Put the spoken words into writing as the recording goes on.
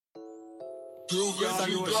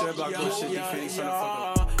Salut, wesh, c'est Black Bush, c'est Phoenix on the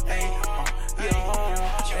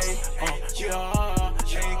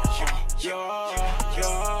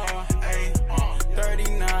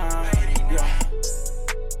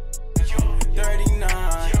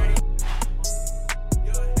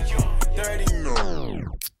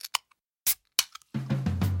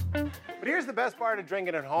But here's the best bar to drink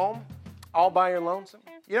it at home, all by your lonesome.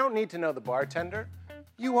 You don't need to know the bartender.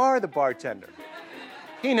 You are the bartender.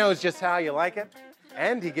 He knows just how you like it,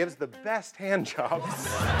 and he gives the best hand jobs.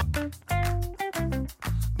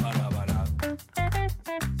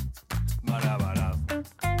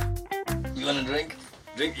 You want to drink?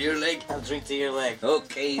 Drink to your leg? I'll drink to your leg.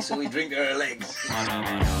 Okay, so we drink to our legs.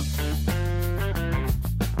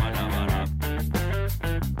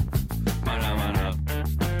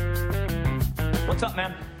 What's up,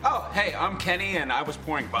 man? Oh, hey, I'm Kenny, and I was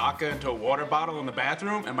pouring vodka into a water bottle in the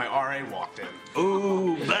bathroom, and my RA walked in.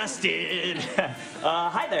 Ooh, busted.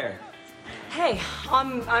 Hi there. Hey,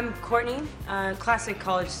 I'm Courtney. Classic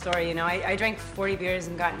college story, you know. I drank 40 beers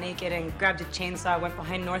and got naked and grabbed a chainsaw, went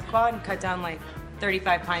behind North Quad and cut down like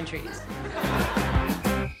 35 pine trees.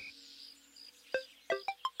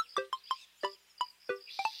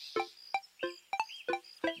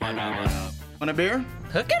 Want a beer?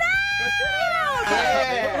 Hook it up!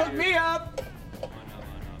 Hey, hook me up!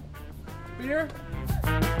 Beer?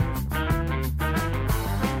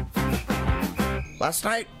 Last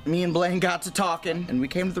night, me and Blaine got to talking, and we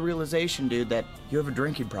came to the realization, dude, that you have a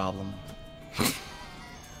drinking problem.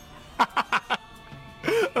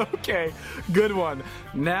 Okay, good one.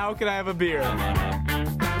 Now can I have a beer?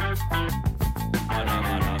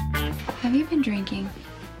 Have you been drinking?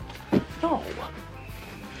 No.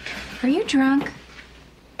 Are you drunk?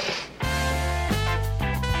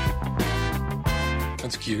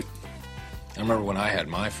 That's cute. I remember when I had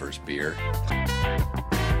my first beer.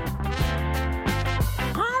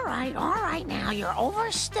 All right, now you're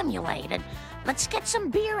overstimulated. Let's get some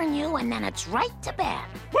beer in you, and then it's right to bed.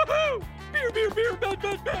 Woohoo! Beer,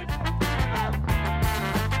 bed.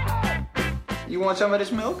 You want some of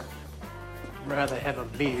this milk? Rather have a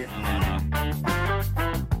beer.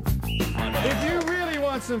 If you really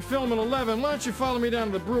want some film at 11, why don't you follow me down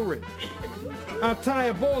to the brewery? I'll tie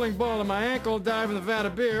a bowling ball to my ankle, dive in the vat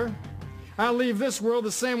of beer. I'll leave this world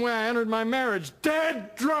the same way I entered my marriage,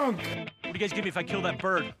 dead drunk! What do you guys give me if I kill that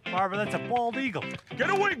bird? Barbara, that's a bald eagle. Get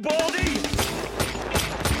away, Baldy!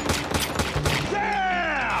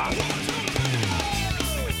 Yeah!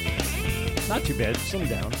 Not too bad. Slim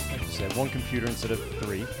down. Like you said, one computer instead of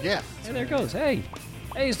 3. Yeah. And there it goes. Hey,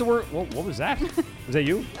 is the word? What was that? Was that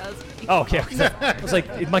you? That was me. Oh, okay. I was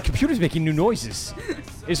like, my computer's making new noises.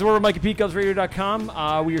 It's the word of Mike at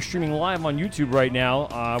PeteGubsRadio.com. We are streaming live on YouTube right now.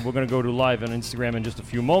 We're going to go to live on Instagram in just a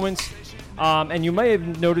few moments. And you may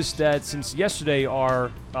have noticed that since yesterday,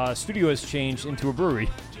 our studio has changed into a brewery.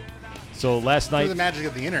 So last night, Through the magic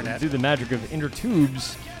of the internet. Through the magic of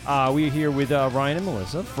InterTubes, we are here with Ryan and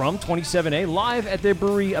Melissa from 27A, live at their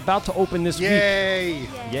brewery, about to open this week.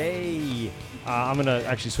 Yay! I'm going to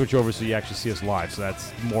actually switch over so you actually see us live, so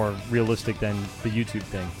that's more realistic than the YouTube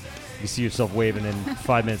thing. You see yourself waving, and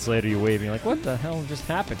 5 minutes later you're waving. You're like, what the hell just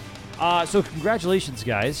happened? So congratulations,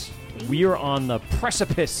 guys. We are on the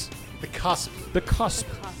precipice. The cusp. The cusp.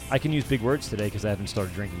 I can use big words today because I haven't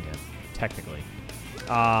started drinking yet, technically.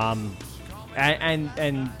 And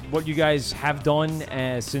what you guys have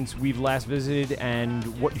done since we've last visited and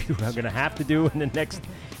what you are going to have to do in the next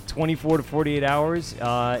 24 to 48 hours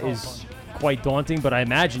is quite daunting. But I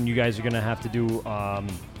imagine you guys are going to have to do, a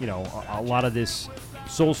lot of this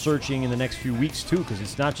soul searching in the next few weeks too, because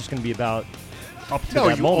it's not just going to be about up to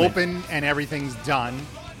that moment. No, you open and everything's done.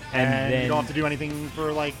 And then you don't have to do anything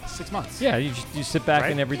for like 6 months. Yeah, you sit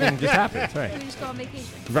back and everything just happens. Right. You just go on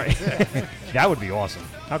vacation. Right. That would be awesome.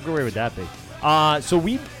 How great would that be? So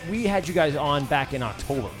we had you guys on back in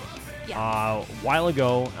October. Yeah. A while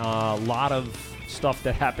ago, a lot of stuff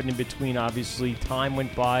that happened in between. Obviously, time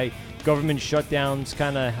went by. Government shutdowns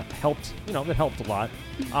kind of helped. That helped a lot.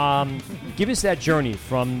 Give us that journey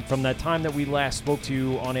from that time that we last spoke to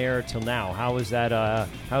you on air till now. How is that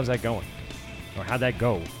going? Or how'd that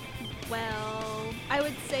go? Well, I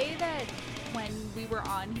would say that when we were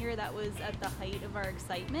on here, that was at the height of our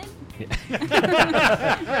excitement. Yeah.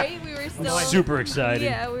 Right? We were still super excited.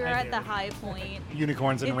 Yeah, we were at the high point.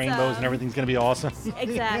 Unicorns and rainbows and everything's going to be awesome.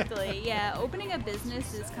 Exactly. Yeah. Opening a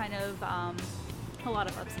business is kind of a lot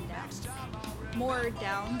of ups and downs. More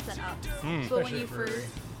downs than ups. But when you first,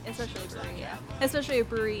 especially a brewery, yeah. Especially a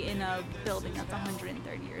brewery in a building that's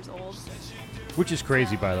 130 years old. Which is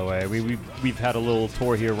crazy, by the way. We've had a little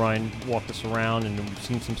tour here. Ryan walked us around, and we've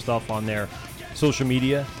seen some stuff on their social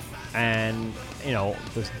media. And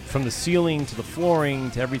from the ceiling to the flooring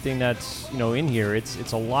to everything that's in here,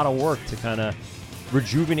 it's a lot of work to kind of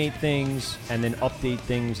rejuvenate things and then update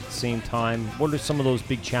things at the same time. What are some of those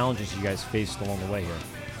big challenges you guys faced along the way here?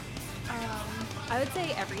 I would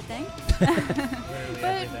say everything.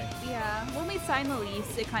 But yeah, when we signed the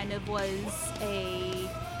lease, it kind of was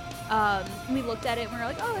we looked at it and we were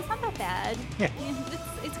like, oh, it's not that bad.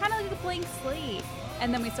 It's kind of like a blank slate.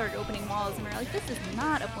 And then we started opening walls and we were like, this is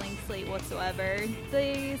not a blank slate whatsoever.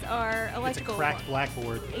 These are electrical. It's a cracked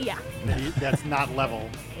blackboard. Yeah. That's not level.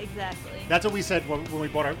 Exactly. That's what we said when we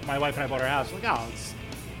bought my wife and I bought our house. Like, oh, it's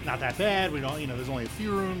not that bad. We don't, there's only a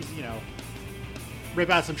few rooms, rip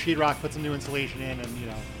out some sheetrock, put some new insulation in, and,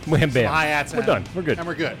 Wham, some bam. hi-hats. We're done. We're good. And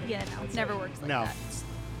we're good. Yeah, no, it never works like no. that.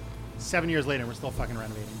 7 years later, we're still fucking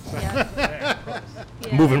renovating. So. Yeah.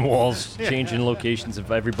 Moving walls, changing locations of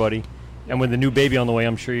everybody. And with the new baby on the way,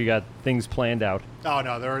 I'm sure you got things planned out. Oh,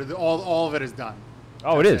 no, all of it is done.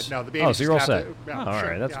 Oh, it is? No, the baby. Oh, so you're all set. Yeah, all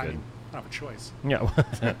sure. right, that's yeah, good. I don't have a choice. Yeah.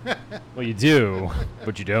 Well, you do,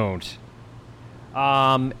 but you don't.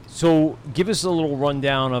 So give us a little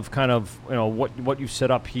rundown of kind of, what you've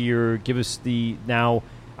set up here. Give us now,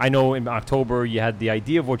 I know in October you had the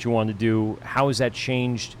idea of what you wanted to do. How has that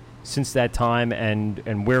changed since that time,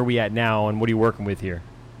 and where are we at now, and what are you working with here?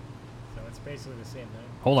 So it's basically the same thing.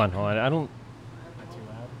 Hold on. I don't. Not too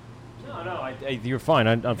loud. No, you're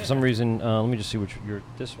fine. For some reason, let me just see which you're.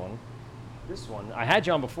 This one. I had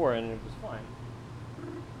you on before, and it was fine.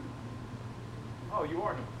 Oh, you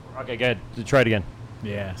are. Okay, go ahead. Try it again.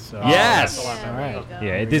 Yeah. So. Yes. All right.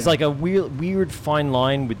 Yeah, there's like a weird fine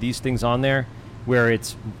line with these things on there, where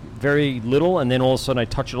it's very little, and then all of a sudden I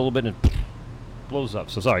touch it a little bit and it blows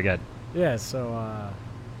up. So sorry, go ahead. Yeah. So,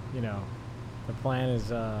 the plan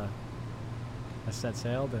is set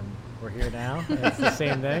sailed, and we're here now. And it's the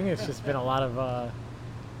same thing. It's just been a lot of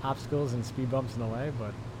obstacles and speed bumps in the way,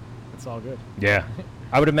 but it's all good. Yeah.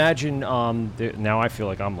 I would imagine. Now I feel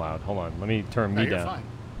like I'm loud. Hold on. Let me turn me you're down. Fine.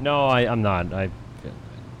 No, I'm not. I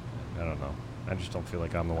don't know. I just don't feel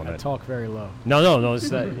like I'm the one I that talk very low. No.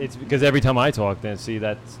 It's because every time I talk, then see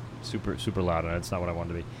that's super loud, and that's not what I wanted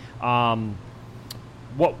to be.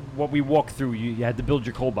 What we walked through, you had to build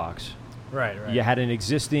your cold box. Right. You had an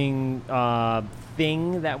existing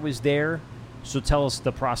thing that was there. So tell us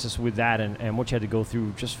the process with that and what you had to go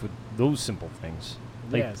through just for those simple things.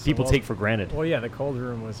 Like people take for granted. Well, yeah, the cold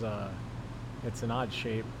room was it's an odd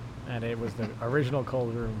shape, and it was the original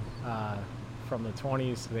cold room from the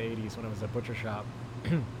 20s to the 80s when it was a butcher shop.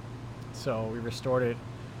 So we restored it,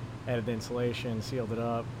 added the insulation, sealed it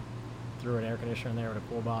up, threw an air conditioner in there with a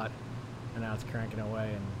cool bot, and now it's cranking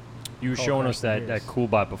away. And you were showing us that cool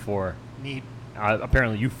bot before. Neat.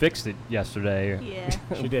 Apparently you fixed it yesterday. Yeah.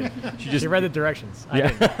 She did. She read the directions. Yeah. I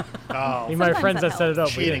didn't. Oh. Me and my friends that set it up.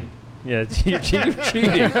 Cheating. Yeah, cheating.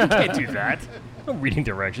 You can't do that. No reading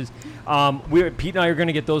directions. Pete and I are going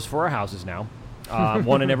to get those for our houses now.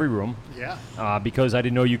 One in every room. Yeah. Because I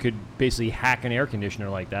didn't know you could basically hack an air conditioner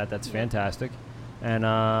like that. That's fantastic. And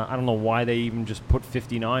I don't know why they even just put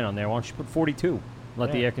 59 on there. Why don't you put 42?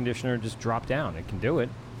 Let the air conditioner just drop down. It can do it.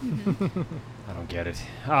 I don't get it.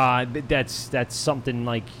 But that's something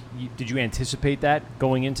like. Did you anticipate that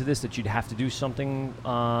going into this, that you'd have to do something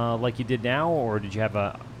like you did now, or did you have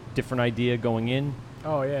a different idea going in?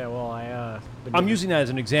 Oh yeah, well I'm using that as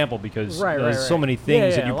an example because right. there's so many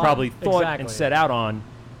things that you probably thought exactly. and set out on,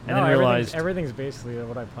 and no, then realized everything's basically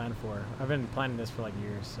what I planned for. I've been planning this for like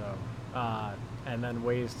years, so and then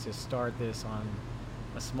ways to start this on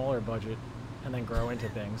a smaller budget and then grow into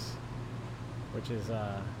things, which is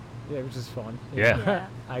fun. Yeah.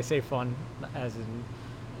 I say fun as in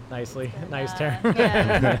nicely, nice term.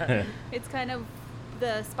 Yeah. It's kind of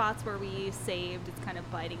the spots where we saved. It's kind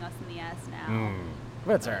of biting us in the ass now.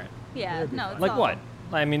 But it's all right. Yeah. No. It's like all, what?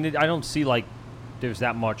 I mean, I don't see like there's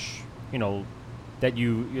that much, that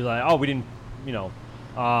you're like, oh, we didn't,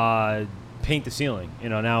 paint the ceiling.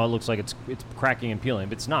 Now it looks like it's cracking and peeling,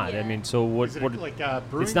 but it's not. Yeah. I mean, so what? Is it what? like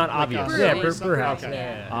brewing? It's not like obvious. Brew house. Okay.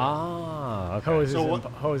 Yeah. Ah. Okay.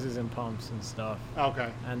 Hoses and pumps and stuff. Okay.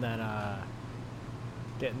 And then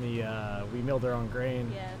getting we milled our own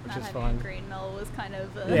grain, Yeah. which Not is having fun. a grain mill was kind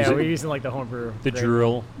of. We're using like the homebrew. The grain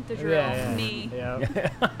drill. The drill. Yeah. Me. Yeah.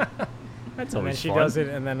 That's and always then she fun. does it,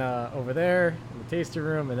 and then over there in the tasting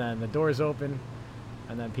room, and then the doors open,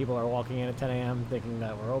 and then people are walking in at 10 a.m. thinking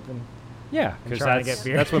that we're open. Yeah, because trying to get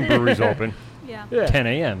beer. that's when breweries open. Yeah. 10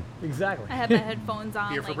 a.m. Exactly. I have my headphones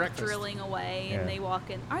on, Beer for like breakfast. drilling away, Yeah. and they walk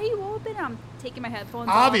in. Are you open? I'm taking my headphones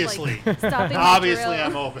Obviously. off, like, stopping my Obviously, drill.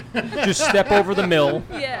 I'm open. Just step over the mill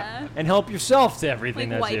Yeah. and help yourself to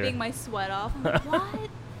everything Like that's wiping here. my sweat off. I'm like,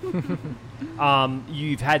 what?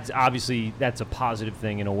 You've had, obviously, that's a positive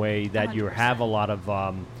thing in a way that you have a lot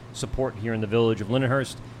of support here in the village of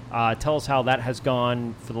Lindenhurst. Tell us how that has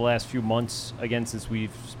gone for the last few months, again, since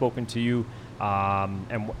we've spoken to you,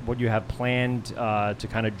 and what you have planned to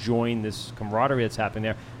kind of join this camaraderie that's happening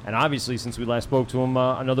there. And obviously, since we last spoke to him,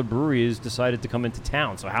 another brewery has decided to come into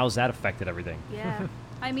town. So how's that affected everything? Yeah.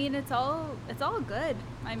 I mean, it's all good.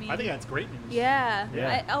 I mean, I think that's great news.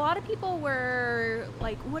 Yeah. A lot of people were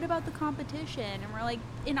like, what about the competition? And we're like,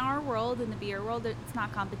 in our world, in the beer world, it's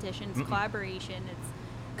not competition. It's collaboration. It's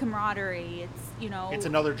camaraderie. It's, it's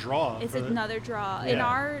another draw. It's another draw. Yeah. In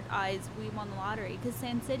our eyes, we won the lottery because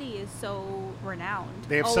Sand City is so renowned.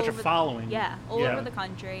 They have such a following. All over the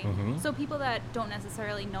country. So people that don't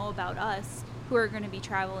necessarily know about us, who are going to be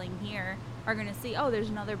traveling here, are going to see, oh, there's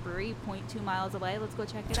another brewery 0.2 miles away. Let's go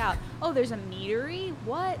check it out. Oh, there's a meadery?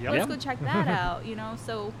 What? Let's go check that out.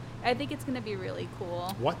 So I think it's going to be really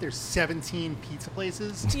cool. What? There's 17 pizza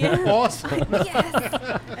places? Yeah. Awesome. Yes.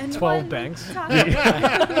 And 12 banks.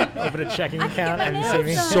 Open a checking account and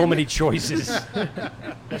savings. So many choices.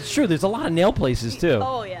 It's true. There's a lot of nail places, too.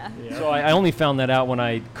 Oh, yeah. So I only found that out when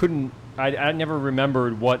I couldn't. I never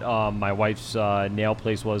remembered what my wife's nail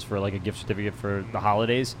place was for like a gift certificate for the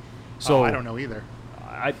holidays. So I don't know either.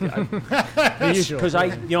 Because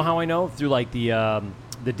you know how I know? Through like the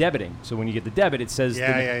debiting. So when you get the debit, it says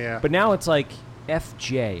yeah. But now it's like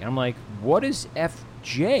FJ. I'm like, what is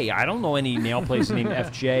FJ? I don't know any nail place named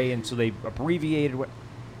FJ, and so they abbreviated.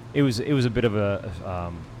 It was a bit of a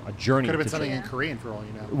journey. Could have been something in Korean for all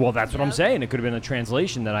you know. Well, that's what I'm saying. It could have been a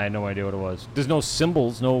translation that I had no idea what it was. There's no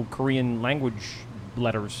symbols, no Korean language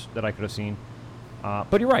letters that I could have seen.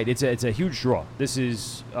 But you're right. It's a huge draw. This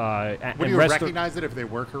is. Would you recognize it if they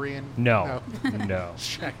were Korean? No.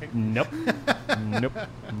 Nope.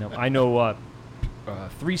 I know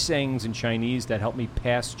 3 sayings in Chinese that helped me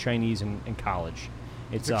pass Chinese in college.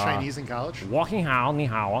 It's Chinese in college. Walking hao ni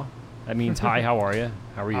hao. That means hi. How are you?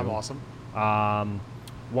 How are you? I'm awesome.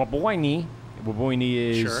 Waboy ni. Waboy ni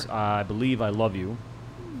is Sure. I believe I love you,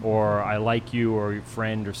 or I like you, or your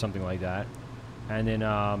friend, or something like that. And then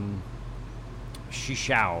Shi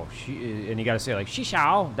Xiao. And you got to say like Shi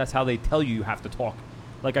Xiao. That's how they tell you have to talk.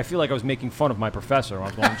 Like I feel like I was making fun of my professor. I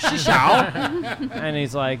was going Shi Xiao, and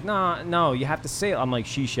he's like, no, you have to say it. I'm like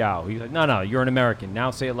Shi Xiao. He's like, no, you're an American.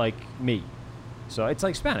 Now say it like me. So it's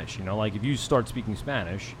like Spanish, like if you start speaking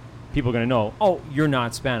Spanish, people are going to know, oh, you're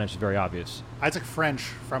not Spanish. It's very obvious. I took French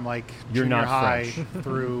from like You're junior not high French.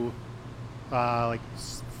 through like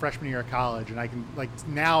freshman year of college, and I can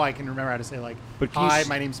now I can remember how to say like, hi,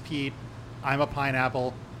 my name's Pete. I'm a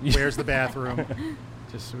pineapple. Where's the bathroom?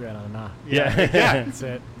 Just yeah. That's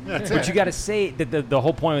it. But you got to say that the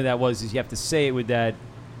whole point of that is you have to say it with that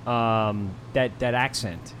that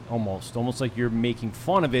accent almost like you're making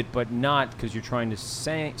fun of it, but not because you're trying to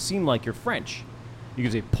seem like you're French. You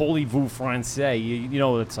can say "Parlez-vous français"? You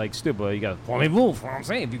know it's like stupid. You go "Parlez-vous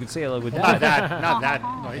français" if you could say it like with that. Not that.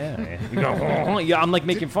 Like, yeah. You go, yeah. I'm like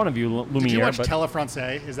making fun of you, Lumiere. Did you watch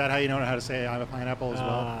Telefrancais? Is that how you know how to say I'm a pineapple as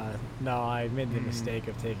well? No, I made the mistake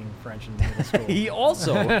of taking French in middle school. He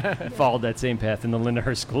also followed that same path in the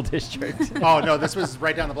Lindenhurst School District. Oh no, this was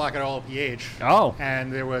right down the block at OLPH. Oh.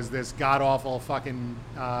 And there was this god awful fucking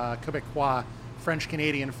Quebecois French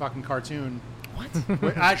Canadian fucking cartoon.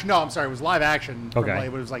 What? Actually, no, I'm sorry. It was live action. Okay.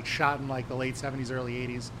 It was like shot in like the late 70s, early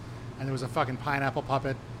 80s, and there was a fucking pineapple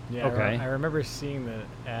puppet. Yeah, okay. I remember seeing the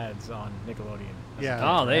ads on Nickelodeon. Yeah.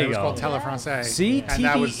 Oh, there you go. It was called Telefrancais. See, and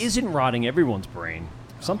TV isn't rotting everyone's brain.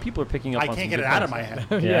 Some people are picking up. I on can't some get it good out of things.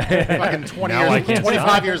 my head. Yeah. Fucking 20 Now years,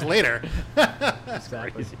 25 years later.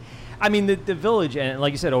 Exactly. I mean, the village, and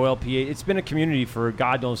like you said, OLPA, it's been a community for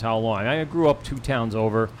God knows how long. I grew up 2 towns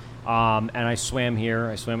over, and I swam here.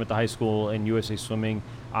 I swam at the high school in USA Swimming.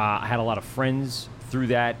 I had a lot of friends through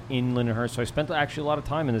that in Lindenhurst, so I spent actually a lot of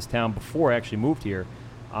time in this town before I actually moved here.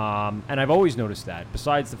 And I've always noticed that,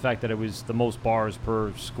 besides the fact that it was the most bars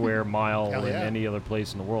per square mile in any other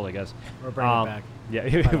place in the world, I guess. We're bringing it back.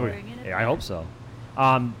 Yeah, I hope so.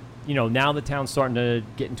 Now the town's starting to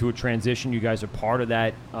get into a transition. You guys are part of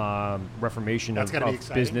that reformation of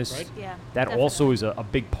business. Right? Yeah, that definitely. Also is a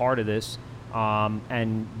big part of this.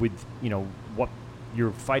 And with, what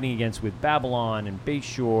you're fighting against with Babylon and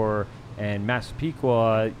Bayshore and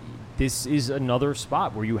Massapequa, this is another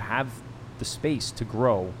spot where you have the space to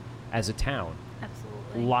grow as a town.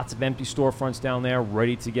 Absolutely. Lots of empty storefronts down there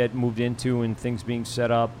ready to get moved into and things being set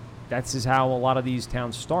up. That's just how a lot of these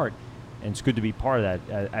towns start. And it's good to be part of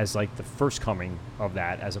that as like the first coming of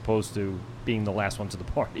that, as opposed to being the last one to the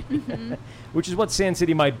party, which is what Sand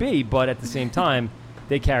City might be. But at the same time,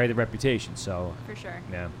 they carry the reputation. So for sure.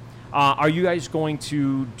 Yeah. Are you guys going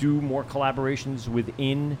to do more collaborations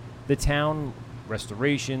within the town?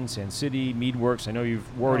 Restoration, Sand City, Meadwerks. I know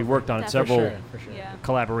you've already worked on several For sure. Yeah.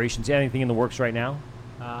 collaborations. Anything in the works right now?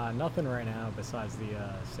 Nothing right now besides the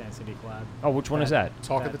Sand City collab. Oh, which one is that?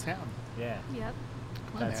 Talk of the town. Yeah. Yep.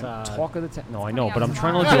 That's Talk of the town. No, I coming know, out but I'm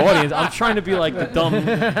trying to tomorrow. let the audience. I'm trying to be like the dumb.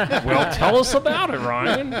 Well, tell us about it,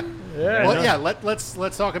 Ryan. Well, yeah.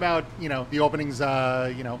 Let's talk about the openings.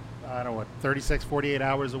 I don't know what 36, 48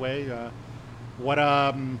 hours away. What's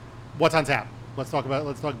on tap? Let's talk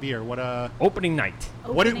beer. Opening night.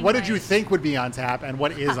 What did you think would be on tap, and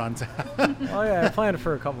what is on tap? Oh yeah, I planned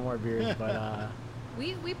for a couple more beers, but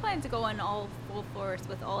We plan to go in all full force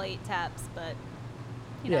with all 8 taps, but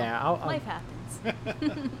I'll life happens.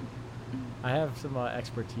 I have some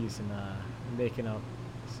expertise in making up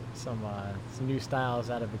some new styles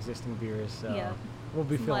out of existing beers, so Yeah. we'll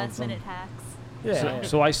be Some feeling last minute hacks. Yeah.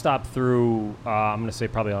 So I stopped through. I'm going to say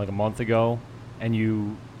probably like a month ago, and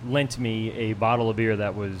you lent me a bottle of beer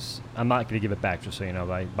that was. I'm not going to give it back, just so you know.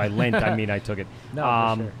 By lent, I mean I took it. No,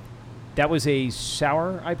 for sure. That was a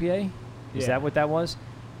sour IPA. Is that what that was?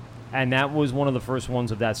 And that was one of the first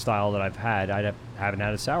ones of that style that I've had. I haven't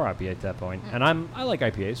had a sour IPA at that point. And I like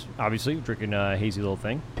IPAs, obviously, drinking a hazy little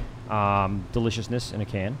thing. Deliciousness in a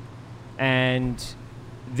can. And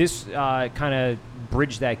this kind of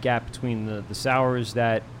bridged that gap between the sours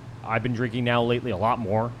that I've been drinking now lately a lot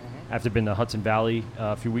more, after been to Hudson Valley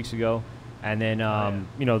a few weeks ago. And then,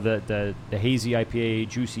 the hazy IPA,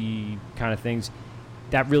 juicy kind of things.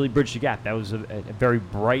 That really bridged the gap. That was a very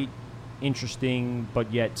bright, interesting,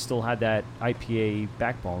 but yet still had that IPA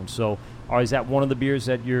backbone. So, is that one of the beers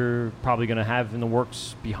that you're probably going to have in the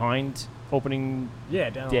works behind opening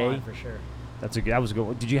down the day? line for sure. That was a good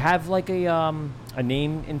one. Did you have like a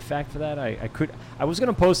name, in fact, for that? I was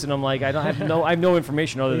going to post it. And I'm like, I have no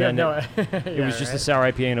information other than it was just a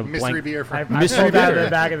sour IPA and a mystery blank beer. I mystery pulled out of beer.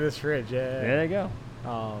 the back of this fridge. Yeah. There you go.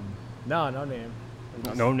 No name.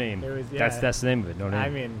 No name. It was, That's the name of it. No name. I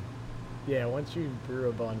mean, once you brew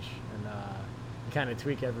a bunch and you kind of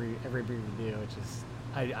tweak every beer you do, which is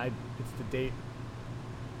it's the date.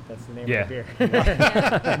 That's the name of the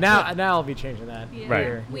beer. Now I'll be changing that. Yeah.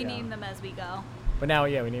 Beer, We name them as we go. But now,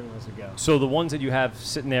 we name them as we go. So the ones that you have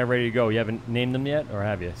sitting there ready to go, you haven't named them yet, or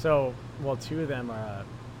have you? So, 2 of them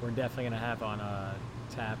we're definitely gonna have on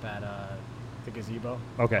tap at the gazebo.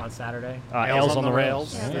 Okay. On Saturday. Ales on the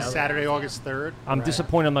Rails. Yeah. This Saturday, August 3rd. I'm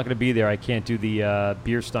disappointed I'm not going to be there. I can't do the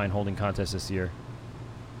beer stein holding contest this year.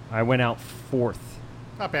 I went out 4th.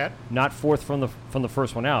 Not bad. Not 4th from the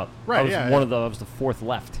first one out. Right. I was the 4th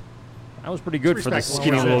left. That was pretty good for the respectable.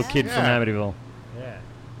 skinny Yeah. little kid from Yeah. Amityville. Yeah.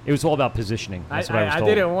 It was all about positioning. That's what I was told. I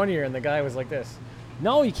did it one year, and the guy was like this.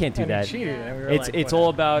 No, you can't do and that. He cheated, and we were It's all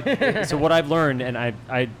about. So what I've learned, and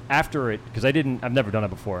I after it, because I've never done it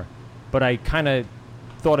before, but I kind of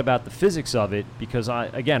thought about the physics of it, because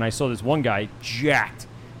I saw this one guy jacked.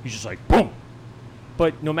 He's just like boom.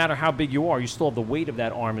 But no matter how big you are, you still have the weight of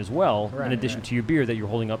that arm as well, in addition to your beer that you're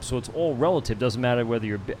holding up. So it's all relative. Doesn't matter whether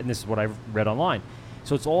you're. And this is what I've read online.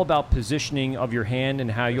 So it's all about positioning of your hand and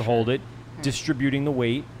how you hold it, distributing the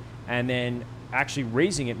weight, and then actually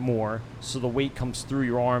raising it more so the weight comes through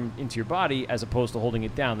your arm into your body as opposed to holding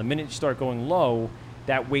it down. The minute you start going low,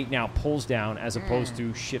 that weight now pulls down as opposed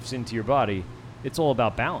to shifts into your body. It's all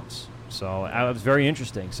about balance. So it was very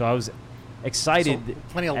interesting. So I was excited. So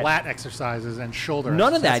plenty of lat exercises and shoulder.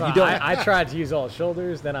 None of that. So You don't. I tried to use all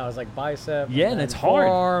shoulders, then I was like bicep. Yeah, and then it's hard.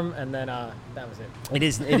 Forearm, and then that was it. It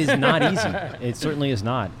is not easy. It certainly is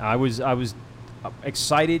not. I was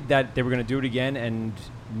excited that they were going to do it again, and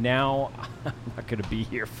now I'm not going to be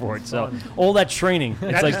here for it. So all that training,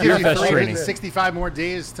 it's that like just Beer gives you Fest training. 65 more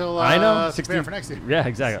days till I know. prepare for next year. Yeah,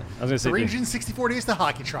 exactly. I was going to say 3 regions, 64 days to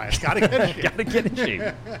hockey tryouts. Got to get in shape. Got to get in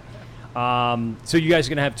shape. So you guys are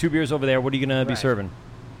going to have 2 beers over there. What are you going to be serving?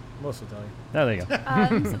 Most will tell you. Oh, there you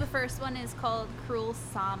go. So the first one is called Cruel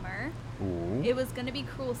Summer. Ooh. It was going to be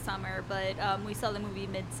Cruel Summer, but we saw the movie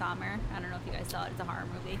Midsummer. I don't know if you guys saw it. It's a horror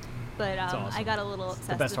movie. But awesome. I got a little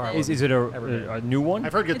obsessed best with horror it. Is it a new one?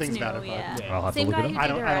 I've heard good It's things new, about it. yeah. But I'll have Same to look guy it who up.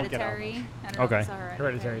 did I don't get it. Hereditary. I don't know Okay. if you saw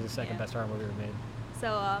Hereditary is the second best horror movie ever made.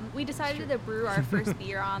 So we decided to brew our first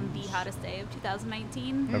beer on the hottest day of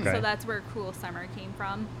 2019. Okay. So that's where Cruel Summer came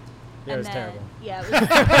from. Yeah, it was terrible. Yeah, it was, it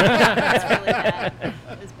was really bad.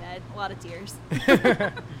 It was bad. A lot of tears.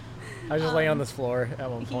 I was just laying on this floor at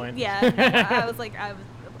one point. I was like,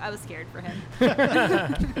 I was scared for him.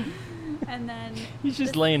 And then He's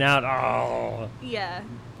just laying out. Oh. yeah,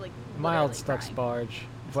 like Mild literally stuck crying. sparge,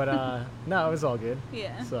 but no, it was all good.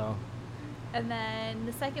 Yeah. So And then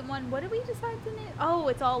the second one, what did we decide to name? Oh,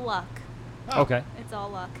 it's All Luck. Okay. It's all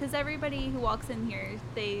luck. Because everybody who walks in here,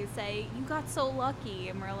 they say, you got so lucky.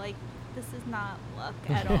 And we're like, this is not luck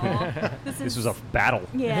at all. This was a battle.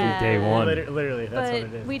 Yeah. Day one. Literally, that's but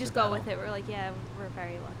what it is. we just go with it. We're like, yeah, we're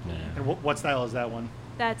very lucky. And what style is that one?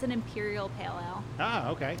 That's an Imperial Pale Ale. Ah,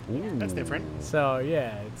 okay. That's different. So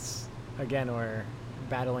yeah, it's again we're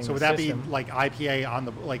battling. So would the that system. be like IPA on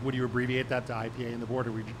the would you abbreviate that to IPA in the board,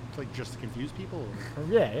 or would you, like just to confuse people? Or?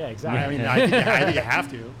 Yeah, exactly. I mean, I think you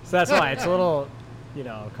have to. So that's why it's a little,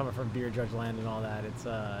 coming from beer judge land and all that. It's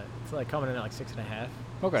like coming in at like 6.5.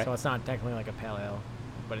 Okay. So it's not technically like a pale ale,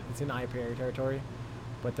 but it's in IPA territory.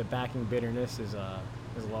 But the backing bitterness is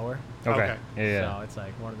lower. Okay. Yeah. So it's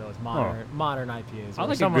like one of those modern IPAs. I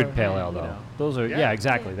like a good pale ale though. Those are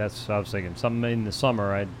exactly. That's what I was thinking. Some in the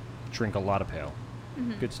summer I'd drink a lot of pale.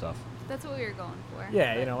 Mm-hmm. Good stuff. That's what we were going for.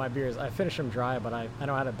 Yeah, my beers, I finish them dry, but I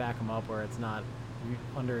know how to back them up where it's not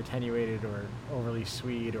under attenuated or overly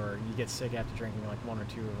sweet, or you get sick after drinking like one or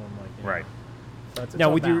two of them. Right. So it's now,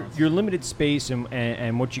 all with balanced. your limited space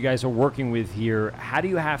and what you guys are working with here, how do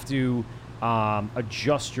you have to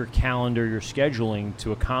adjust your calendar, your scheduling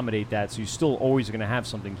to accommodate that? So you're still always going to have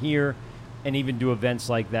something here, and even do events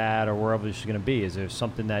like that or wherever it's going to be. Is there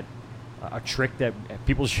something that a trick that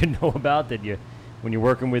people should know about that when you're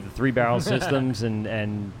working with the 3-barrel systems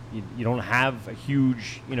and you don't have a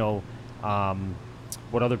huge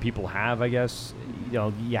what other people have, I guess,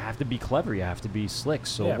 you have to be clever, you have to be slick.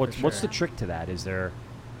 So Yeah, what's the trick to that? Is there?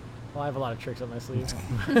 Well, I have a lot of tricks up my sleeve.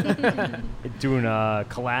 Doing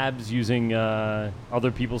collabs using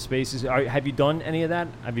other people's spaces. Have you done any of that?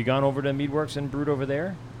 Have you gone over to Meadwerks and brewed over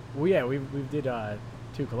there? Well, yeah, we did 2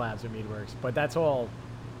 collabs with Meadwerks, but that's all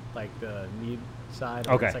like the mead side.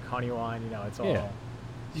 Okay. It's like honey wine, it's all. Yeah.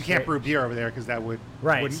 You can't brew beer over there because that would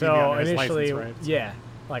Right. wouldn't So be on his initially, license, right? yeah,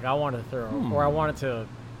 like I wanted to throw, or I wanted to.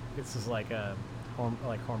 This is like a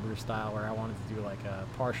homebrew style where I wanted to do like a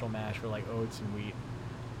partial mash with like oats and wheat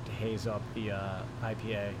to haze up the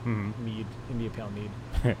IPA mead, India Pale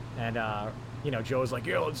mead, and Joe was like,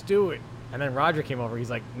 "Yeah, let's do it." And then Roger came over. He's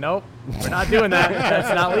like, "Nope, we're not doing that.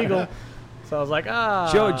 That's not legal." So I was like,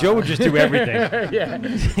 Joe would just do everything. Yeah.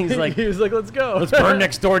 He was like, let's go. Let's burn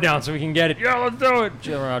next door down so we can get it. Yeah, let's do it.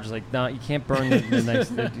 Joe Roger's like, no, you can't burn the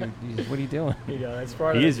next. What are you doing? That's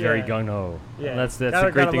part he of is very gung ho. Yeah, That's the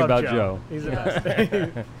great thing about Joe. He's the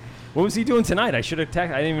best. What was he doing tonight? I should have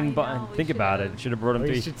texted. I didn't even think about it. Should have brought him.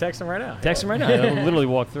 You should text him right now. Text him right now. I'll literally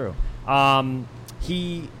walk through.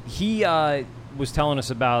 He was telling us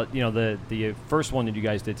about the first one that you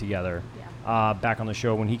guys did together back on the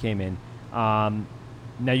show when he came in.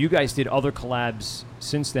 Now you guys did other collabs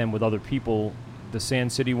since then with other people. The Sand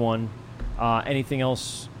City one. Anything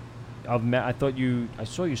else? I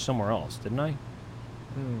saw you somewhere else, didn't I?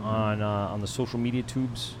 On the social media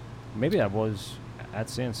tubes. Maybe that was at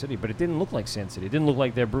Sand City, but it didn't look like Sand City. It didn't look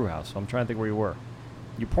like their brew house. So I'm trying to think where you were.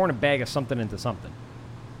 You're pouring a bag of something into something.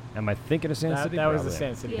 Am I thinking of Sand City? That was the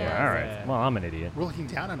Sand City. Yeah. All right. Yeah. Well, I'm an idiot. We're looking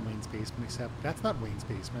down on Wayne's basement, except that's not Wayne's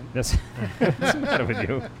basement. What's the matter with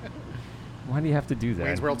you? Why do you have to do that?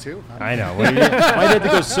 Wayne's World 2. I know. Why do you have to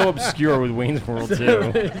go so obscure with Wayne's World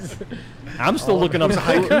 2? I'm still looking up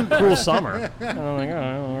Cruel Summer. I'm like,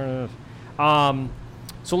 I don't know where it is.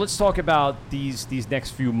 So let's talk about these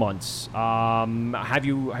next few months. Have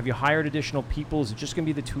you hired additional people? Is it just going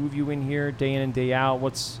to be the 2 of you in here day in and day out?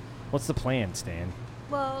 What's the plan, Stan?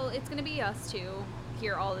 Well, it's going to be us 2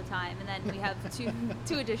 here all the time, and then we have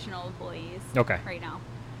two additional employees right now.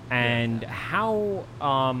 And how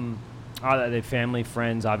are they family,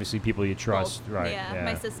 friends, obviously people you trust, Both. right? Yeah,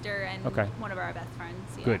 my sister and one of our best friends.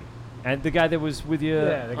 Yeah. Good. And the guy that was with you?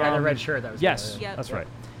 Yeah, the guy in the red shirt that was yes, Yep. that's right.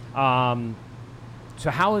 So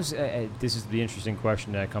how is, this is the interesting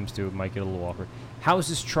question that comes to, it might get a little awkward. How has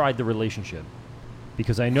this tried the relationship?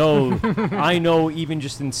 Because I know even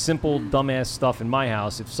just in simple dumbass stuff in my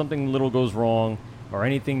house, if something little goes wrong or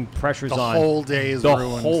anything pressures on, the whole day is the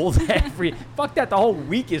ruined. Whole day, fuck that, the whole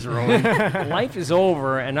week is ruined. Life is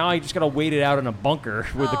over, and now I just got to wait it out in a bunker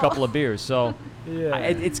with a couple of beers. So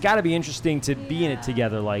it's got to be interesting to be in it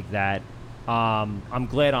together like that. I'm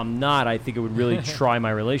glad I'm not. I think it would really try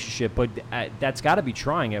my relationship, but that's got to be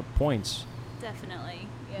trying at points. Definitely,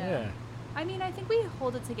 yeah. I mean, I think we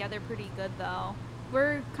hold it together pretty good, though.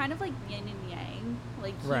 We're kind of like yin and yang.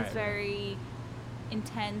 Like, he's very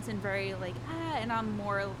intense and very like, and I'm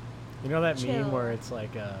more that chill. meme where it's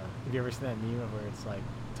like, have you ever seen that meme where it's like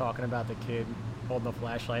talking about the kid holding a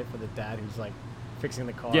flashlight for the dad who's like fixing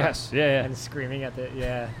the car? Yes, yeah. And screaming at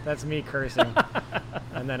that's me cursing.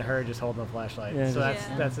 And then her just holding a flashlight. Yeah. So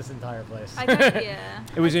that's this entire place. I guess,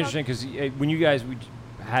 It was interesting because when you guys,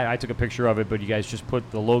 I took a picture of it, but you guys just put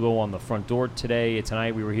the logo on the front door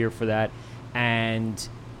tonight. We were here for that, and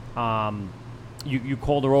you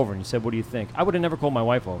called her over and you said, "What do you think?" I would have never called my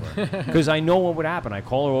wife over because I know what would happen. I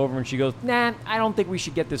call her over and she goes, "Nah, I don't think we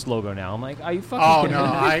should get this logo now." I'm like, "Are you fucking kidding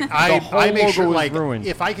me?" I make sure like ruined.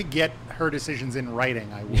 if I could get her decisions in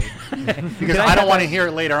writing, I would because I don't want to hear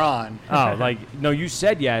it later on. Oh, like no, you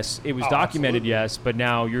said yes. It was documented yes, but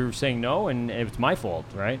now you're saying no, and it's my fault,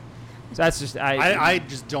 right? So that's just I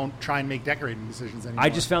just don't try and make decorating decisions anymore. I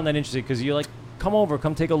just found that interesting because you're like, come over,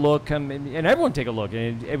 come take a look, and everyone take a look,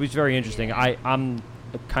 and it was very interesting. Yeah. I'm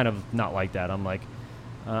kind of not like that. I'm like,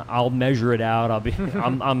 I'll measure it out.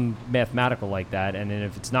 I'm mathematical like that, and then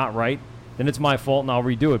if it's not right, then it's my fault, and I'll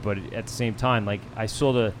redo it. But at the same time, like I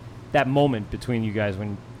saw that moment between you guys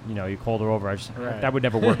when you called her over. That would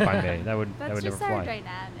never work by me. That would never fly. That's just our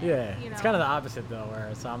dynamic. Yeah, it's kind of the opposite though, where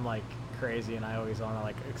so I'm like crazy, and I always want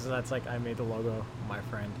to because that's like I made the logo with my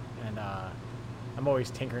friend, and I'm always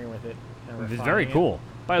tinkering with it. It's very cool.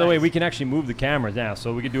 By the way, we can actually move the cameras now,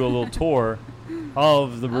 so we can do a little tour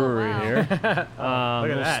of the brewery here.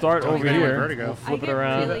 We'll start over here. We'll flip it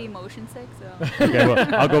around. I get really motion sick, so. Okay,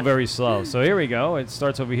 well, I'll go very slow. So here we go. It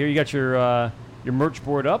starts over here. You got your merch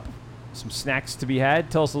board up. Some snacks to be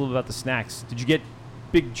had. Tell us a little about the snacks. Did you get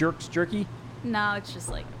Big Jerk's jerky? No, it's just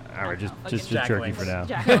like. All right, just jerky for now.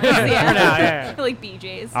 Jack Links, yeah. Like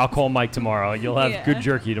BJ's. I'll call Mike tomorrow. You'll have good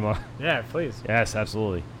jerky tomorrow. Yeah, please. Yes,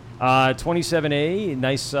 absolutely. 27A,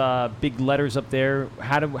 nice big letters up there.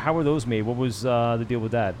 How were those made? What was the deal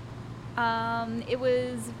with that? It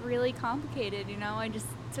was really complicated. I just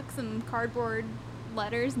took some cardboard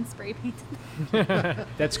letters and spray painted.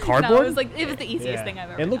 That's cardboard? No, it was the easiest thing I've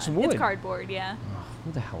ever done. It looks wood. It's cardboard, yeah. Oh,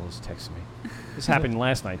 who the hell is texting me? This happened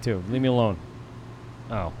last night too. Leave me alone.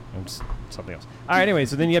 Oh, it's something else. All right, anyway,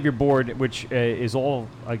 so then you have your board, which is all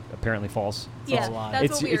apparently false. Yeah,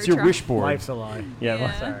 that's what we it's your trying. wish board. Life's a lie.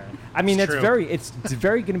 Yeah. Sorry. I mean, it's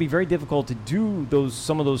very going to be very difficult to do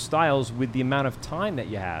some of those styles with the amount of time that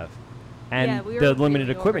you have and the limited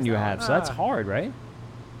equipment you have. So that's hard, right?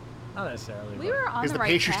 Not necessarily. We were on is the right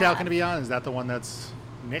pastry path. style going to be on? Is that the one that's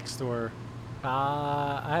mixed or?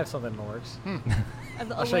 I have something in the works.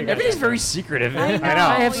 I'll show you guys. Everything's very secretive. I know.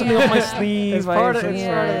 I have something on my sleeve. It's part of so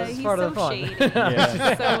the fun. shady.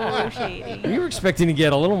 So shady. You were expecting to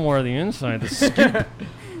get a little more of the inside, the scoop.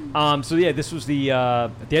 So yeah, this was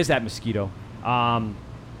there's that mosquito.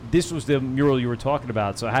 This was the mural you were talking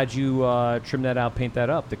about. So how'd you trim that out, paint that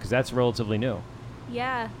up? Because that's relatively new.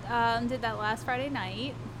 Yeah, did that last Friday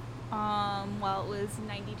night. It was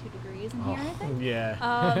 92 degrees in here, I think.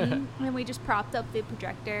 Yeah. And we just propped up the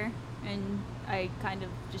projector, and I kind of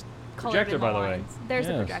just colored Projector, in the by the way. lines. There's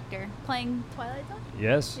the Yes. projector playing Twilight Zone.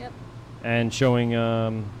 Yes. Yep. And showing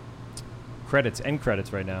end credits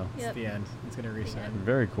right now. Yep. It's the end. It's going to reset.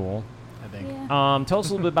 Very cool. I think. Yeah. Tell us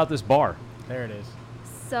a little bit about this bar. There it is.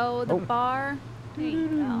 So the bar. There you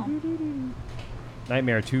go.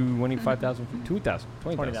 Nightmare 25,000, 2,000,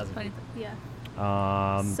 20,000. 20, yeah.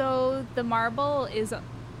 Um, So the marble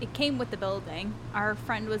it came with the building. Our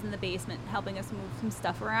friend was in the basement helping us move some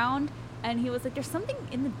stuff around, and he was like, there's something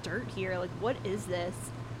in the dirt here, like what is this?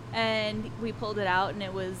 And we pulled it out, and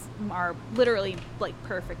it was literally like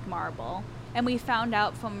perfect marble. And we found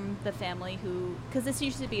out from the family because this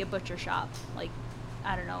used to be a butcher shop, like,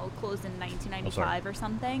 I don't know, closed in 1995 or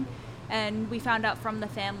something. And we found out from the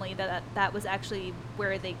family that was actually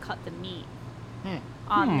where they cut the meat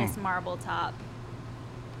on this marble top.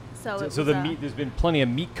 So the meat, there's been plenty of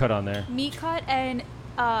meat cut on there. Meat cut and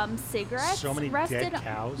cigarettes. So many rested, dead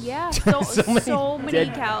cows. Yeah, so many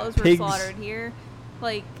dead cows were pigs. slaughtered here.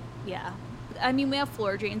 Like, yeah. I mean, we have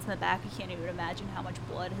floor drains in the back. You can't even imagine how much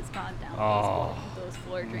blood has gone down those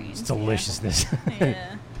floor drains. It's deliciousness.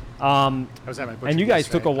 Yeah. I was at my butcher And you guys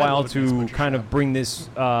took a yesterday. I while love this to butcher kind shop. of bring this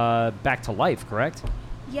back to life, correct?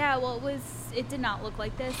 Yeah, well, it did not look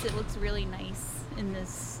like this. It looks really nice in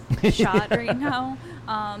this shot right now.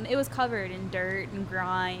 It was covered in dirt and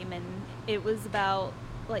grime, and it was about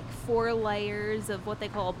like 4 layers of what they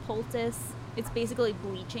call a poultice. It's basically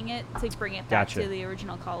bleaching it to bring it back Gotcha. to the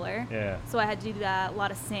original color. Yeah. So I had to do that, a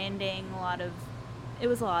lot of sanding, it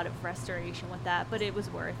was a lot of restoration with that, but it was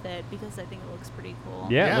worth it because I think it looks pretty cool.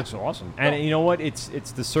 Yeah, it looks awesome. And you know what? It's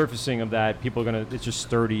the surfacing of that. People are it's just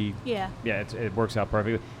sturdy. Yeah. Yeah, it works out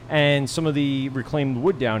perfectly. And some of the reclaimed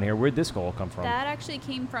wood down here, where'd this all come from? That actually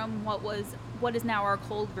came from what is now our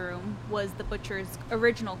cold room, was the butcher's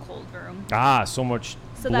original cold room. So much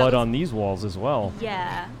So that blood was- on these walls as well.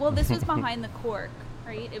 Yeah. Well, this was behind the cork,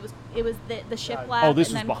 right? It was the shiplap. Oh, this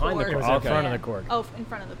and was then behind the cork. cork. It was in Okay. front of the cork. Oh, in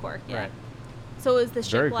front of the cork. Yeah. Right. So it was the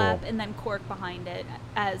Very shiplap cool. and then cork behind it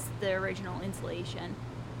as the original insulation.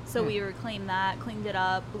 So we reclaimed that, cleaned it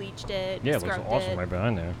up, bleached it, Yeah, it looks scrubbed awesome it. right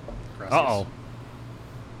behind there. Gracias. Uh-oh.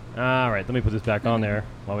 All right, let me put this back on there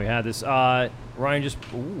while we had this. Ryan just...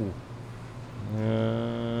 Ooh.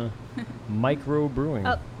 Micro brewing.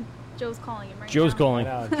 Oh, Joe's calling him right Joe's now. calling.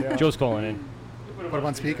 I know, Joe. Joe's calling in. Put him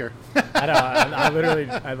on speaker. I know. I literally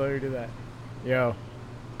do that. Yo.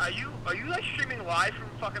 Are you like streaming live from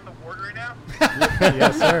fucking the Wort right now?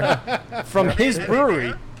 Yes, sir. From his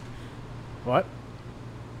brewery. What?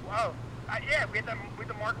 Wow. Yeah, we had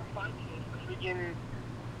the Mark Fun this weekend.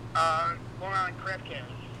 Long Island Craft Cast.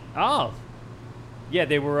 Oh. Yeah,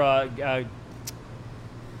 they were...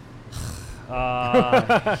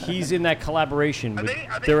 he's in that collaboration. Are With, they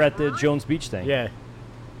they're at the brewery? Jones Beach thing. Yeah.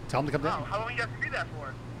 Tell him to come down. How long you guys to do that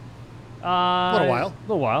for? A little while. A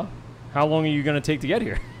little while. How long are you going to take to get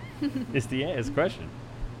here? Is the question.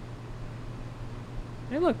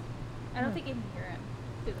 Hey, look. I don't think you can hear him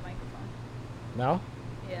through the microphone. No?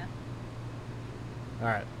 Yeah. All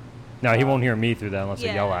right. No, he won't hear me through that unless I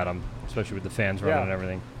Yeah. yell at him, especially with the fans running Yeah. and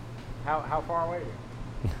everything. How far away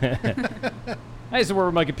are you? Hey, so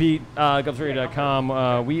we're Mike and Pete,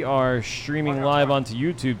 GovsRadio.com. We are streaming live onto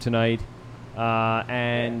YouTube tonight.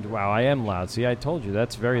 And, wow, I am loud. See, I told you,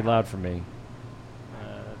 that's very loud for me.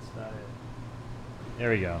 That's not it. There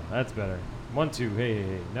we go. That's better. 1, 2.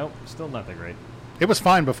 Hey. Nope, still not that great. It was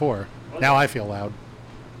fine before. Now I feel loud.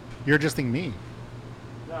 You're adjusting me.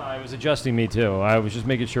 No, I was adjusting me, too. I was just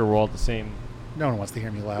making sure we're all at the same... No one wants to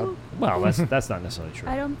hear me loud. Well, that's not necessarily true.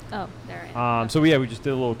 I don't. Oh, there I am. So, yeah, we just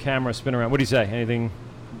did a little camera spin around. What do you say? Anything...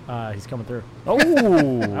 He's coming through. Oh,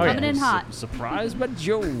 Coming in hot. Surprised by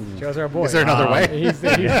Joe. Joe's our boy. Is there another way? He's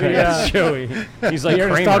Joey. He's like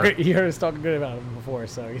Kramer. You heard us talking good about him before,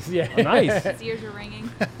 so he's, yeah. Oh, nice. His ears are ringing.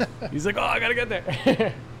 He's like, oh, I gotta get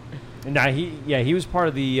there. Nah, he was part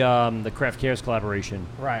of the Craft Cares collaboration.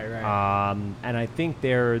 Right. And I think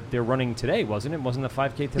they're running today, wasn't it? Wasn't the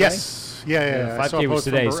 5K today? Yes. Yeah. I saw a 5K was post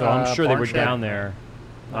today, from, so I'm sure they were Barnshed. down there.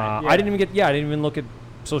 Right, I didn't even look at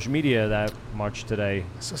social media that much today,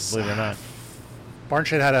 believe it or not.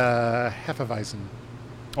 Barnshed had a Hefeweizen.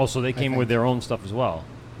 Oh, so they came with their own stuff as well.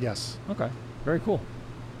 Yes. Okay, very cool.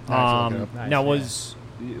 I have to look it up. Now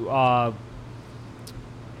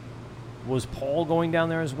was Paul going down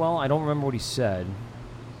there as well? I don't remember what he said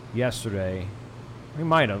yesterday. He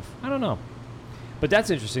might have. I don't know. But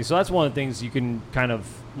that's interesting. So that's one of the things you can kind of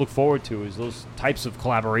look forward to is those types of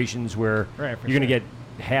collaborations where Right, you're going to get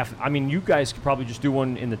half. I mean, you guys could probably just do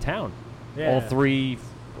one in the town. Yeah. All three,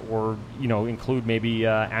 or include maybe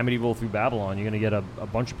Amityville through Babylon. You're going to get a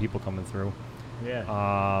bunch of people coming through.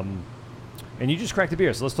 Yeah. And you just cracked a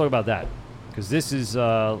beer, so let's talk about that because this is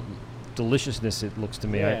deliciousness. It looks to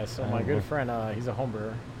me. Yeah. So my good friend, he's a home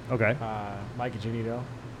brewer. Okay. Mike Janito,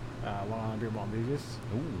 Long Island Beer Malt Enthusiast.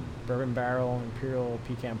 Bourbon Barrel Imperial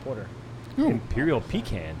Pecan Porter. Imperial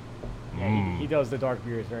Pecan. Yeah, he does the dark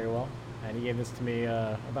beers very well, and he gave this to me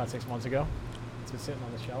about 6 months ago. It's been sitting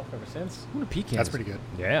on the shelf ever since. What a pecan. That's pretty good.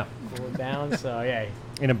 Yeah. Cool it down. So yeah.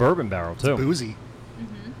 In a bourbon barrel too. It's boozy.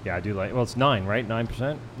 Yeah, I do like. Well, it's 9, right?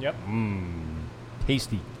 9%. Yep.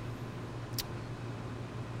 Tasty.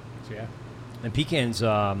 So yeah. And pecans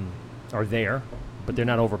are there, but they're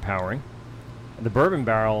not overpowering. The bourbon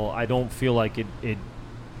barrel, I don't feel like it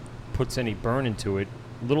puts any burn into it.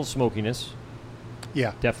 Little smokiness.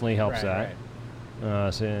 Yeah. Definitely helps Right,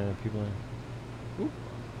 that. So people.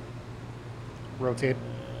 Rotate.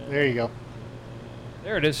 There you go.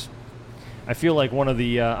 There it is. I feel like one of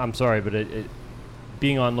the. I'm sorry, but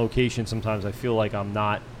being on location, sometimes I feel like I'm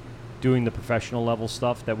not doing the professional level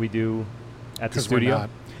stuff that we do at the 'Cause we're studio.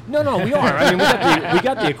 not. No, we are. I mean, we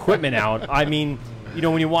got the equipment out. I mean,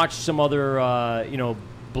 when you watch some other,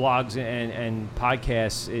 blogs and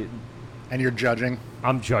podcasts, and you're judging.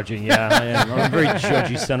 I'm judging. Yeah, I am. I'm a very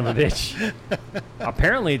judgy son of a bitch.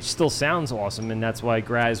 Apparently, it still sounds awesome, and that's why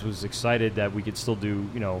Graz was excited that we could still do,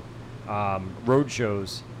 road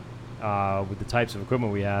shows with the types of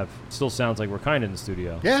equipment we have. It still sounds like we're kind of in the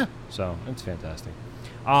studio. Yeah. So it's fantastic.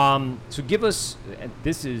 So give us.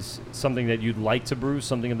 This is something that you'd like to brew,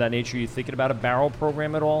 something of that nature. You thinking about a barrel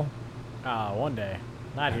program at all? One day,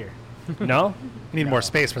 not here. No. You need more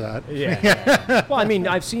space for that. Yeah. Well, I mean,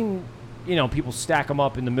 I've seen. People stack them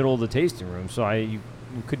up in the middle of the tasting room. So you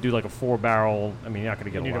could do like a 4-barrel. I mean, you're not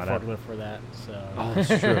going to get you a need lot a out. forklift for that. So. Oh, that's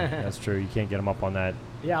true. That's true. You can't get them up on that.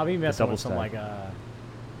 Yeah, I'll be messing with some stack. like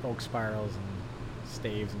oak spirals and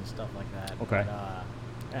staves and stuff like that. Okay.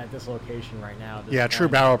 But, at this location right now. Yeah, true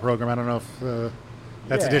barrel program. I don't know if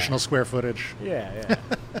that's Yeah. additional square footage. Yeah.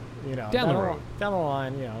 Down the road. Down the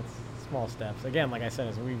line, it's small steps. Again, like I said,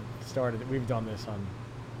 as we've done this on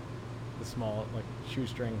the small, like,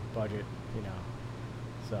 shoestring budget, you know.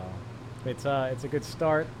 So it's a good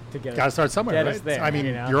start to get. Got to start somewhere, right? There, I mean,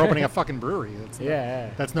 you know? you're opening a fucking brewery.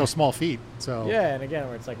 That's no small feat. So yeah, and again,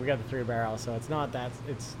 where it's like we got the 3 barrel, so it's not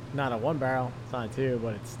a 1 barrel, it's not a 2,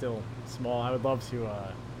 but it's still small. I would love to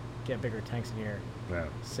get bigger tanks in here. Yeah.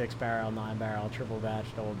 6 barrel, 9 barrel, triple batch,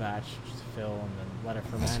 double batch, just fill and then let it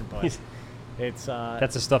ferment. But it's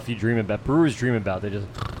that's the stuff you dream about. Brewers dream about. They just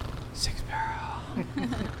 6 barrel, 9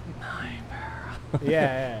 barrel.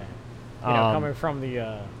 yeah. You know, coming from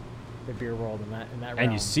the beer world in that realm.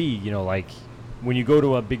 And you see, you know, like when you go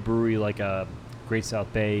to a big brewery like a Great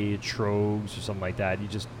South Bay, Trogs, or something like that, you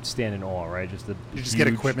just stand in awe, right? Just you just get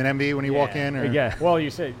equipment envy when you walk in, or yeah. Well,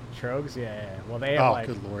 you say Trogs, yeah. Well, they have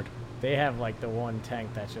good lord. They have like the one tank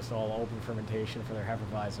that's just all open fermentation for their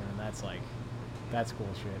Hefeweizen, and that's cool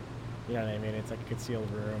shit. You know what I mean? It's like a concealed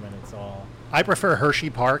room, and it's all. I prefer Hershey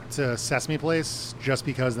Park to Sesame Place just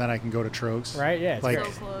because then I can go to Trogs. Right? Yeah. It's like, so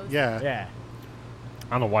close. Yeah. Yeah. I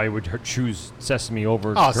don't know why you would choose Sesame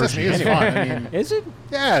over Oh, Hershey. Sesame is fun. I mean, is it?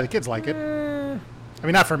 Yeah, the kids like it. I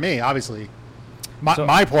mean, not for me, obviously.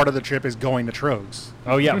 My part of the trip is going to Trogs.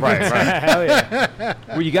 Oh yeah, right. Hell yeah.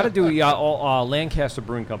 Well, you got to do Lancaster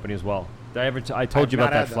Brewing Company as well. I told you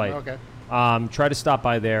about that flight. Okay. Try to stop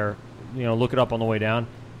by there. You know, look it up on the way down.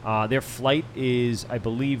 Their flight is, I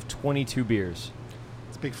believe, 22 beers.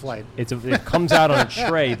 It's a big flight. It comes out on a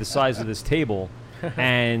tray the size of this table,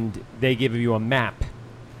 and they give you a map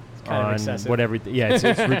kind of on excessive. whatever. Yeah, it's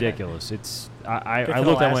ridiculous. I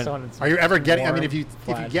looked at when. Are you ever getting? I mean, if you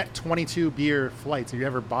get 22 beer flights, are you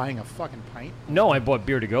ever buying a fucking pint? No, I bought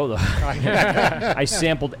beer to go though. I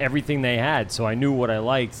sampled everything they had, so I knew what I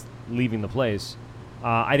liked leaving the place.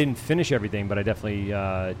 I didn't finish everything, but I definitely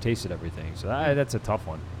tasted everything. So that's a tough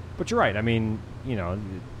one. But you're right. I mean, you know,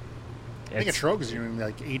 I think at Trogs is doing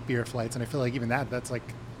like 8 beer flights, and I feel like even that's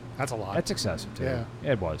a lot. That's excessive too. Yeah,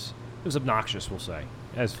 it was. It was obnoxious, we'll say,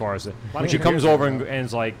 as far as when she comes over and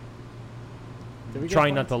is like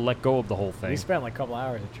trying not to let go of the whole thing. We spent like a couple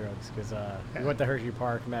hours at Trogs because we went to Hershey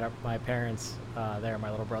Park, met up my parents there, my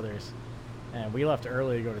little brothers, and we left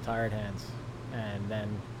early to go to Tired Hands, and then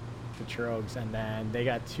to Trogs, and then they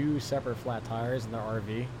got 2 separate flat tires in their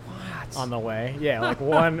RV. What? On the way. Yeah, like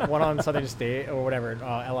one on Southern State or whatever,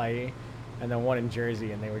 LIE, and then one in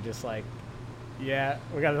Jersey, and they were just like, yeah,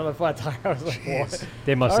 we got another flat tire. I was like, what?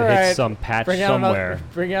 They must have hit some patch somewhere.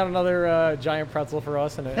 Bring out another giant pretzel for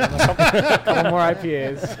us and a couple more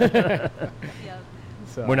IPAs.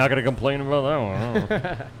 So. We're not going to complain about that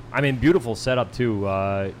one. I mean, beautiful setup too.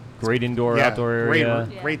 Great indoor, outdoor area.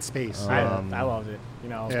 Great space. I loved it. You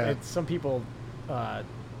know, it's some people,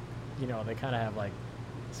 you know, they kind of have like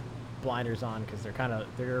blinders on because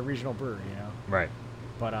they're a regional brewery, you know. Right.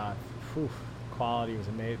 But quality was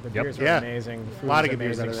amazing. The beers were amazing. The food a lot was of good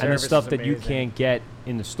beers. amazing. And the stuff that you can't get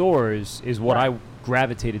in the stores is what I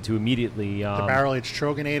gravitated to immediately. The barrel-aged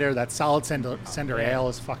Troganator, that solid cinder ale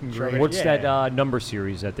is fucking great. What's that number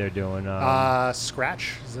series that they're doing?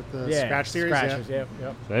 Scratch. Is it the Scratch series? Scratches, yep.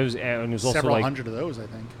 So it was also several like, hundred of those, I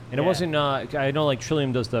think. And it wasn't. I know like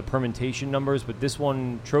Trillium does the permutation numbers, but this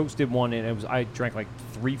one, Trogs did one, and I drank like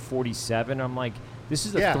 347. I'm like, this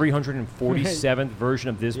is the 347th version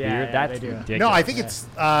of this beer. That's ridiculous. No, I think it's.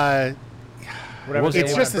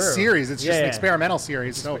 It's just a series. It's just an experimental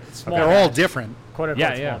series. So they're all different. Quote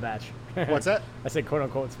unquote small batch. What's that? I said quote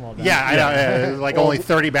unquote small batch. Yeah, I know. Like only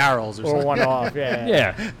 30 barrels or something. Or one off. Yeah.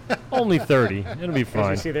 Yeah. Only 30. It'll be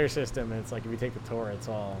fine. You see their system, and it's like if you take the tour, it's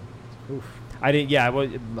all. Oof. I didn't. Yeah,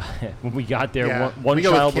 when we got there, one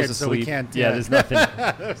child child kids, was so we asleep. can't, there's nothing.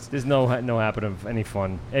 There's no happen of any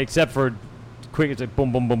fun except for quick. It's like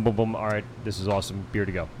boom, boom, boom, boom, boom. All right, this is awesome. Beer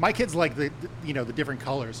to go. My kids like the different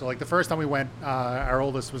colors. So like the first time we went, our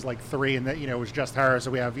oldest was like 3, and it was just her.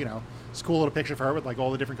 So we have this cool little picture of her with like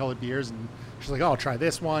all the different colored beers, and she's like, "Oh, try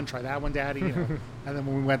this one, try that one, Daddy." And then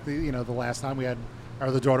when we went, the last time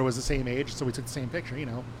the daughter was the same age, so we took the same picture.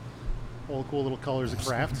 All the cool little colors of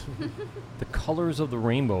craft. The colors of the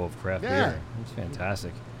rainbow of craft beer. It's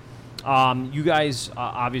fantastic. You guys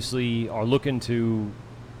obviously are looking to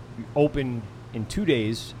open in 2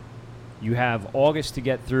 days. You have August to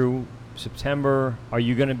get through. September. Are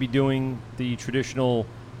you going to be doing the traditional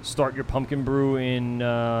start your pumpkin brew in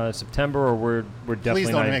September, or we're definitely?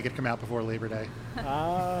 Please don't make it come out before Labor Day.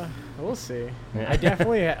 We'll see. I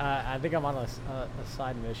definitely. I think I'm on a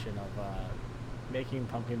side mission of making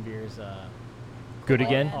pumpkin beers. Good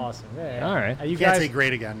again? Awesome. Yeah. All right. You can't say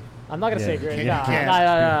great again. I'm not gonna say great.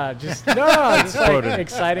 No, just like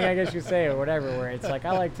exciting, I guess you say, or whatever. Where it's like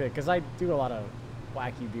I like to, because I do a lot of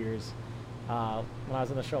wacky beers, When I was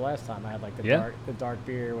on the show last time, I had like the dark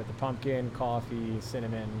beer with the pumpkin, coffee,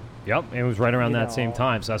 cinnamon. Yep, it was right around that know, same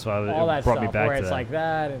time, so that's why all that brought stuff, me back where to it's that. like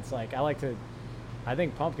that. It's like I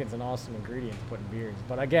think pumpkin's an awesome ingredient to put in beers,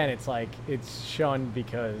 but again, it's like it's shunned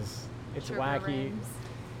because it's Sugar wacky. rims.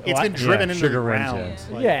 It's been driven into the sugar rims, ground.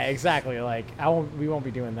 yeah. Yeah, exactly. Like we won't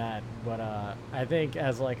be doing that, but I think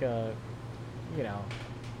as like a, you know,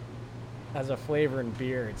 as a flavor in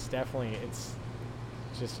beer, it's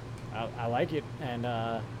just I like it, and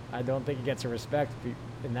I don't think it gets a respect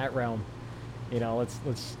in that realm. You know,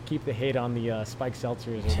 let's keep the hate on the spiked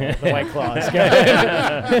seltzers or the White Claws.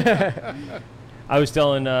 I was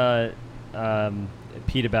telling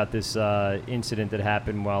Pete about this incident that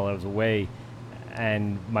happened while I was away,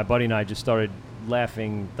 and my buddy and I just started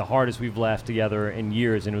laughing the hardest we've laughed together in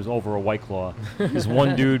years, and it was over a White Claw. This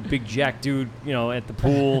one dude, big jack dude, you know, at the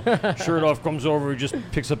pool, shirt off, comes over, just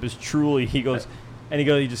picks up his Truly. He goes,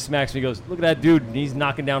 he just smacks me. He goes, "Look at that dude! And he's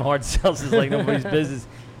knocking down hard seltzers like nobody's business."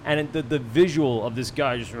 And the visual of this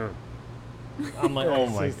guy just, I'm like, oh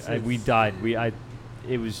my! We died.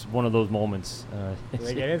 It was one of those moments.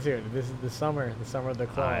 They get into it. This is the summer of the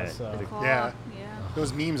claws. Yeah.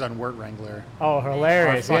 Those memes on Wort Wrangler. Oh,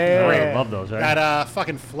 hilarious! I love those. Right? That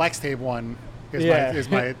fucking flex tape one is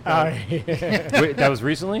my. Wait, that was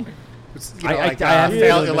recently. You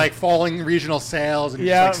know, like falling regional sales and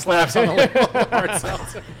just like slaps on the label of hard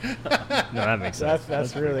seltzer. No, that makes sense.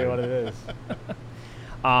 That's really what it is.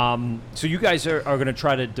 So you guys are going to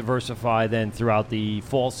try to diversify then throughout the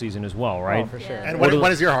fall season as well, right? Oh, for sure. And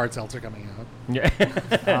when is your hard seltzer coming out?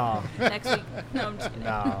 Yeah. Next week. No, I'm just kidding.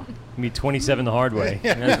 No. Me 27 the hard way.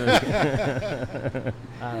 I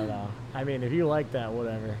don't know. I mean, if you like that,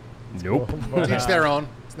 whatever. Nope. But, Teach their own.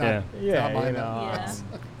 It's not, yeah, it's not mine. you know.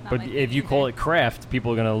 But if you call it craft,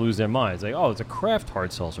 people are going to lose their minds. Like, oh, it's a craft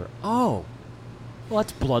hard seltzer. Oh, well,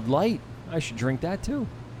 that's Bud Light. I should drink that too.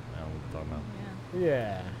 I don't know what I'm talking about.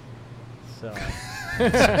 Yeah.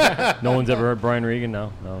 So. No one's ever heard Brian Regan?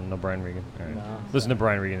 No Brian Regan. All right. No. Listen to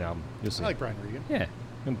Brian Regan album. You'll see. I like Brian Regan. Yeah.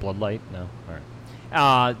 And Bud Light? No. All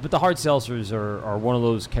right. But the hard seltzers are one of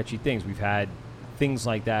those catchy things. We've had things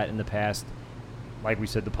like that in the past. Like we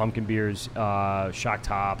said, the pumpkin beers, Shock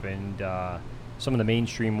Top, and some of the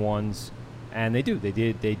mainstream ones. And they give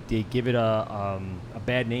it a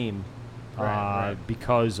bad name Right.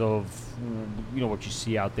 because of what you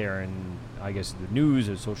see out there in, I guess, the news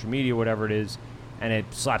or social media, whatever it is, and it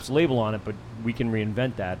slaps a label on it. But we can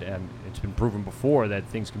reinvent that, and it's been proven before that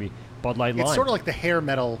things can be Bud Light Lime. It's sort of like the hair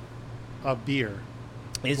metal of beer.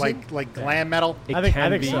 Is like it? like glam metal? I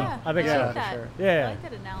think be. so. Yeah, I think I so like for that. sure. I Yeah. like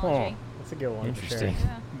that analogy. That's a good one. Interesting. For sure.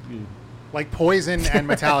 Yeah. Like Poison and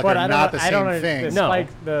Metallica But are not the same thing. The No. spike,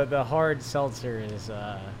 the hard seltzer is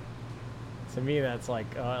to me that's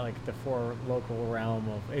like the four local realm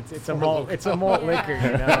of it's a malt liquor,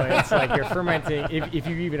 you know. It's like you're fermenting if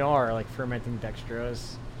you even are like fermenting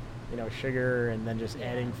dextrose, sugar, and then just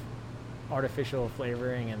adding artificial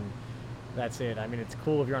flavoring, and that's it. I mean, it's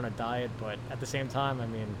cool if you're on a diet, but at the same time, I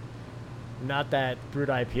mean, not that brewed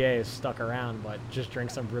IPA is stuck around, but just drink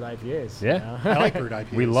some brewed IPAs. Yeah. You know? I like brewed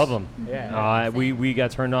IPAs. We love them. Yeah. We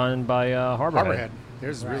got turned on by Harborhead.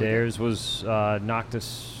 Theirs was knocked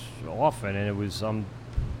us off, and it was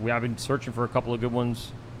I've been searching for a couple of good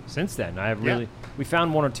ones since then. We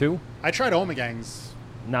found one or two. I tried Omegang's.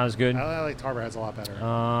 Not as good. I like Harborhead's a lot better.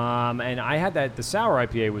 And I had the sour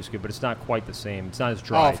IPA was good, but it's not quite the same. It's not as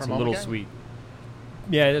dry. It's a little sweet.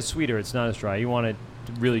 Yeah, it's sweeter. It's not as dry. You want it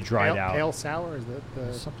really dried out. Pale sour, is that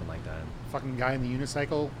the something like that? Fucking guy in the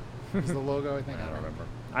unicycle is the logo, I think. I don't remember.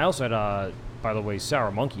 I also had, by the way,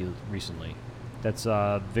 Sour Monkey recently. That's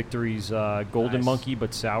Victory's Golden Monkey,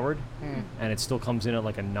 but soured, and it still comes in at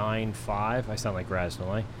like a 9.5. I sound like Raz, don't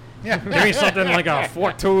I? Yeah. Give me something like a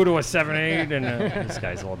 4.2 to a 7.8, and this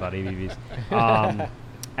guy's all about ABVs.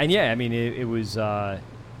 And yeah, I mean, it was good.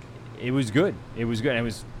 It was good. It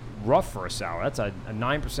was rough for a sour. That's a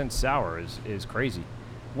 9% sour is crazy.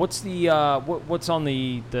 What's the what's on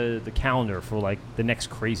the calendar for like the next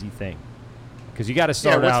crazy thing? Because you got to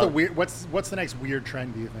start out. What's the next weird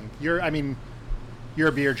trend? Do you think? You're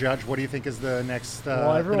a beer judge. What do you think is the next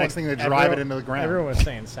the next thing to drive it into the ground? Everyone was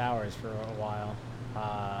saying sours for a while,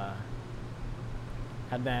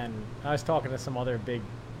 and then I was talking to some other big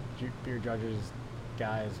beer judges,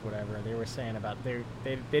 guys, whatever. They were saying about they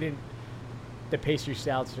didn't. The pastry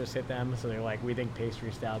stouts just hit them, so they're like, we think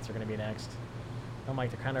pastry stouts are going to be next. I'm like,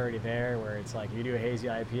 they're kind of already there, where it's like you do a hazy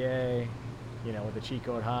IPA, with the cheat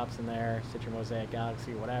code hops in there, Citra Mosaic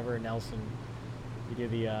Galaxy, whatever, Nelson. You do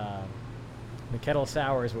the kettle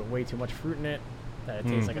sours with way too much fruit in it, that it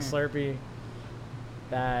tastes like a Slurpee.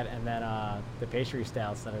 That, and then the pastry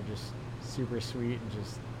stouts that are just super sweet and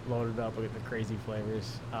just loaded up with the crazy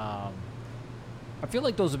flavors. I feel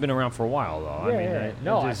like those have been around for a while,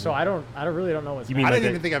 though. So I really don't know what's. I didn't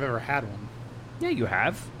even think I've ever had one. Yeah, you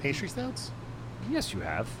have. Pastry stouts? Yes, you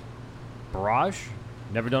have. Barrage?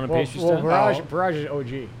 Never done a Well, pastry stout? Barrage is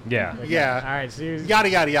OG. Yeah. Yeah. All right, so Yada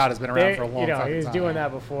Yada Yada has been around for a long time. He was doing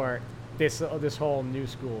that before this whole new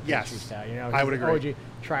school pastry stout. I would agree. OG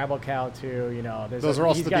Tribal Cow too. Those are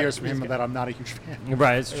also the beers from him that I'm not a huge fan.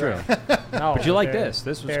 Right, it's true. But you like this.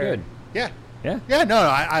 This was good. Yeah. Yeah? Yeah, no,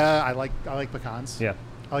 I like pecans. Yeah.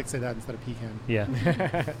 I like to say that instead of pecan. Yeah.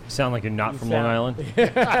 Sound like you're not from Long Island.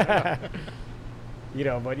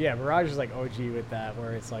 But yeah, Barrage is like OG with that,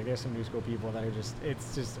 where it's like there's some new school people that are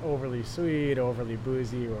it's just overly sweet, overly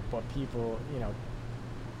boozy, but people,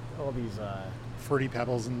 all these Fruity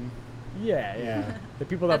Pebbles and yeah. The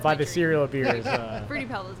people that buy the cereal beers. Fruity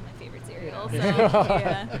Pebbles is my favorite cereal. So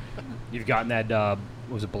yeah. You've gotten that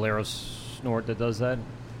was it Bolero Snort that does that?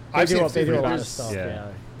 They do a lot of stuff.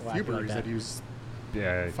 Yeah. A few breweries that use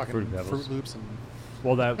fucking Fruity Pebbles. Fruit Loops and.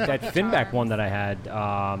 Well, that Finback one that I had,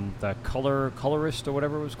 the Colorist or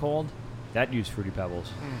whatever it was called, that used Fruity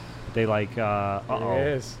Pebbles. They like, uh-oh. It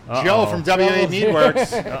is. Joe from WA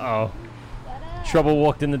Meadwerks. Uh-oh. Trouble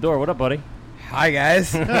walked in the door. What up, buddy? Hi,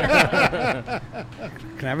 guys. Can I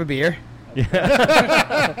have a beer?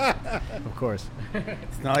 Yeah. Of course.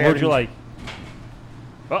 It's not like what would you like?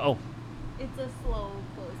 Uh-oh. It's a slow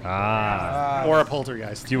closing. Or a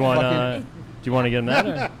poltergeist. Do you want to get him that?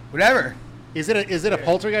 Or? Whatever. Is it a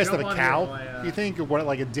poltergeist of a cow? You think, or what,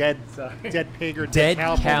 like a dead pig or dead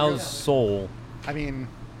cow cow's poltergeist? soul? I mean,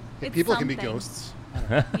 It's people can be something. ghosts.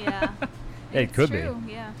 Yeah. It could true,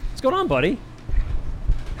 be. Yeah. What's going on, buddy?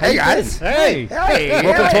 Hey, guys. Hey.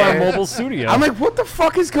 Welcome to our mobile studio. I'm like, what the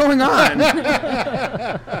fuck is going on?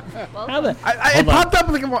 It popped up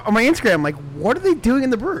like on my Instagram. I'm like, what are they doing in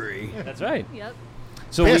the brewery? That's right. Yep.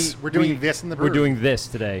 So we're doing this in the brewery. We're doing this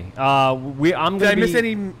today. I'm Did gonna I miss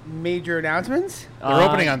any major announcements? They're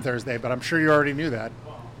opening on Thursday, but I'm sure you already knew that.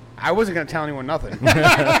 I wasn't going to tell anyone nothing.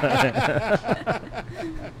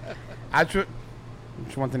 I just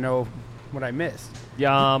want to know what I missed.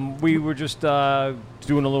 Yeah, we were just doing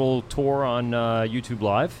a little tour on YouTube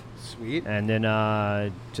Live. Sweet. And then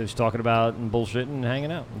just talking about and bullshitting and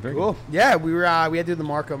hanging out. And drinking. Cool. Yeah, we had to do the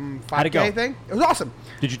Markham 5K thing. It was awesome.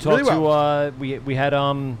 Did you talk really well. we had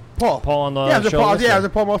Paul on the it was show? Paul, it was a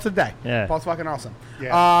Paul most of the day. Yeah. Paul's fucking awesome.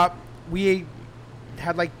 Yeah. We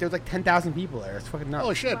had there was 10,000 people there. It's fucking nuts.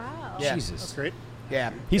 Holy shit. Wow. Yeah. Jesus. That's great.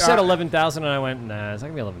 Yeah. He said 11,000, and I went, nah, it's not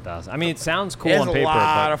going to be 11,000. I mean, it sounds cool There's on paper. a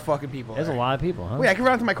lot but of fucking people. There's a lot of people, huh? Wait, I can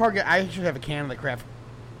run to my car. I should have a can of the craft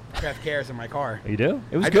cares in my car. You do?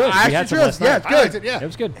 It was I good. I We had some should. last Yeah, night. it's good. It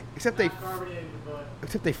was good. Except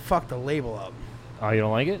they fucked the label up. Oh, you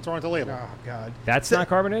don't like it? What's wrong with the label? Oh God. That's not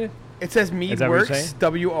carbonated? It says Is that what you're saying?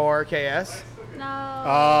 Meadwerks, WORKS. No.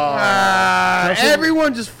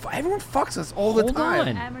 Everyone fucks us all the Hold time.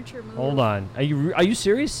 on. Amateur move. Hold on. Are you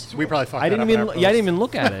serious? We probably fucked I that didn't up in even. our Yeah, I didn't post. even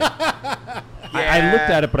look at it. I looked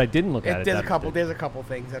at it, but I didn't look at it. There's a that- couple. There's a couple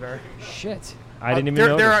things that are. Shit. I didn't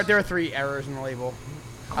even there notice. are 3 errors in the label.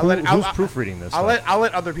 Who's proofreading this? I'll stuff?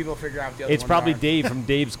 let other people figure out the other It's ones probably are. Dave from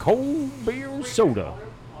Dave's Cold Beer Soda.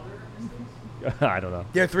 I don't know.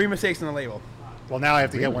 There are 3 mistakes in the label. Well, now I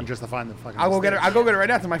have to get one just to find the fucking. I'll go get it. I'll go get it right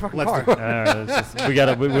now to my fucking Let's car. do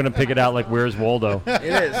it. We're gonna pick it out like Where's Waldo. It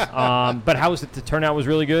is. But how was it? The turnout was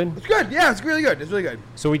really good. It's good. Yeah, it's really good. It's really good.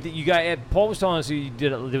 So you got Paul was telling us you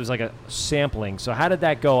did. There was like a sampling. So how did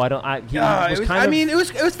that go? It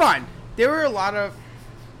was fine. There were a lot of.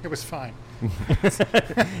 It was fine. Does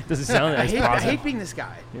it sound I as hate positive? being this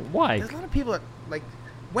guy. Why? There's a lot of people that like.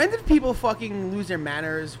 When did people fucking lose their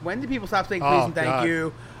manners? When did people stop saying please Oh, and thank God.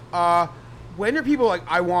 you? When are people like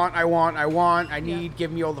I want, I need,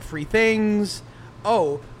 give me all the free things?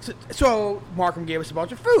 Oh, so Markham gave us a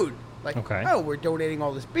bunch of food. Like, Okay. oh, we're donating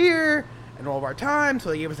all this beer and all of our time, so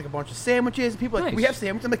they gave us like a bunch of sandwiches. People are like, Nice. we have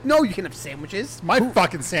sandwiches. I'm like, no, you can have sandwiches. My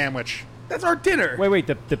fucking sandwich. That's our dinner. Wait.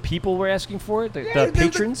 The people were asking for it. The they were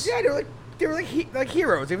patrons. Like, they were like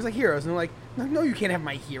heroes. It was like heroes, and they're like, no, you can't have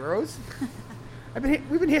my heroes.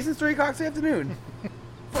 We've been here since 3 o'clock this afternoon.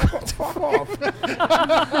 Fuck off.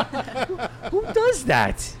 Who does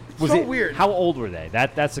that? Was So it weird. How old were they?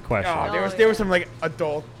 That's the question. Oh, there was some like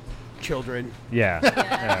adult children. Yeah.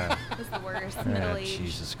 Yeah. It was the worst. Middle age.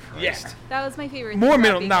 Jesus Christ. Yeah. That was my favorite. More thing about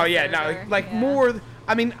middle. being No, a yeah, no, server. like Yeah. more.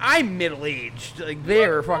 I mean, I'm middle aged. Like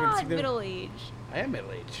they're fucking. Not middle age. I am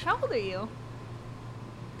middle aged. How old are you?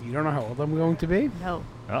 You don't know how old I'm going to be? No.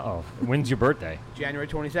 Uh-oh. When's your birthday? January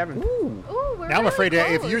 27th. Ooh, we're Now I'm really afraid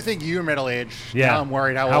if close. you think you're middle aged, Yeah. now I'm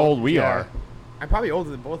worried How old we are. I'm probably older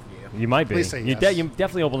than both of you. You might be. Please say You yes. you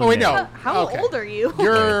definitely older Oh, than wait, me. no. How Okay. old are you?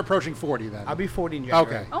 You're approaching 40 then. I'll be 40 in January.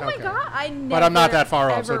 Okay. Oh my okay. god, I never. But I'm not that far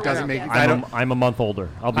off, so it ever doesn't would've make. guessed I that. don't. I'm a month older.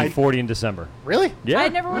 I'll be 40 in December. Really? Yeah. I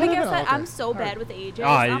never would have guessed that. okay. I'm so bad with ages.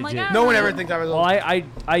 Ah, I'm you like, did. I No one don't ever know. thinks I was Well, old.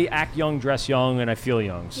 I act young, dress young, and I feel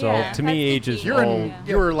young. So Yeah, to me, that's age the is key. You're all. in.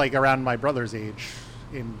 You were like around my brother's age.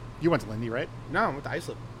 You went to Lindy, right? No, I'm with the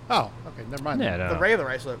islip. Oh, okay. Never mind. Yeah, then. no. The regular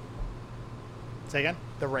islip. Say again.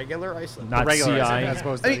 The regular islip. Not The regular CI. as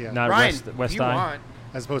opposed to Hey, yeah. Not Ryan, West if you Eye. want.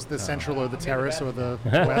 as opposed to the central or the terrace or the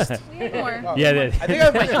west. We have more. Yeah, I think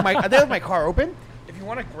I have my car open. If you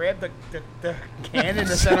want to grab the can in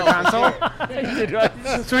the center console,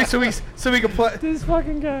 so we can play. This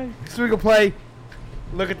fucking guy. So we can play.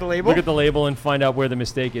 Look at the label. Look at the label and find out where the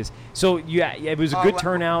mistake is. So yeah, it was a good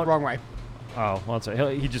turnout. Wrong way. Oh, well,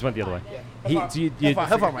 sorry. He just went the other way. He'll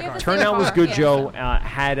find my car. Turnout was good, Joe.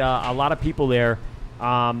 Had a lot of people there.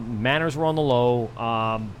 Manners were on the low,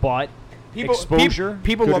 but exposure.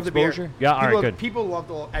 People good love the beer. exposure. Yeah, all right, good. People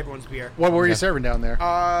loved everyone's beer. What were you serving down there?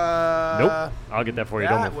 Nope. I'll get that for you.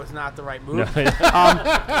 Don't That move. was not the right No. move.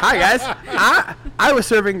 Hi guys. I was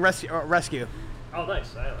serving rescue. Oh,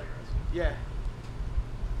 nice. I like rescue. Yeah.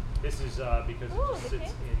 This is because Ooh, it just the sits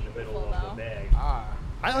can's in the middle beautiful, of the though. bag.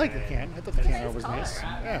 I like the can. I thought the can was nice.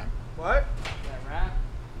 Yeah. What?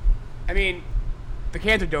 I mean, the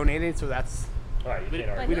cans are donated, so that's. All right, you can't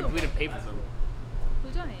argue. We didn't pay for them. Who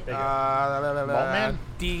donated? Maltman?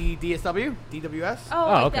 DSW? DWS? Oh,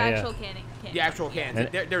 Oh, like okay, the yeah. actual canning. The actual cans.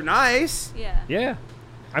 And- They're nice. Yeah. Yeah.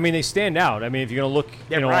 I mean, they stand out. I mean, if you're gonna look,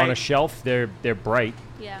 They're on a bright. shelf, they're bright.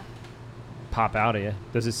 Yeah. Pop out of you.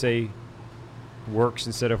 Does it say works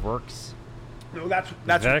instead of works? No, that's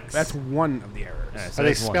Vex? that's one of the errors. All right, so Are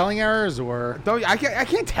they that's one. spelling errors or? Don't, I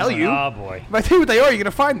can't tell you. Oh boy. If I tell you what they are, you're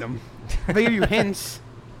gonna find them. If I give you hints.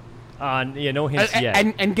 Yeah, no hints yet.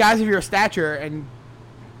 And guys of your stature and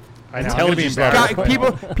I know. I'm gonna be Intelligence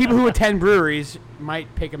embarrassed. people who attend breweries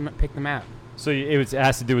might pick them out. So it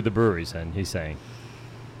has to do with the breweries, then he's saying.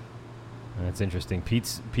 That's interesting.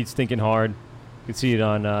 Pete's thinking hard. You can see it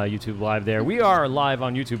on YouTube Live there. We are live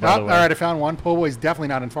on YouTube, by Oh, the all way. right, I found one. Po' Boy's definitely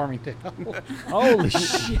not in Farmingdale. Holy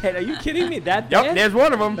shit! Are you kidding me? That Yep, bad? there's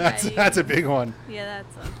one of them. That's a big one. Yeah,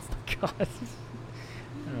 that sucks.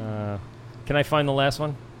 God. Can I find the last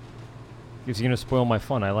one? Because you're gonna spoil my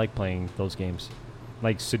fun. I like playing those games,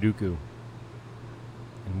 like Sudoku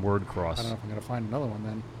and Word Cross. I don't know if I'm gonna find another one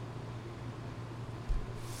then.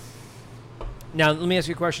 Now, let me ask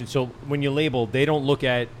you a question. So, when you label, they don't look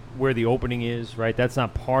at where the opening is, right? That's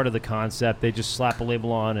not part of the concept. They just slap a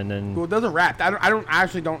label on and then. Well, those are wrapped. I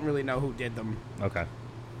actually don't really know who did them. Okay.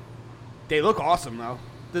 They look awesome though.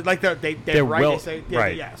 They're They're right. well, They say,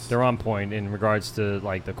 right. Yes. They're on point in regards to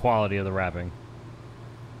like the quality of the wrapping.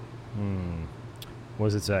 What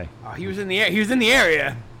does it say? He was in the He was in the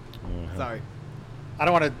area. Sorry. I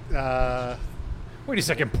don't want to. Wait a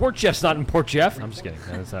second. Port Jeff's not in Port Jeff. I'm just kidding.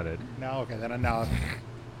 No, that's not it. No, okay, then no.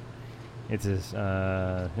 It's this.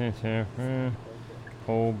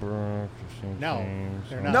 Holbrook. St. No, James,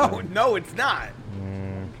 they're not. No, it's not.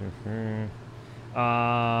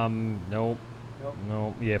 Nope.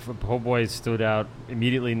 Nope. Yeah, Po' Boy stood out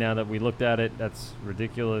immediately now that we looked at it. That's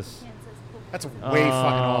ridiculous. That's way fucking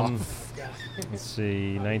off. Let's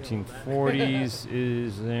see. 1940s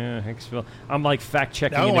is there. Hicksville. I'm like fact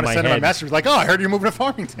checking I don't into want my to send him a head. message like, "Oh, I heard you're moving to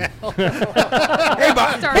Farmingdale."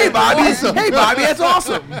 Hey, Bobby. Awesome. Hey, Bobby. That's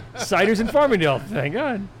awesome. Ciders in Farmingdale. Thank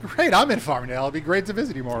God. Great, I'm in Farmingdale. It'll be great to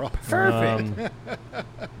visit you more often. Perfect.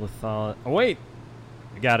 Oh wait,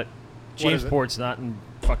 I got it. What is it? Jamesport's not in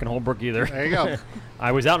fucking Holbrook either. There you go.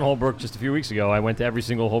 I was out in Holbrook just a few weeks ago. I went to every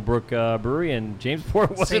single Holbrook brewery, and Jamesport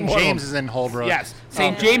wasn't St. one of James them. is in Holbrook. Yes,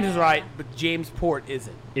 St. James is right, but Jamesport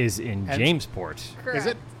isn't. Is in And- Jamesport. Is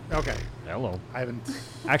it? Okay. Hello. I haven't.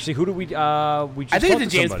 Actually, who do we? We just I think talked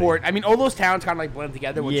it's to in somebody. Jamesport. I mean, all those towns kind of like blend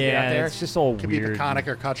together once you get out Yeah, there. it's just all Could be weird. Peconic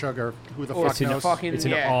or Cutchogue or who the Or fuck it's in knows. fucking- It's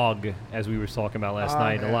an yeah. OG, as we were talking about last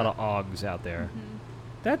night. A lot of OGs out there.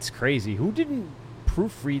 That's crazy. Who didn't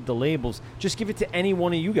proofread the labels? Just give it to any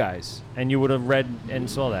one of you guys, and you would have read and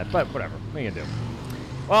saw that. But whatever. What are you gonna do?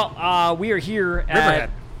 Well, we are here at Riverhead.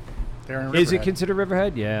 They're in Riverhead. Is it considered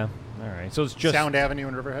Riverhead? Yeah. All right. So it's just Sound Avenue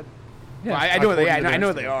in Riverhead? Well, I know they. According to I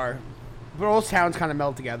know their they are. But all those towns kind of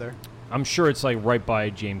meld together. I'm sure it's like right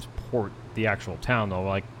by Jamesport, the actual town, though.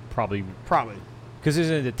 Like probably because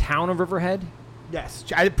isn't it the town of Riverhead? Yes,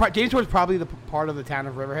 Jamesport is probably the part of the town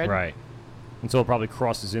of Riverhead. Right. And so it probably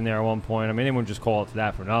crosses in there at one point. I mean, they wouldn't just call it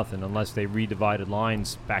that for nothing unless they redivided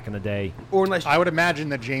lines back in the day. Or unless I would imagine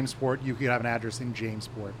that Jamesport, you could have an address in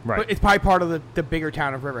Jamesport. Right. But it's probably part of the bigger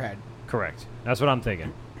town of Riverhead. Correct. That's what I'm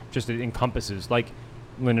thinking. Just it encompasses. Like,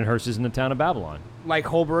 Lindenhurst is in the town of Babylon. Like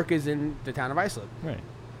Holbrook is in the town of Iceland. Right.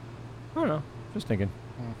 I don't know. Just thinking.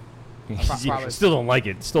 Probably. Still don't like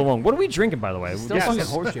it. Still won't. What are we drinking, by the way? Still fucking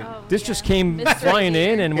horseshit. This just came flying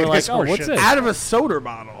in, and we're like, oh, what's this? Out of a soda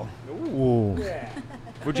bottle. Ooh.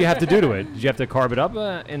 What'd you have to do to it? Did you have to carb it up?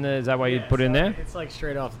 Is that why you put it in there? It's like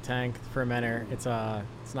straight off the tank, fermenter. It's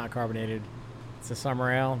not carbonated. It's a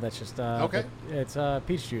summer ale. That's just okay. It's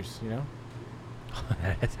peach juice, you know.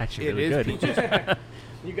 That's actually really good.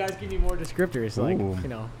 You guys give me more descriptors, like you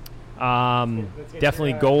know.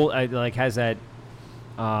 Definitely gold. Like has that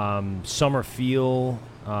summer feel.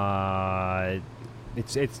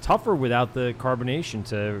 It's tougher without the carbonation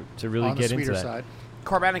to really On get the into sweeter that. side.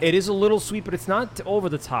 Carbonic. It is a little sweet, but it's not over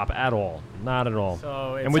the top at all. Not at all.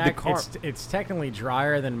 So and with it's technically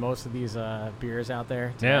drier than most of these beers out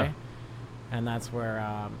there today. Yeah. And that's where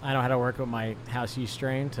I know how to work with my house yeast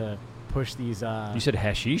strain to push these. You said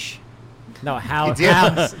hashish? No, house. You did.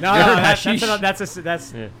 House. No, You heard that's hashish?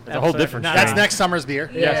 That's a whole different strain. That's next summer's beer.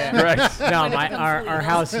 Yes, correct. No, our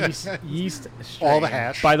house yeast strain. All the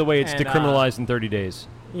hash. By the way, it's And, decriminalized in 30 days.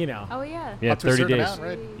 You know. Oh yeah. Yeah, Up to a 30 certain days. amount,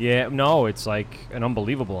 right? Yeah, no, it's like an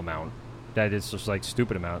unbelievable amount. That is just like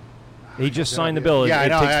stupid amount. He just signed the bill. Yeah, it I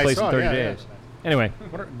know, takes I place saw in it, 30 yeah, days. Anyway.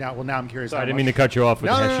 Now I'm curious. Sorry, I how didn't mean to much. cut you off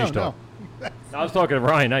with No, the no, hashish no, talk. no. I was talking to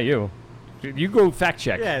Ryan, not you. You go fact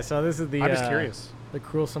check. Yeah, so this is the. I'm just curious. The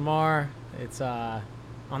Cruel Samar. It's on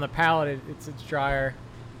the palate. It's drier.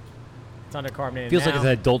 It's undercarbonated. Feels like now. it's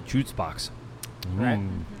an adult juice box. Right.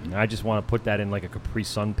 I just want to put that in like a Capri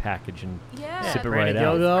Sun package and sip it Ready right to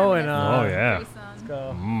out. go and oh yeah. Let's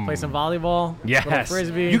go play some volleyball. Yes. Little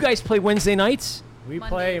frisbee. You guys play Wednesday nights? We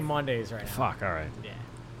play Mondays right now. Fuck. All right. Yeah.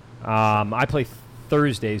 I play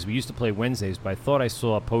Thursdays. We used to play Wednesdays, but I thought I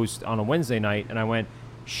saw a post on a Wednesday night, and I went,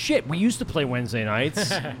 "Shit, we used to play Wednesday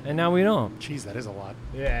nights, and now we don't." Jeez, that is a lot.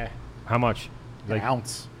 Yeah. How much? An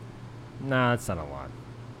ounce. Nah, that's not a lot.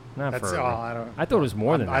 Not That's, for. I thought it was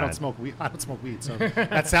more than that. I don't smoke weed. I don't smoke weed, so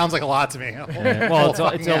that sounds like a lot to me. Yeah. Well,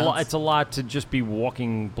 it's a lot to just be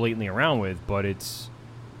walking blatantly around with, but it's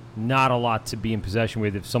not a lot to be in possession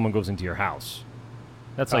with if someone goes into your house.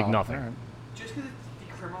 That's like nothing. Right. Just because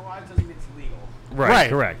it's decriminalized doesn't mean it's legal. Right.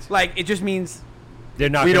 Correct. Like it just means they're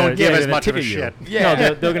not. We gonna, don't give yeah, as much of a ticket you. shit. Yeah.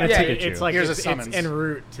 No, they're going to ticket you. It's like Here's a it's summons. en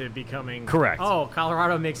route to becoming Correct. Oh,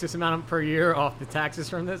 Colorado makes this amount per year off the taxes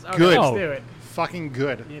from this. Okay, Good. let's do it. Fucking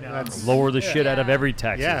good. You know. That's Lower the shit out of Yeah. every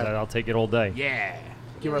tax. Yeah. I'll take it all day. yeah.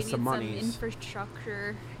 Give we us some need money.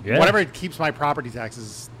 infrastructure. Yeah. whatever it keeps my property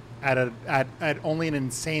taxes at only an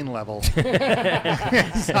insane level.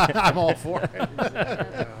 I'm all for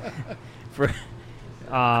it.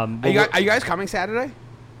 Are you guys coming Saturday?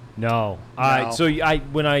 No. No. So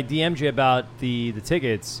when I DM'd you about the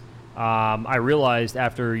tickets, I realized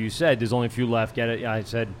after you said there's only a few left. Get it? I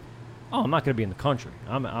said, "Oh, I'm not going to be in the country.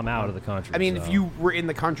 I'm out of the country." I mean, so. if you were in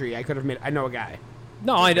the country, I could have made. I know a guy.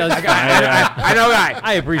 No, I know. I know a guy.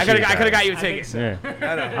 I appreciate it. I could have got you a ticket.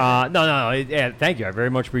 Yeah. No. Yeah, thank you. I very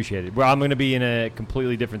much appreciate it. Well, I'm going to be in a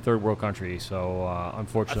completely different third world country, so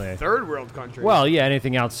unfortunately, A third world country. well, yeah,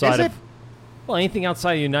 anything outside Is of it? well, anything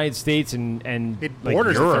outside of the United States and It like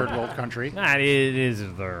borders a Europe. third world country. Nah, it is a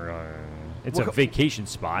third. It's What a vacation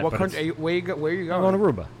spot. what but country? it's- Where are you I'm going?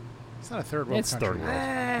 going to Aruba. It's not a third world It's country. third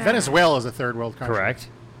world. Venezuela is a third world country. Correct.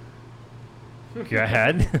 Go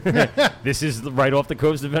ahead. This is right off the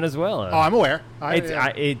coast of Venezuela. Oh, I'm aware.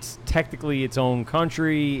 It's technically its own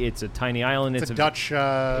country. It's a tiny island. It's a Dutch.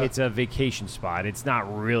 It's a vacation spot. It's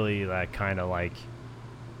not really that kind of like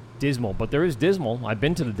dismal, but there is dismal. I've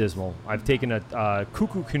been to the dismal. I've taken a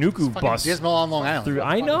Cuckoo Kanuku bus. Dismal on Long Island. Through,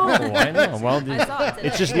 I know. Well, I saw it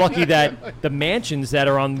it's today. just lucky that the mansions that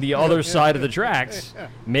are on the other side of the tracks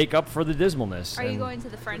make up for the dismalness. Are you And, going to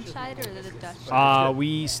the French side or the Dutch side?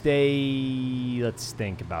 we stay. Let's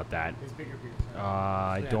think about that.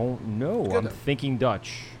 I don't know. I'm thinking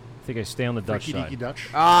Dutch. I think I stay on the Dutch Freaky side. deaky Dutch.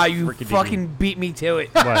 Ah, you Freaky deaky. fucking beat me to it.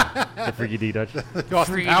 What? The freaky D Dutch. The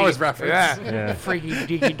Austin Freaky Powers deaky- reference. Yeah. Freaky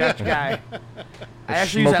deaky Dutch guy. I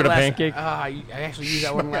actually used smoking that a last. pancake? I actually used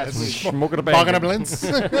that one last week. Smoking a Bogging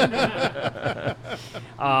pancake.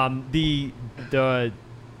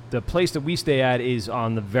 The place that we stay at is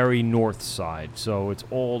on the very north side, so it's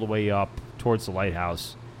all the way up towards the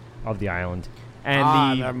lighthouse of the island.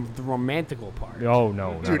 And the romantical part. Oh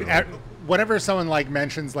no, not Dude, at all. whenever someone like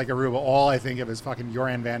mentions like Aruba, all I think of is fucking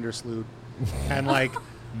Joran Vandersloot, and like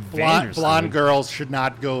blonde Vandersloot? girls should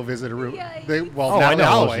not go visit Aruba. Yikes. Oh, I Natalie know.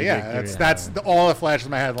 Holloway, She's yeah, big, that's all that flashes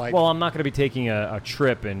in my head. Like, Well, I'm not going to be taking a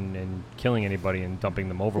trip and killing anybody and dumping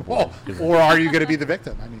them overboard. or are you going to be the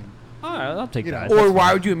victim? I mean, All right, I'll take that. Or That's why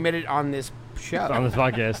fine. would you admit it on this show? on this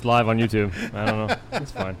podcast live on YouTube? I don't know.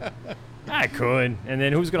 It's fine. I could, and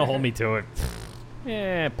then who's gonna hold me to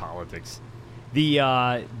it? Politics.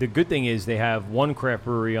 The good thing is they have one craft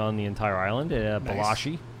brewery on the entire island,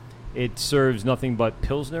 Balashi. It serves nothing but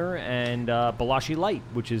Pilsner and Balashi Light,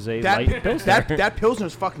 which is a light Pilsner. That Pilsner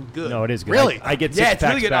is fucking good. No, it is good. Really? I get 6 yeah, it's packs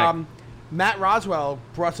really good. back. Matt Roswell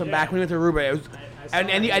brought some back when he went to Aruba. It was,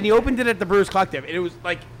 and he opened it at the Brewers Collective. And it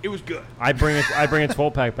was good. I bring a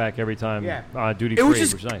 12-pack back every time. Yeah. Duty It free. was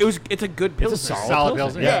just which is nice. it's a good Pilsner. It's a solid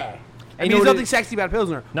Pilsner. Yeah. I mean, there's nothing sexy about a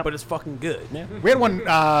Pilsner, but it's fucking good. Yeah. We had one,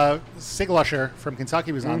 Siglusher from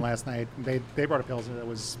Kentucky was on last night. They brought a Pilsner that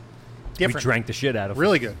was different. We drank the shit out of it.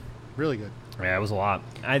 Really good. Really good. Yeah, it was a lot.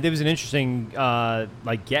 There was an interesting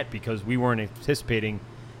get because we weren't anticipating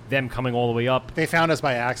them coming all the way up. They found us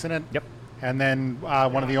by accident. Yep. And then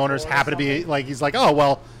one of the owners happened to be like, he's like, oh,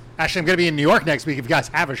 well, actually, I'm going to be in New York next week. If you guys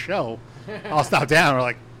have a show, I'll stop down. We're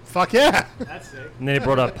like, fuck yeah. That's sick. And then they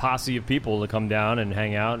brought a posse of people to come down and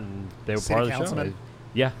hang out, and they were part of the councilman. show.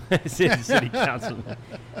 Yeah, city councilman.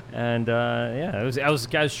 And it was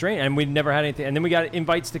strange. And we never had anything. And then we got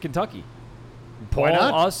invites to Kentucky. Paul, Why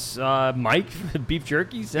not? us, Mike, beef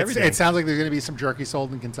jerkies, everything. It sounds like there's going to be some jerky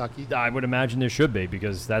sold in Kentucky. I would imagine there should be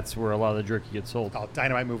because that's where a lot of the jerky gets sold. Oh,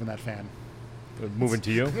 Dynamite moving that fan. Moving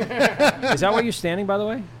to you? Is that why you're standing, by the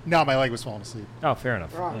way? No, my leg was falling asleep. Oh, fair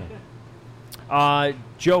enough. Yeah.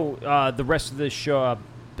 Joe, the rest of the show,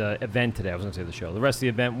 the event today, I was going to say the show. The rest of the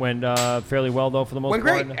event went fairly well, though, for the most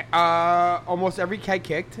part? Went great. Almost every keg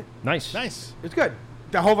kicked. Nice. It's good.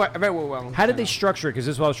 The whole event went well. How did they structure it? Because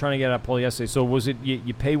this is what I was trying to get at Paul yesterday. So was it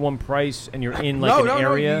you pay one price and you're in like an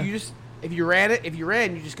area? No. You just if you ran,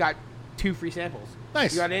 you just got 2 free samples.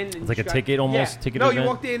 Nice. You got in. And It's like you a ticket almost? Yeah. Ticket No, event? you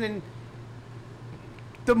walked in and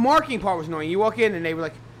the marking part was annoying. You walk in and they were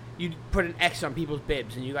like, you put an X on people's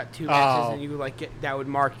bibs and you got 2 X's and you would like that would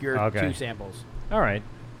mark your 2 samples. All right.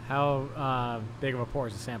 How big of a pour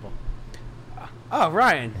is a sample? Oh,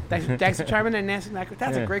 Ryan, thanks for chiming in and answering that.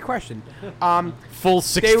 That's a great question. Full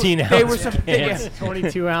 16 ounce cans.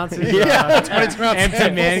 22 ounces. 22 ounces. Empty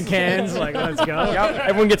man cans. Like, let's go. Yep.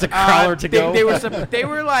 Everyone gets a collar to go. They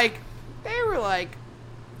were like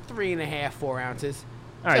 3.5, 4 ounces.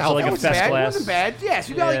 All right, so like a fest bad. glass. It wasn't bad. Yes,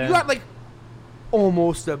 you got like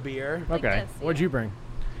almost a beer. Okay. What'd you bring?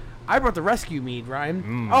 I brought the rescue mead,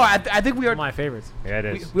 Ryan. Oh, I think we are my favorites. Yeah, it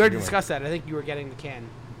is. We already discussed that. I think you were getting the can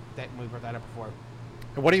that we brought that up before.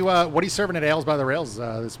 What are you serving at Ales by the Rails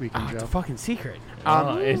this weekend, Joe? It's a fucking secret.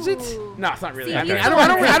 Is it? No, it's not really. Okay. I mean, I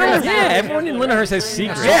don't. Yeah, everyone in Lindenhurst has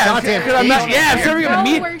secrets. Yeah, because I'm not. Yeah, I'm serving a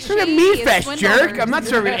meat. we're Serving a shady, meat it's fest, jerk. swindlers. I'm not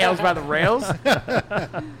serving ales by the rails.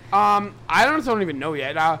 I don't even know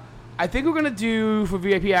yet. I think we're gonna do for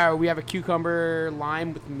VIP hour. We have a cucumber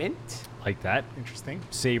lime with mint. Like that. Interesting.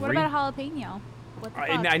 Savory. What about jalapeno? What the fuck?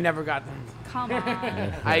 I never got them. Come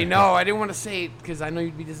on. I know. I didn't want to say it because I know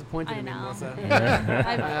you'd be disappointed in me, Melissa.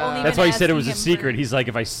 That's why he said it was a secret. He's like,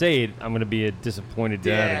 if I say it, I'm going to be a disappointed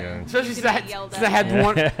dad. Yeah. Especially since I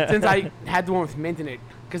had the one with mint in it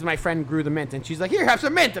because my friend grew the mint and she's like, here, have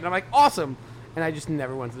some mint. And I'm like, awesome. And I just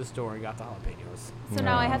never went to the store and got the jalapenos. So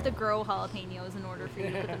now I have to grow jalapenos in order for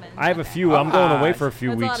you to put them in. I have a few. I'm going away for a few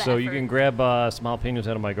That's a lot weeks, of so you effort. can grab some jalapenos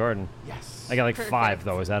out of my garden. Yes. I got like Perfect. 5,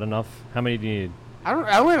 though. Is that enough? How many do you need?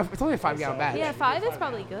 It's only a 5-gallon bag. Yeah, 5 is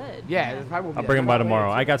probably good. Yeah, it probably will be I'll bring them by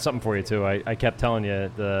tomorrow. I got something for you, too. I kept telling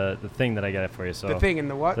you the thing that I got for you. So The thing and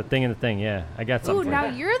the what? The thing and the thing, yeah. I got Ooh, something for now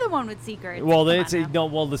you. you're the one with secrets. Well, Come on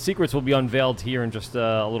now. the secrets will be unveiled here in just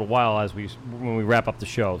a little while when we wrap up the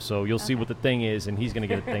show. So you'll see what the thing is, and he's going to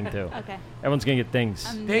get a thing, too. Okay. Everyone's going to get things.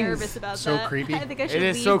 I'm nervous about So that. creepy. I think I should It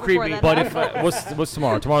is leave so before creepy. that But if happens. what's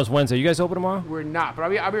tomorrow? Tomorrow's Wednesday. You guys open tomorrow? We're not, but I'll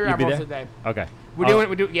be You'll around be most there? of the day. Okay. We're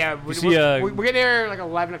getting there like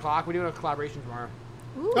 11 o'clock. We're doing a collaboration tomorrow.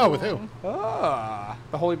 Ooh. Oh, with who?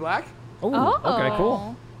 The Holy Black. Oh, okay,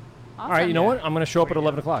 cool. All right, you know what? I'm going to show up at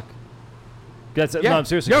 11 o'clock. That's No, I'm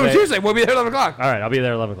seriously. No, seriously, we'll be there at 11 o'clock. All right, I'll be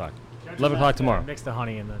there at 11 o'clock. 11 o'clock tomorrow. Mix the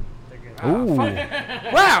honey and then. Ooh.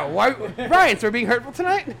 Wow, Ryan, so we're being hurtful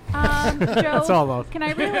tonight? Joe, That's all love. can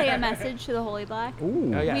I relay a message to the Holy Black?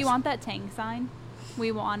 Ooh. Oh, yes. We want that Tang sign.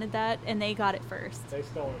 We wanted that, and they got it first. They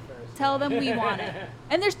stole it first. Tell them we want it.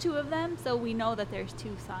 And there's 2 of them, so we know that there's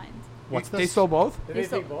 2 signs. What's They this? stole both? Did they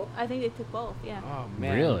take both? I think they took both, yeah. Oh,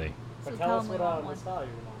 man. Really? So But tell tell us them we what want one. style you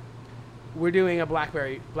want. We're doing a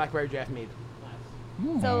blackberry Jeff mead.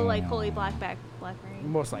 So like Holy Blackberry.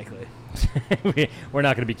 Most likely. We're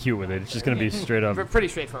not going to be cute with it. It's just going to be straight up. Pretty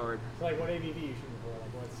straightforward. So like what ABV you shooting for?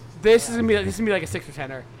 Like what's? This is gonna be like a 6 or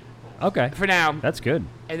 10er Okay. for now. That's good.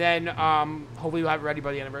 And then hopefully we'll have it ready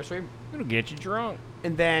by the anniversary. It'll get you drunk.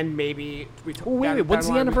 And then maybe Oh, wait, when's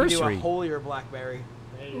the We can do anniversary? a Holy or blackberry.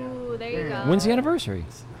 Ooh, there you go. When's the anniversary?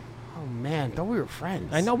 Oh man, thought we were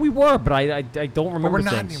friends. I know we were, but I don't remember we're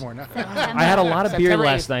not things. anymore. No. I had a lot of beer September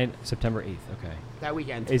last 8th. night. September 8th. Okay. That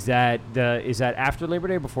weekend. Is that after Labor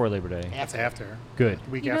Day or before Labor Day? That's after. Good.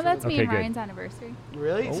 Week You know after. that's me Okay, and good. Ryan's anniversary.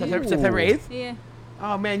 Really? Oh. September 8th? Yeah.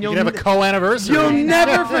 Oh man, You you'll can have a co-anniversary. You'll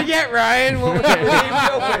never forget, Ryan. What was the name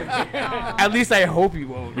open? At least I hope you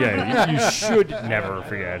won't. Yeah, you should never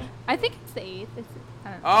forget. I think it's the 8th. I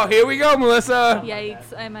don't know. Oh, here we go, Melissa.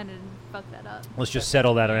 Yikes! I meant to fuck that up. Let's just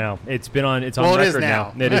settle that now. It's on Well, record it is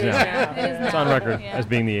now. It is now. Yeah, it is It's on now, record yeah. as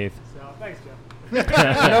being the 8th. So thanks, Joe. No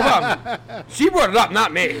problem. She brought it up,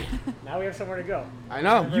 not me. Now we have somewhere to go. I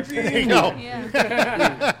know. There you go.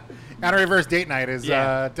 Yeah. And our reverse date night is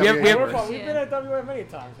Yeah. WA Meadwerks. We've been at WA many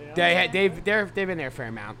times. You know? They've been there a fair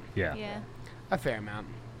amount. Yeah. Yeah. A fair amount.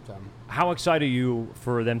 So How excited are you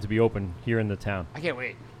for them to be open here in the town? I can't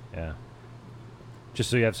wait. Yeah. Just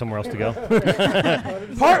so you have somewhere else to go. For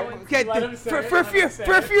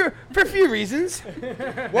a few reasons.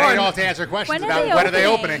 Now you don't have to answer questions When are about they when are they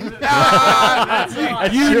opening? opening.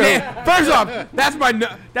 First off,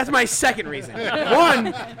 that's my second reason.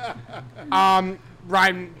 One,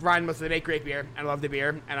 Ryan must have make great beer, and I love the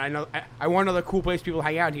beer, and I know I want another cool place people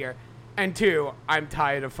hang out here. And two, I'm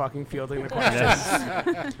tired of fucking fielding the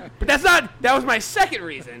questions. But that was my second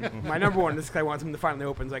reason. My number one is because I want him to finally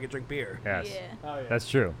open so I can drink beer. Yes. Yeah. Oh, yeah. That's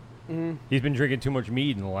true. Mm-hmm. He's been drinking too much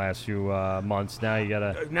mead in the last few months. Now you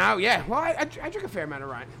gotta. Now, yeah. Well, I drink a fair amount of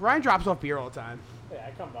Ryan. Ryan drops off beer all the time. Yeah,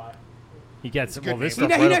 I come by. He gets well. This He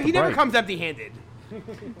stuff right off he the never break. comes empty-handed.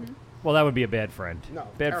 Well, that would be a bad friend. No,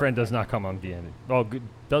 Bad terrible. friend does not come empty-handed. Well, good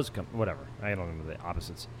does come. Whatever. I don't know the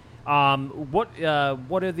opposites. What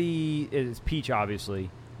are the? It's peach,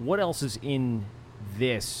 obviously. What else is in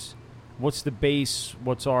this? What's the base?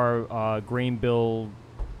 What's our grain bill,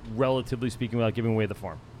 relatively speaking, without giving away the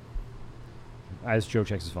farm? As Joe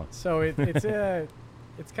checks his phone. So it's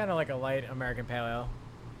kind of like a light American Pale Ale,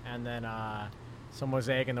 and then some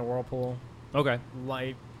Mosaic in the Whirlpool. Okay.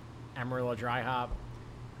 Light Amarillo dry hop.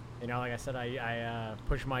 You know, like I said, I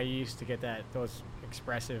push my yeast to get those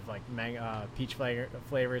expressive like peach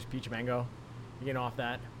flavors, peach mango. You get off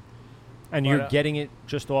that. And But, you're getting it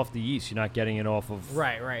just off the yeast. You're not getting it off of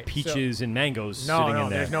right peaches and mangoes No, sitting no, in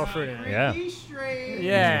there. there's no fruit in it. Yeah.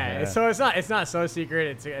 Yeah. So it's not so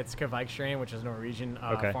secret. It's Kvike strain, which is a Norwegian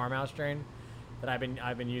farmhouse strain that I've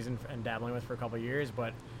been using and dabbling with for a couple of years.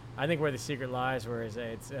 But I think where the secret lies, whereas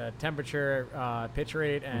it's temperature, pitch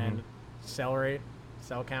rate, and cell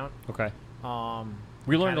count. Okay.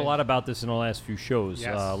 We learned a lot about this in the last few shows.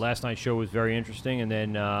 Yes. Last night's show was very interesting, and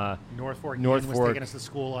then North Fork North Ian was Fork, taking us to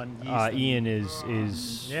school on yeast. Ian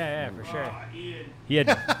is yeah, for sure. He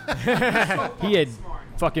had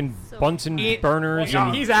fucking Bunsen burners. Well,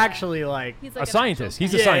 and he's actually like a scientist.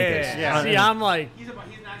 He's a scientist. Yeah. See, I'm like He's an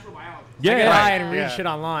actual biologist. I Yeah, can lie right. and read shit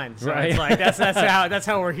online. So Right. it's like that's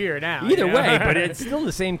how we're here now. Either you know? way, but it's still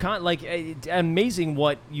the same like it's amazing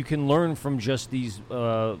what you can learn from just these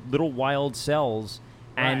little wild cells.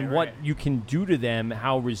 And what you can do to them,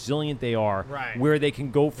 how resilient they are, where they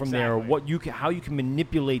can go from there, how you can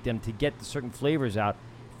manipulate them to get the certain flavors out,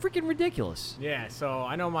 freaking ridiculous. Yeah, so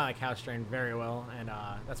I know my like house strain very well, and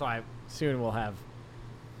that's why soon we'll have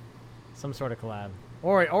some sort of collab,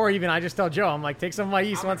 or even I just tell Joe, I'm like, take some of my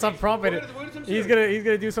yeast, want some trumpet. He's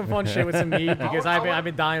gonna do some fun shit with some mead because I've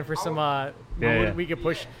been dying for some. We could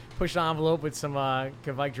push the envelope with some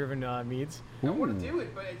Kvike driven meads. I want to do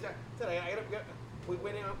it, but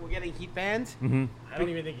we're getting heat bands. Mm-hmm. I don't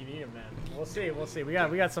even think you need them, man. We'll see. We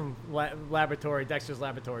got some Dexter's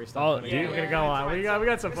laboratory stuff. Oh, we're gonna go on. We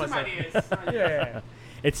got some fun stuff. Yeah.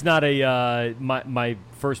 It's not a my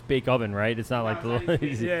first bake oven, right? It's not like the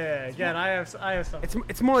yeah. Again, I have some.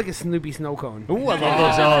 It's more like a Snoopy snow cone. Ooh, I love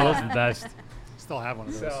those. Oh, those are the best. Still have one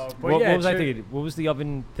of those. So, What was I thinking? What was the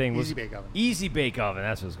oven thing? Easy bake oven. Easy bake oven.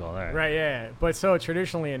 That's what it's called. All right. Right. Yeah. But so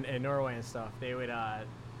traditionally in Norway and stuff, they would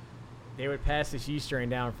pass this yeast strain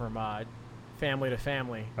down from family to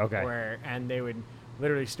family. Okay. And they would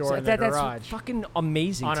literally store it in their garage. That's fucking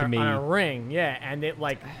amazing to me. On a ring, yeah. And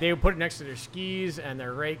they would put it next to their skis and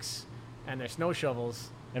their rakes and their snow shovels.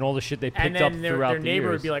 And all the shit they picked and up then throughout their the neighbor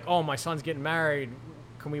years. would be like, "Oh, my son's getting married.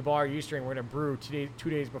 Can we borrow yeast strain? We're gonna brew 2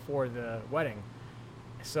 days before the wedding."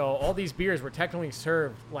 So all these beers were technically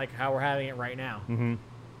served like how we're having it right now. Mm-hmm.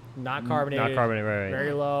 Not carbonated. Not carbonated, right.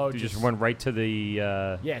 Very low. You just went right to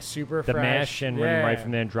the super the fresh. mash and went right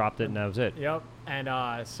from there and dropped it, and that was it. Yep.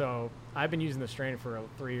 And so I've been using the strain for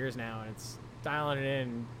 3 years now, and it's dialing it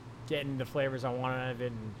in, getting the flavors I want out of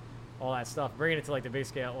it, and all that stuff. Bringing it to like the big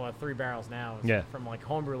scale, 3 barrels now. From like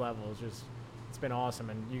homebrew level is just, it's been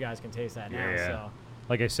awesome, and you guys can taste that now. So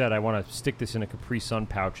Like I said, I want to stick this in a Capri Sun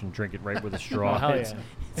pouch and drink it right with a straw. Oh, hell It's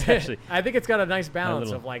yeah. actually, I think it's got a nice balance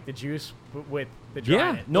little- of like the juice with the yeah,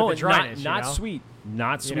 dryness. no, with it's the dryness, not you know? sweet,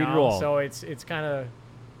 not You sweet at know? all. So it's kind of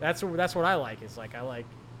that's what I like. It's like I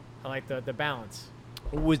like the balance.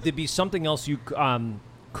 Would there be something else you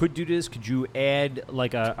could do this? Could you add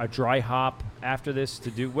like a dry hop after this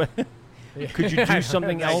to do? Could you do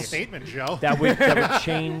something Nice else? statement, Joe. That would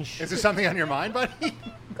change. Is there something on your mind, buddy?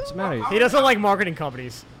 What's the matter? He doesn't like marketing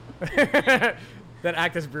companies that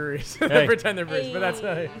act as breweries. Hey. They pretend they're breweries, but that's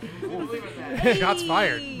Shots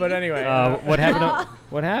fired. But anyway, What happened?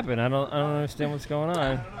 What happened? I don't understand what's going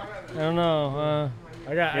on. I don't know.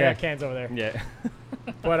 I got cans over there. Yeah.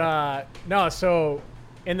 But no, so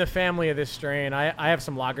in the family of this strain, I have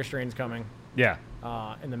some lager strains coming. Yeah.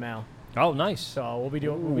 In the mail. Oh, nice. So we'll be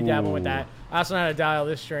dabbling with that. I also know how to dial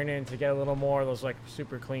this strain in to get a little more of those like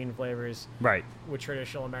super clean flavors. Right. With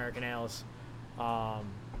traditional American ales.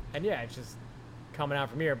 And yeah, it's just coming out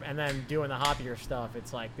from here. And then doing the hoppier stuff,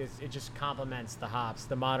 it's like this. It just complements the hops,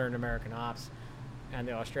 the modern American hops, and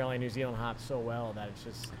the Australian, New Zealand hops so well that it's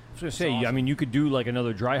just. I was gonna say, I mean, you could do like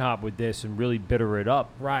another dry hop with this and really bitter it up,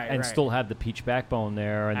 Right, and right. still have the peach backbone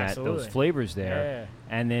there and Absolutely. those flavors there.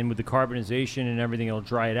 Yeah. And then with the carbonization and everything, it'll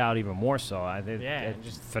dry it out even more. So I think Yeah, it's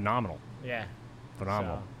just- phenomenal. Yeah.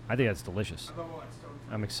 Phenomenal. So- I think that's delicious. I love all that stone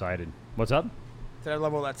fruit. I'm excited. What's up? I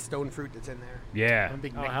love all that stone fruit that's in there. Yeah. I'm a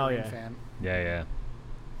big Oh, Nick hell Green yeah. fan. Yeah.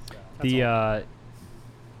 That's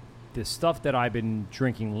The stuff that I've been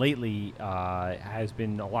drinking lately has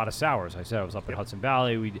been a lot of sours. I said I was up at Hudson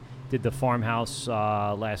Valley. We did the farmhouse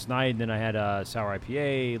last night, and then I had a sour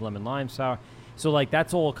IPA, lemon lime sour. So like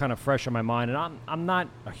that's all kind of fresh on my mind. And I'm not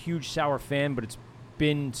a huge sour fan, but it's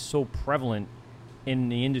been so prevalent in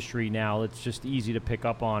the industry now. It's just easy to pick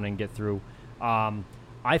up on and get through.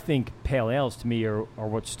 I think pale ales to me are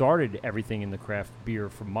what started everything in the craft beer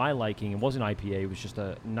for my liking. It wasn't IPA. It was just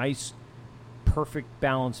a nice, perfect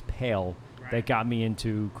balanced pale that got me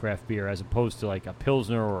into craft beer, as opposed to like a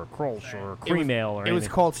Pilsner or a Kolsch or a cream ale or It was anything.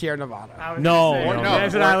 called Sierra Nevada. No,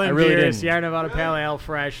 Desert Island I really beer, didn't. Sierra Nevada Pale Ale,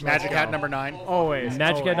 fresh. Magic let's Hat go. number 9. Always.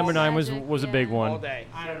 Magic Hat number 9 Magic, was a big yeah. one All day.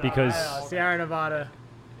 because Sierra Nevada.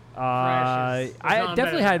 I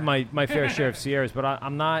definitely had my fair share of Sierras, but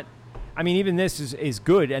I'm not. I mean, even this is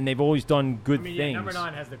good, and they've always done good I mean, things. yeah, number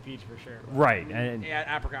 9 has the peach for sure. Right, and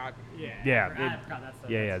Yeah, apricot. yeah, apricot, that's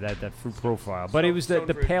the- yeah, that fruit profile. But it was the stone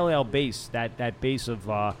fruit. pale ale base, that base of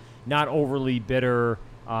not overly bitter,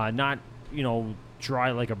 not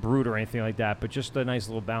dry like a brut or anything like that, but just a nice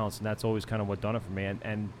little balance, and that's always kind of what done it for me.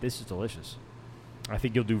 And this is delicious. I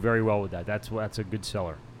think you'll do very well with that. That's a good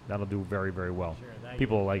seller. That'll do very, very well. Sure, thank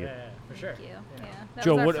People you. will like it. Yeah, for sure. Thank you. Yeah. That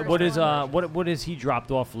Joe, was our what first is one. what has he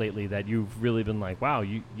dropped off lately that you've really been like, wow,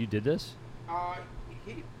 you did this?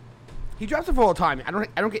 He drops it all the time. I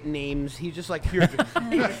don't get names. He's just like, here.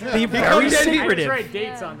 Very I just secretive. write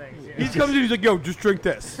dates on things. He comes in, he's like, yo, just drink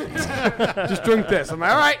this. Just drink this. I'm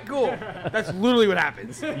like, all right, cool. That's literally what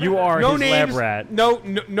happens. You are no his names, lab rat.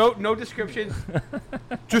 No descriptions.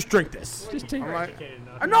 Just drink this. Just take I'm like,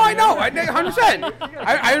 no, I know. 100%.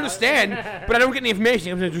 I understand, but I don't get any information. He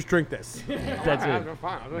comes in, just drink this. That's it. I'm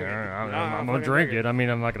fine. I'll drink it. I'm gonna drink it. I mean,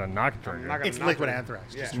 I'm not gonna not drink it. It's liquid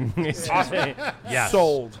anthrax. Yeah. Just Awesome. Yes.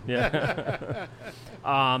 Sold. Yeah.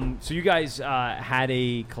 So you guys had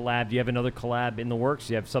a collab. Do you have another collab in the works?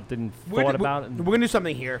 Do you have something thought about? We're gonna do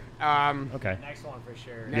something here. Okay. Next one for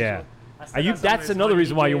sure. Yeah. I said Are you, that's something that's that's another funny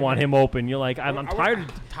reason why you did. want him open. You're like, I'm tired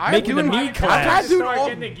of tired making the doing- meat I'm collab. tired doing Start all-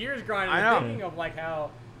 getting the gears grinding. I know. Thinking of like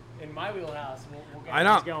how in my wheelhouse we'll get I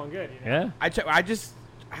know. things going good. You know? Yeah. I just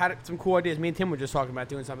had some cool ideas. Me and Tim were just talking about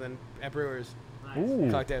doing something at Brewers Ooh.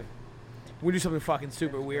 Collective. We do something fucking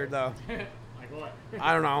super weird though. Like what?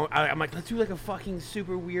 I don't know. I'm like, let's do like a fucking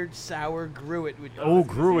super weird sour gruit. With, Oh,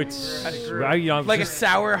 Gruit's. Right, like a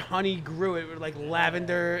sour honey gruit with like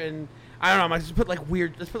lavender and I don't know. I'm like, let's put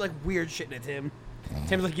like weird shit in it, Tim.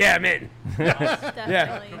 Tim's like, yeah, I'm in.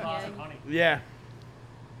 Definitely. Yeah.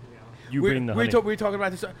 You bring the honey. We were talking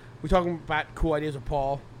about this. We're talking about cool ideas with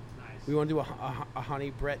Paul. Nice. We want to do a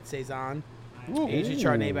honey Brett Saison, aged in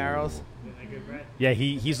Chardonnay barrels. Yeah,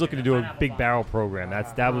 he's looking to do a big barrel program.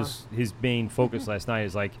 That was his main focus last night.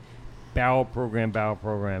 Is like barrel program.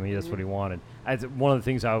 That's what he wanted. That's one of the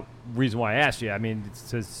things. Reason why I asked you. I mean,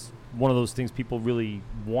 it's one of those things people really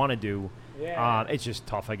want to do. Yeah. It's just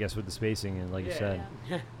tough, I guess, with the spacing and like you said.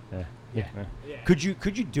 Yeah. Yeah. Yeah. Could you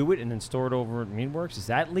do it and then store it over at Meadwerks? Is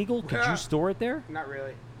that legal? Could you store it there? Not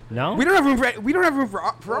really. No. We don't have room for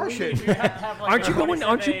our shit. Aren't you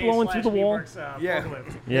blowing through the wall? Yeah.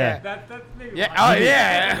 Yeah. That maybe Yeah. Oh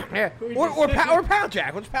yeah. Yeah. Or Pal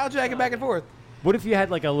Jack. Let's Pal Jack it back and forth. What if you had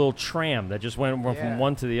like a little tram that just went from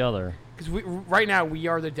one to the other? Because right now we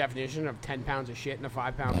are the definition of 10 pounds of shit in a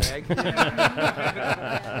 5-pound bag.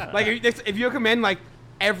 Like if you come in, like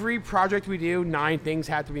every project we do, 9 things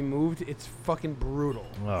have to be moved. It's fucking brutal.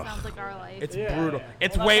 Sounds like our life. It's brutal. Yeah.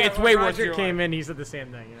 It's Well, way that's it's why way when worse. Roger came in, he said the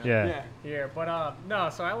same thing. You know? Yeah. Here, but no.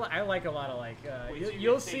 So I like a lot of like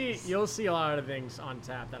you'll see a lot of things on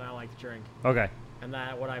tap that I like to drink. Okay. And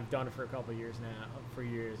that what I've done for a couple of years now,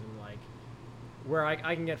 and like where I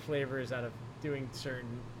can get flavors out of doing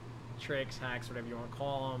certain tricks, hacks, whatever you want to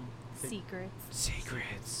call them.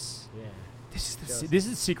 Secrets. Yeah. This is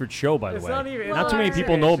a secret show, by the It's way. not even- Not too many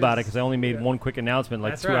people know about it because I only made one quick announcement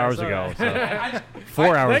like That's 2 right, hours I saw ago. that. So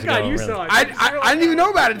 4 hours ago. you really. saw it. I didn't even know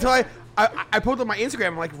about it until I pulled up my Instagram.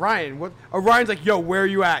 I'm like, Ryan, what? Ryan's like, yo, where are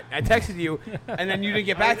you at? I texted you, and then you didn't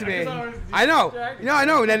get back to me. I know.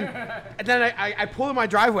 And then I pulled in my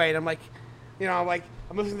driveway, and I'm like,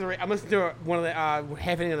 I'm listening to one of the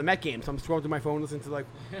half inning of the Met games. So I'm scrolling through my phone, listening to like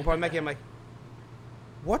one part of the Met game. I'm like,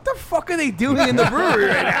 what the fuck are they doing in the brewery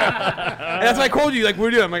right now? And that's why I called you. Like, what are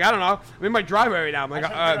you doing? I'm like, I don't know. I'm in my driveway right now. I'm like,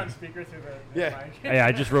 on speaker to the yeah. Hey,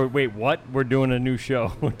 I just wrote, wait, what? We're doing a new show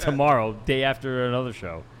tomorrow, day after another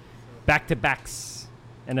show. Back-to-backs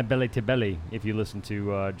and a belly-to-belly if you listen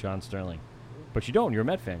to John Sterling. But you don't. You're a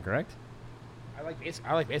Met fan, correct?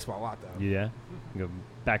 I like baseball a lot, though. Yeah. You go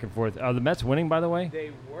back and forth. Are the Mets winning, by the way?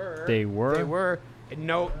 They were. They were? And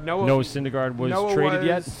no Syndergaard was traded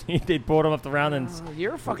yet. They brought him up the round and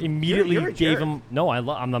you're a fucking immediately you're a gave jerk. him. No,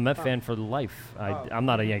 I'm a Met fan for life. I'm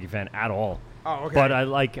not a Yankee fan at all. Oh, okay. But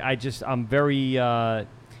I'm very.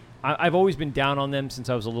 I've always been down on them since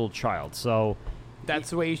I was a little child. So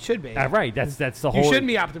that's the way you should be. Right. That's the whole. You shouldn't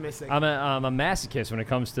be optimistic. I'm a masochist when it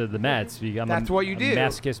comes to the Mets. That's what you do. A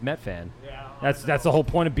masochist Met fan. Yeah, that's the whole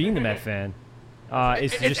point of being a Met fan.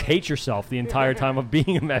 Is to just hate yourself the entire time of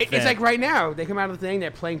being a Met fan. It's like right now they come out of the thing.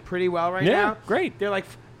 They're playing pretty well right now. Yeah, great. They're like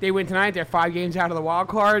they win tonight. They're 5 games out of the wild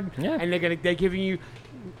card. Yeah. And they're giving you.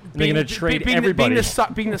 They're gonna trade Being everybody.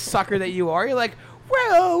 the sucker that you are. You're like,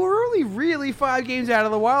 well, we're only really 5 games out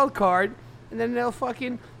of the wild card, and then they'll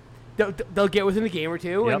get within a game or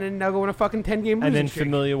two, Yep. and then they'll go on a fucking 10-game losing And then streak.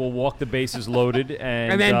 Familia will walk the bases loaded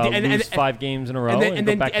and lose 5 games in a row and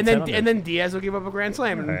go back to 10 and then Diaz will give up a grand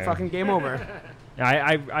slam and Right. fucking game over.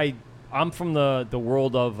 I'm from the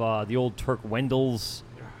world of the old Turk Wendells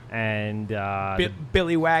and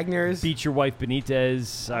Billy Wagner's. Beat Your Wife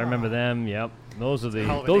Benitez. I remember them. Yep. Those are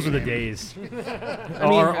the days.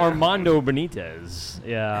 Armando Benitez.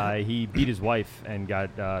 Yeah, he beat his wife and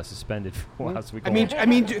got suspended for a while. So we call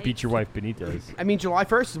him Beat Your Wife Benitez. I mean, July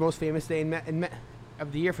 1st is the most famous day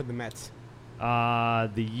of the year for the Mets. The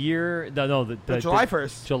July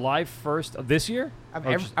 1st. July 1st of this year? Of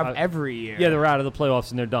every year. Yeah, they're out of the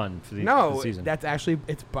playoffs and they're done for the season. That's actually,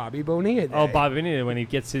 it's Bobby Bonilla Day. Oh, Bobby Bonilla when he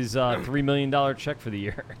gets his $3 million check for the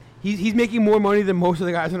year. He's making more money than most of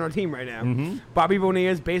the guys on our team right now. Mm-hmm. Bobby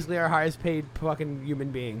Bonilla is basically our highest paid fucking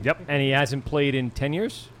human being. Yep, and he hasn't played in 10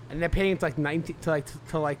 years? And they're paying to like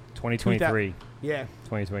 2023. Yeah.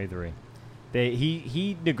 2023.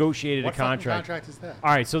 He negotiated What a fucking contract. contract is that?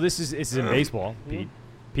 All right, so this is in baseball, Pete.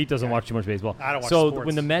 Pete doesn't watch too much baseball. I don't watch so sports.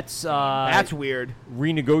 when the Mets that's weird.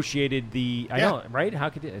 Renegotiated the I know, right? How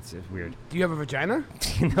could it's weird. Do you have a vagina?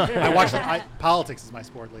 I watch politics is my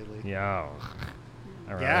sport lately. Yeah.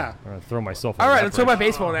 All right. Yeah. I'm gonna throw myself. All on right, that let's talk bridge. about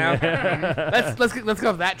baseball now. let's go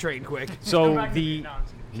off that train quick. So the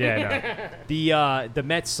the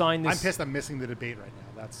Mets signed this. I'm pissed. I'm missing the debate right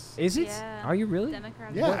now. That's Is it? Yeah. Are you really?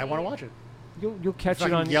 Democrats yeah. vote. I want to watch it. You'll catch If I it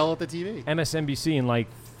can on yell at the TV. MSNBC in like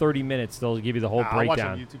 30 minutes. They'll give you the whole I'll watch it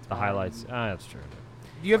on breakdown, YouTube the highlights. That's true.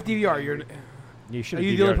 Do you have DVR? You should. Are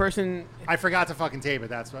you the only person? I forgot to fucking tape it.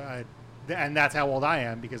 That's why. And that's how old I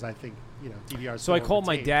am because I think DVR. So I called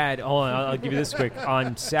my dad. Hold on, I'll give you this quick.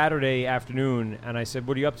 On Saturday afternoon, and I said,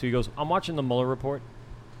 "What are you up to?" He goes, "I'm watching the Mueller report."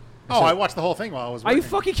 I watched the whole thing while I was. Are you working.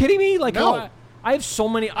 fucking kidding me? Like, no. I have so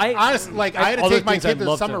many. Honestly, I had to other take my things kid I'd to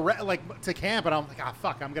love summer to camp, and I'm like,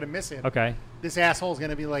 fuck, I'm gonna miss it. Okay. This asshole's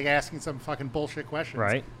gonna be like asking some fucking bullshit questions,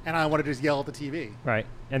 Right. And I want to just yell at the TV, Right,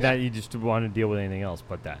 and that you just want to deal with anything else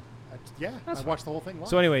but that. I watched the whole thing. Live.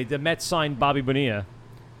 So anyway, the Mets signed Bobby Bonilla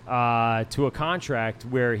to a contract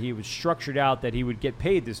where he was structured out that he would get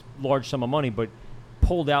paid this large sum of money, but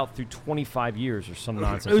pulled out through 25 years or some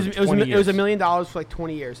nonsense. It was $1 million for like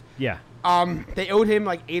 20 years. Yeah. They owed him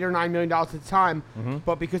like $8 or $9 million at the time, Mm-hmm.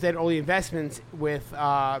 but because they had all the investments with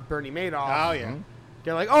Bernie Madoff. Oh yeah.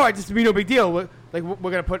 They're like, all right, this will be no big deal. We're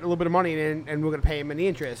gonna put a little bit of money in, and we're gonna pay him in the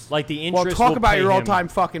interest. Like the Well, interest. talk will about pay your him. all-time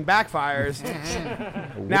fucking backfires.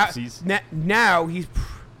 Whoopsies. Now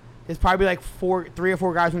there's probably like 3 or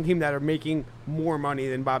 4 guys on the team that are making more money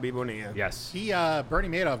than Bobby Bonilla. Yes. Bernie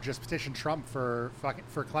Madoff just petitioned Trump for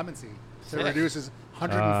clemency to Sick. reduce his hope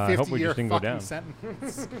we 150-year just didn't go fucking down.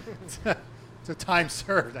 sentence to time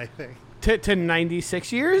served, I think. To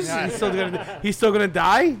 96 years? Yeah. He's still gonna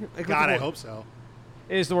die? Like, God, I hope so.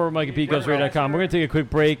 It is the Word with Mike at PeteGovsRadio.com. We're going to take a quick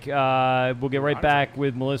break. We'll get right back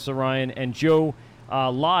with Melissa, Ryan, and Joe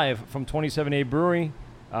live from 27A Brewery.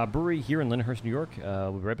 Brewery here in Lindenhurst, New York.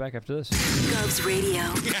 We'll be right back after this. Govs Radio.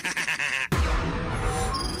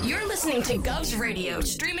 You're listening to Govs Radio,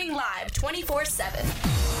 streaming live 24/7.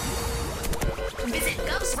 Visit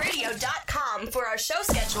govsradio.com for our show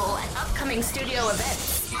schedule and upcoming studio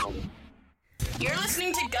events. You're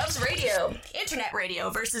listening to Govs Radio, internet radio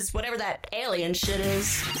versus whatever that alien shit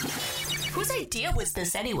is. Whose idea was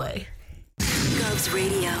this anyway? Govs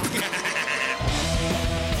Radio.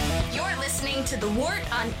 You're listening to The Wort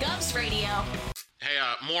on Govs Radio. Hey,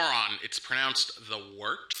 moron, it's pronounced the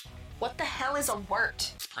Wort. What the hell is a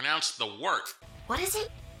wort? It's pronounced the Wort. What is it?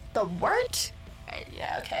 The wort?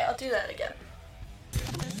 Yeah, okay, I'll do that again.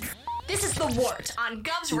 This is The Wort on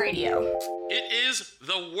Govs Radio. It is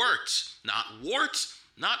the Wort. Not wart,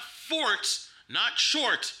 not fort, not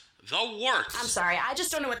short. The Wort. I'm sorry, I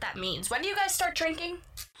just don't know what that means. When do you guys start drinking?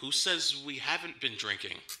 Who says we haven't been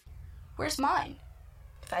drinking? Where's mine?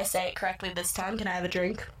 If I say it correctly this time, can I have a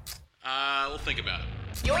drink? We'll think about it.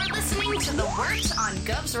 You're listening to The Wort on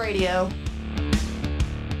Govs Radio.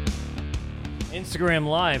 Instagram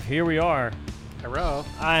Live, here we are. Hello.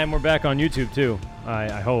 And we're back on YouTube, too, I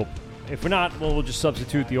hope. If we're not, well, we'll just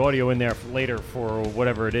substitute the audio in there later for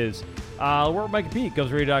whatever it is. We're Mike and Pete,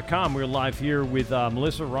 GovsRadio.com. We're live here with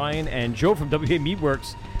Melissa, Ryan, and Joe from WA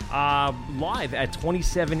Meadwerks, live at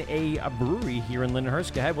 27A Brewery here in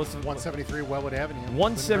Lindenhurst. Go ahead. What's the 173 Wellwood Avenue.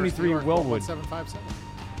 173 Lindenhurst, New York, Wellwood.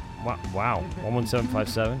 11757. Wow.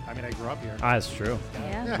 11757. I mean, I grew up here. That's true.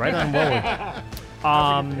 Yeah. Right on Wellwood.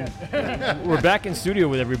 We're back in studio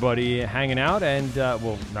with everybody hanging out, and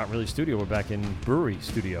well, not really studio. We're back in brewery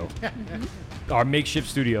studio, our makeshift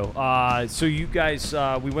studio. So you guys,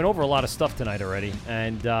 we went over a lot of stuff tonight already,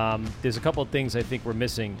 and there's a couple of things I think we're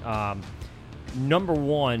missing. Number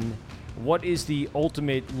one, what is the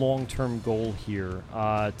ultimate long-term goal here?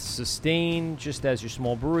 To sustain just as your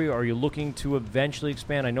small brewery, or are you looking to eventually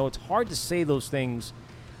expand? I know it's hard to say those things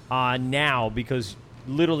now because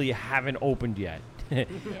literally you haven't opened yet.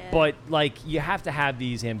 But like you have to have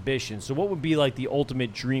these ambitions. So what would be like the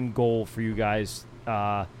ultimate dream goal for you guys,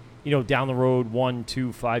 down the road, 1,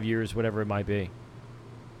 2, 5 years, whatever it might be?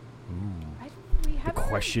 The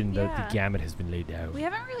question, the gamut has been laid out. We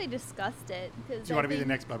haven't really discussed it. Do you want to be the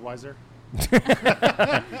next Budweiser?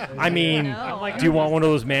 I mean, do you want one of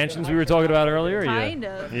those mansions we were talking about earlier? Kind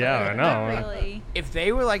of. Yeah, I know. Not really. If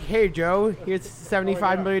they were like, hey, Joe, here's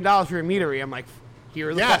 $75 million for your meatery, I'm like, here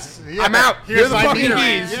are the Yes, fucking, yeah. I'm out. Here's the my fucking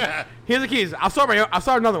metery. keys. Yeah. Here's the keys. I'll start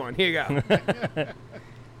another one. Here you go.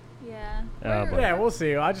 Yeah. Yeah, we'll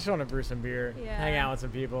see. I just want to brew some beer, Yeah. hang out with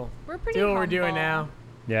some people. We're pretty do what we're doing humble. now.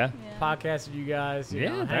 Yeah. Podcast with you guys. You Yeah,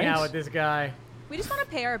 know, hang thanks. out with this guy. We just want to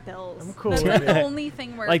pay our bills. I'm cool That's with like the it. only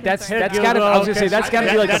thing we're Like that's concerned got to. about. I was gonna say that's got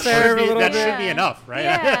to be like that the first. should be enough, right?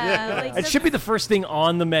 Yeah. Like It should be the first thing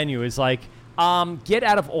on the menu. Is like, get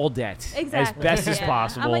out of all debt exactly. as best as Yeah.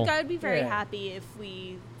 possible. I'm like, I would be very Yeah. happy if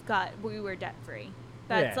we were debt free.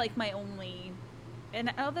 That's Yeah. like my only.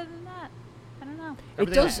 And other than that, I don't know.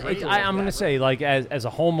 It does. I'm going to say, like, as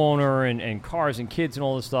a homeowner and cars and kids and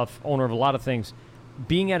all this stuff, owner of a lot of things,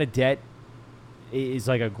 being out of debt is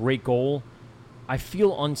like a great goal. I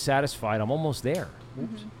feel unsatisfied. I'm almost there.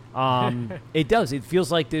 It does. It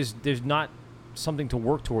feels like there's not something to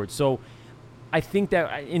work towards. So I think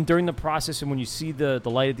that during the process and when you see the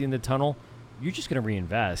light at the end of the tunnel, you're just going to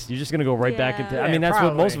reinvest. You're just going to go right back into. I mean, that's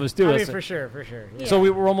what most of us do. I mean, That's- for sure. Yeah. So we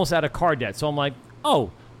were almost out of car debt. So I'm like,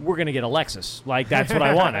 oh, we're going to get a Lexus. Like, that's what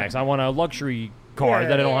I want next. I want a luxury car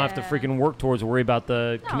that I don't have to freaking work towards or worry about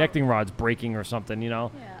the connecting rods breaking or something, Yeah,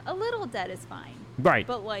 a little debt is fine. Right.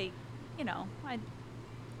 But like, I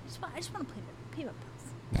just want to pay my bills.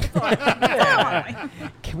 That's all I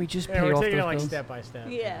want. Can we just pay we're off taking those it like bills? step by step.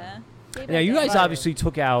 Yeah. Now, you guys obviously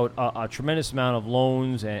took out a tremendous amount of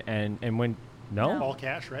loans and went, no? All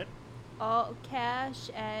cash, right? All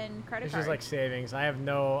cash and credit It's card. just like savings. I have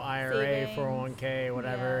no IRA, Savings. 401k,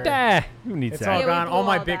 whatever. Who needs It's that? all Yeah, we gone. blew All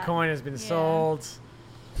my all that. Bitcoin has been sold.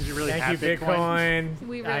 Did you really Thank have you, Bitcoin?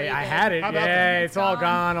 We really I did. had it. How about Yeah, that? it's all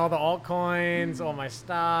gone. All the altcoins, all my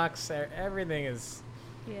stocks, everything is.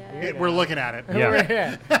 Yeah. We're looking at it.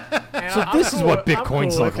 Yeah. And So I'm this is cool what with- I'm Bitcoins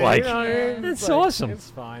cool look with it, like. you know what I mean? That's It's like, awesome. It's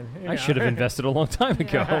fine. I should have invested a long time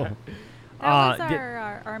ago. That was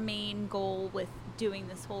Yeah. our main goal with doing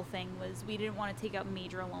this whole thing was we didn't want to take out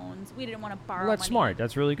major loans. We didn't want to borrow Well, that's money. smart.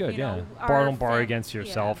 That's really good. You know, Don't borrow our against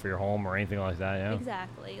yourself or your home or anything like that. Yeah.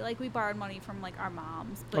 Exactly. Like we borrowed money from like our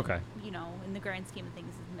moms, but Okay. you know, in the grand scheme of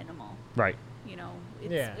things, it's minimal. Right. You know,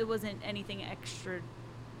 it wasn't anything extra.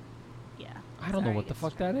 Yeah. I don't know what the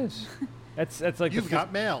fuck that is. That's like You've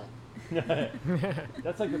got mail.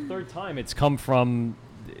 That's like the third time it's come from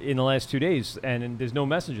in the last 2 days, and there's no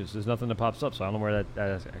messages. There's nothing that pops up, so I don't know where that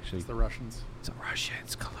is actually. It's the Russians. It's the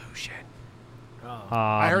Russians collusion.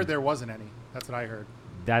 I heard there wasn't any. That's what I heard.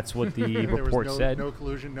 That's what the There report was said. no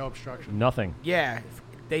collusion, no obstruction. Nothing. Yeah,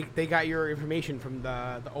 they got your information from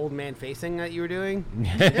the old man facing that you were doing.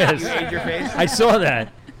 Yes. You made your face. I saw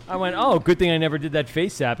that. I went, oh, good thing I never did that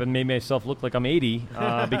face app and made myself look like I'm 80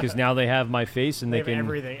 because now they have my face and They they have can.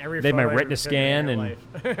 everything, every they have my photo retina you've taken in scan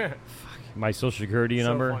your and life. my social security So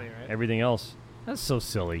number, funny, right? everything else. That's so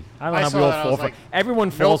silly. I don't I know saw how we that, I all fall was for like, it. Everyone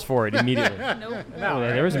nope. falls for it immediately. Nope. Oh,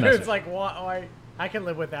 there is a message. It's like, why? I can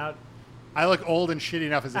live without. I look old and shitty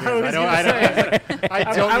enough as it is. I don't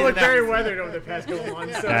need look an very app. weathered over the past couple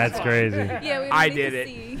months. So That's it's crazy. fine. Yeah, we I don't did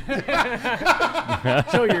need it. to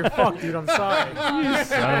see. Show your fuck, dude. I'm sorry. You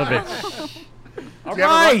son of a bitch. All Do you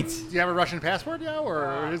have a right. do you have a Russian passport now,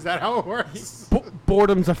 or is that how it works?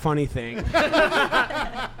 Boredom's a funny thing.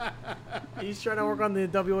 He's trying to work on the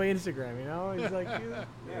WA Instagram, you know? He's like,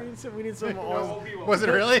 we need some Was it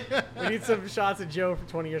really? We need some shots of Joe for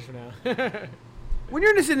 20 years from now. When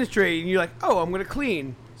you're in this industry and you're like, oh, I'm gonna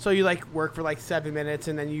clean, so you like work for like 7 minutes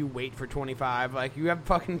and then you wait for 25. Like you have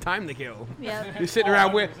fucking time to kill. Yeah. You're sitting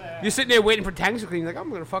around you're sitting there waiting for tanks to clean. You're like, I'm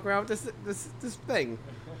gonna fuck around with this thing,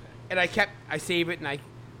 and I save it and I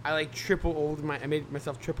like triple old I made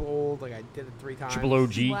myself triple old. Like I did it 3 times. Triple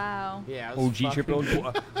OG. Wow. Yeah. I was OG triple fucking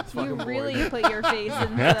OG. You fucking really bored. put your face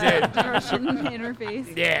into that Russian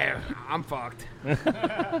interface. Yeah, I'm fucked.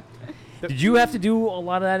 Did you have to do a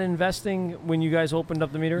lot of that investing when you guys opened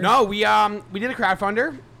up the meter? No, we did a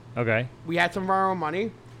crowdfunder. Okay. We had some of our own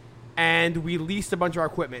money, and we leased a bunch of our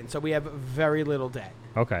equipment, so we have very little debt.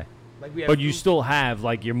 Okay. Like we have But you still have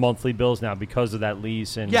like your monthly bills now because of that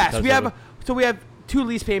lease and yes, because we of have. So we have 2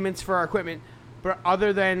 lease payments for our equipment, but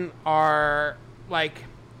other than our like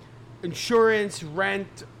insurance,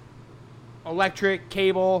 rent, electric,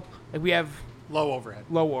 cable, like we have Low overhead.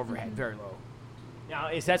 low overhead, very low. Now,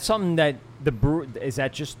 is that something that the brewer, is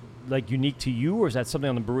that just like unique to you, or is that something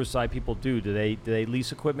on the brewer side people do? Do they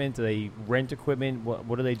lease equipment? Do they rent equipment?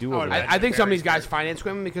 What do they do? Over there? I think some of these guys finance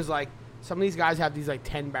equipment because like some of these guys have these like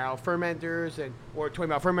 10-barrel fermenters or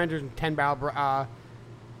 20-barrel fermenters and 10-barrel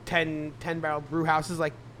 10-barrel brew houses.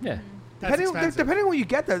 Like yeah, depending on what you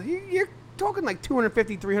get, though, you're talking like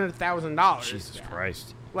 $250,000-$300,000. Jesus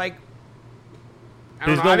Christ. Like. I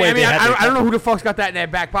There's don't know. no way I mean, they had the I don't know who the fuck's got that in their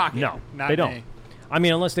back pocket. No, Not they don't. me. I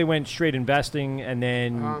mean, unless they went straight investing and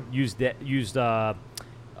then used people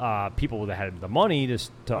that had the money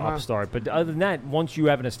to upstart. But other than that, once you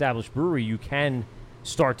have an established brewery, you can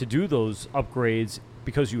start to do those upgrades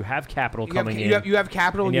because you have capital coming in. You have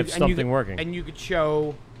capital and you have something working. And you could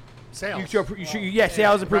show Sales.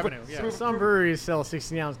 Sales and revenue. proof. Yeah. Some breweries sell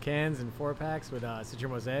 16-ounce cans and 4-packs with Citra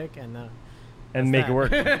Mosaic and make it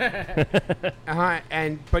work. But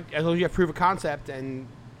as long as you have proof of concept and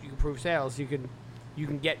you can prove sales, you can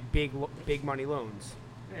get big money loans.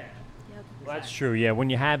 Yep. Well, that's true. Yeah, when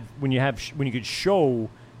you could show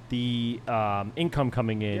the income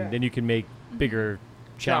coming in, then you can make bigger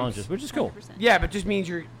challenges, which is cool. 100%. Yeah, but it just means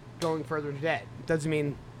you're going further into debt. It doesn't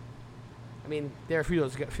mean. I mean, there are a few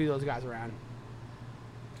of those guys around.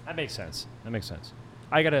 That makes sense.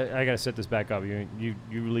 I gotta set this back up. You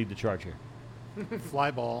lead the charge here.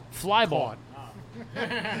 Fly ball. Flyball.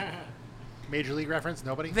 Major League reference?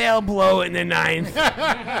 Nobody? They'll blow it in the 9th.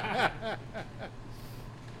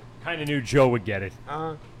 Kind of knew Joe would get it.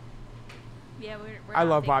 Yeah, we're I not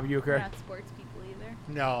love big- Bob Uecker. We're not sports people either.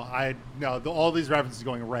 No, all these references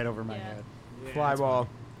going right over my head. Fly ball.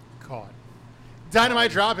 Caught.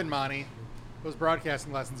 Dynamite dropping, Monty. Those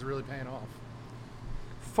broadcasting lessons are really paying off.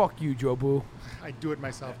 Fuck you, Joe Boo. I do it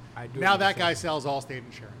myself. I do it now that myself. guy sells Allstate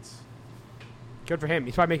insurance. Good for him.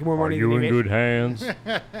 He's probably making more money. Are you than he in made. good hands? He's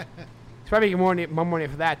probably making more money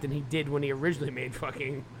for that than he did when he originally made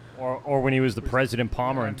fucking. or when he was the President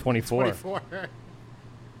Palmer in 24. 24. All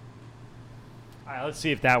right, let's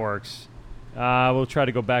see if that works. We'll try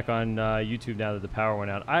to go back on YouTube now that the power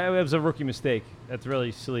went out. It was a rookie mistake. That's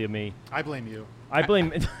really silly of me. I blame you. I blame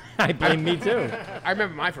me too. I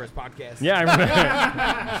remember my first podcast. Yeah, I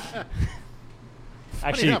remember.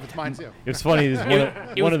 Actually, enough, it's mine too. It's funny.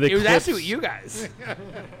 One of the it was clips, actually with you guys.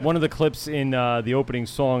 One of the clips in the opening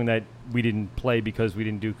song that we didn't play because we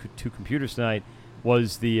didn't do 2 computers tonight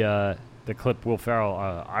was the the clip Will Ferrell.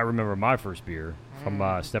 I remember my first beer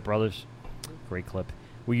from Step Brothers. Great clip.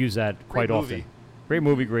 We use that quite often. Great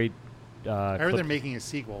movie, great. I heard they're making a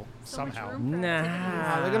sequel somehow.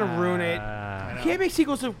 Nah, they're gonna ruin it. You can't make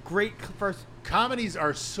sequels of great first. Comedies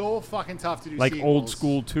are so fucking tough to do. Like sequels. Old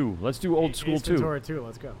School 2. Let's do Old School 2. Ventura 2,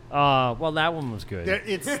 let's go. Well, that one was good. That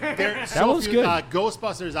was good.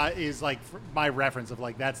 Ghostbusters is like my reference of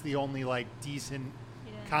like that's the only like decent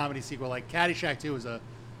comedy sequel. Like Caddyshack 2 is a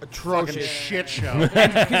atrocious fucking shit show.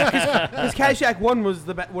 Because Caddyshack 1 was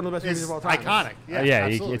one of the best movies of all time. Iconic. Yeah,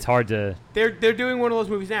 it's hard to. They're doing one of those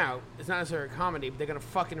movies now. It's not necessarily a comedy, but they're gonna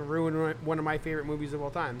fucking ruin one of my favorite movies of all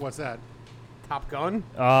time. What's that? Top Gun.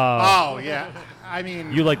 Oh yeah, I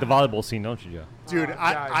mean, you like the volleyball scene, don't you, Joe? Dude,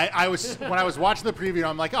 I was when I was watching the preview,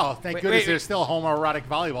 I'm like, oh, thank goodness there's still a homoerotic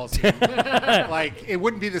volleyball scene. Like it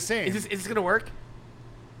wouldn't be the same. Is this gonna work?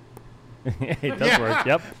 It does work.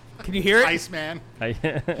 Yep. Can you hear it? Iceman.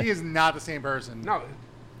 He is not the same person. No.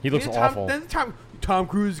 He looks awful. Then Tom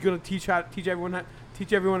Cruise is gonna teach everyone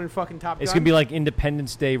in fucking Top Gun. It's gonna be like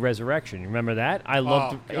Independence Day Resurrection. You remember that? I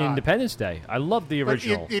loved Independence Day. I loved the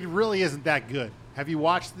original. But it really isn't that good. Have you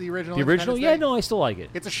watched the original? The original? Yeah, no, I still like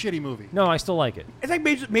it. It's a shitty movie. No, I still like it. It's like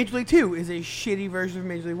Major League 2 is a shitty version of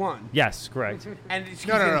Major League 1. Yes, correct. And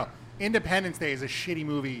no. Independence Day is a shitty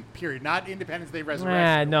movie, period. Not Independence Day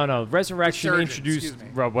Resurrection. No. Resurrection Resurgence, introduced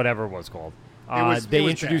whatever it was called. It they was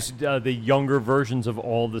introduced the younger versions of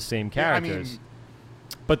all the same characters.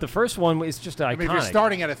 But the first one is just iconic. I mean, if you're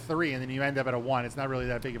starting at a 3 and then you end up at a 1, it's not really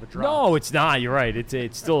that big of a drop. No, it's not. You're right.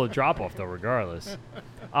 It's still a drop off though, regardless.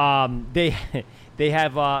 They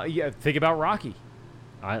have think about Rocky.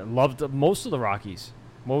 I loved most of the Rockies.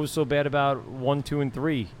 What was so bad about 1, 2, and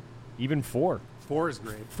 3? Even 4. 4 is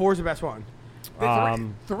great. 4 is the best one.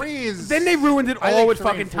 3 is. Then they ruined it all with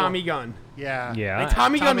fucking Tommy Gun. Yeah. Yeah. Like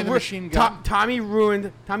Tommy Gun the Machine Gun. Tommy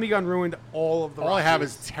Gun ruined all of the. All I have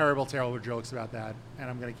is terrible jokes about that, and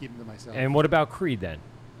I'm gonna keep them to myself. And what about Creed then?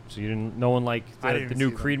 So you didn't? No one liked the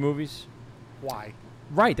new Creed movies? Why?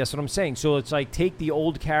 Right. That's what I'm saying. So it's like take the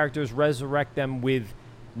old characters, resurrect them with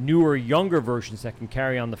newer, younger versions that can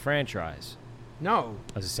carry on the franchise. No.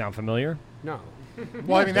 Does it sound familiar? No.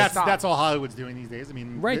 Well, I mean that's all Hollywood's doing these days. I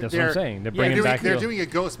mean, right. That's what I'm saying. They're bringing back. They're doing a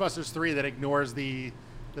Ghostbusters 3 that ignores the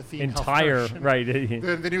theme entire right.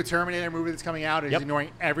 The new Terminator movie that's coming out is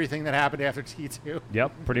ignoring everything that happened after T2.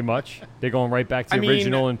 Yep, pretty much. They're going right back to the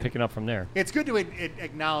original and picking up from there. It's good to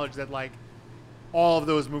acknowledge that like all of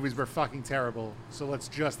those movies were fucking terrible. So let's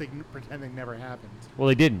just pretend they never happened. Well,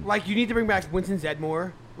 they didn't. Like you need to bring back Winston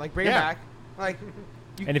Zeddemore. Like bring him back. Like.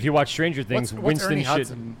 And if you watch Stranger Things,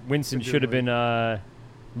 Winston should have been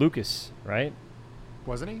Lucas, right?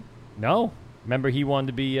 Wasn't he? No. Remember, he wanted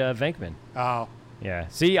to be Venkman. Oh. Yeah.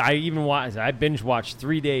 See, I binge watched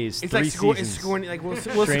 3 days. It's 3 like seasons.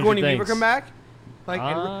 Will Sigourney Weaver come back? Like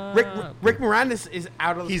and Rick Moranis is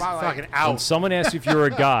out of the spotlight. He's fucking out. When someone asks if you're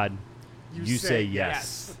a god, you say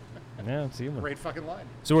yes. Yeah, it's even. Great fucking line.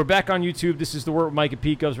 So we're back on YouTube. This is the Wort with Mike at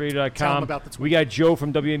PeteGovsRadio.com. Tell them about the tweet. We got Joe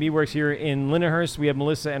from WA Meadwerks here in Lindenhurst. We have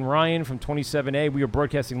Melissa and Ryan from 27A. We are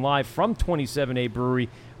broadcasting live from 27A Brewery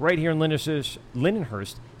right here in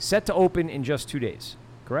Lindenhurst, set to open in just 2 days.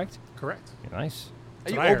 Correct? Correct. Yeah, nice.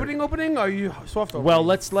 Are you opening? Or are you soft opening? Well,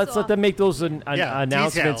 let's let them make those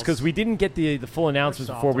announcements because we didn't get the full announcements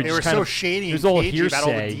before. We they just were so shady and all cagey hearsay about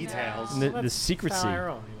all the details. And the secrecy.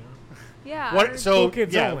 Yeah.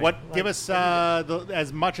 Give us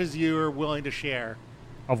as much as you're willing to share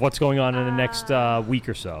of what's going on in the next week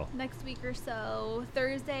or so. Next week or so,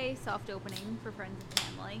 Thursday, soft opening for friends and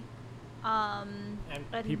family.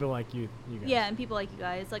 And people like you guys. Yeah, and people like you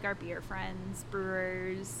guys, like our beer friends,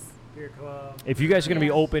 brewers. Beer club. If you guys are going to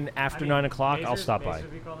be open after 9 o'clock, I'll stop by.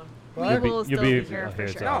 You'll be here for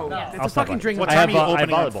sure. No, yeah. it's a fucking drink. What time are you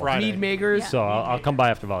opening on Friday? Mead makers. So I'll come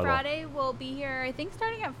by after volleyball. Friday we'll be here, I think,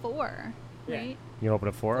 starting at 4. Right? You open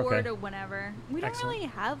at 4? 4 okay. to whenever. We don't really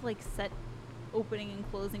have like set opening and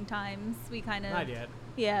closing times. We kind of. Not yet.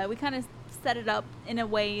 Yeah, we kind of set it up in a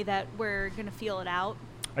way that we're gonna feel it out.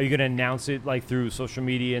 Are you going to announce it like through social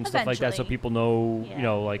media and stuff like that so people know, you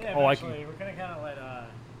know, like, I can. We're going to kind of let,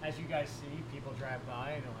 as you guys see, people drive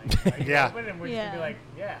by and like, are you open? And we're just going to be like,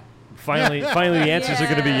 yeah. Finally, the answers are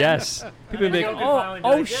going to be yes. People will be like,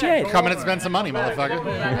 oh shit. Come in and spend some money,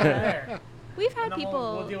 motherfucker. We've had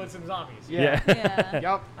people. We'll deal with some zombies. Yeah.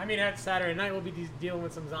 Yep. I mean, at Saturday night, we'll be dealing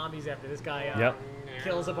with some zombies after this guy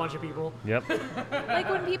kills a bunch of people. Yep. Like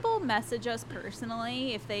when people message us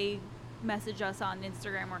personally, if they message us on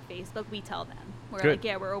Instagram or Facebook, we tell them. We're like,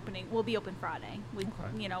 yeah, we'll be open Friday.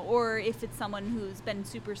 You know, or if it's someone who's been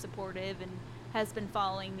super supportive and has been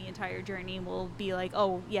following the entire journey will be like,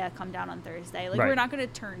 oh yeah, come down on Thursday. Like Right. we're not going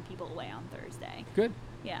to turn people away on Thursday. Good.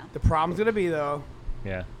 Yeah. The problem's gonna be though.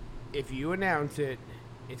 Yeah. If you announce it,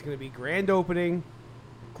 it's gonna be grand opening,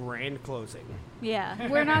 grand closing. Yeah.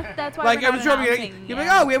 We're not. That's why. Like we're I not was joking. announcing, You're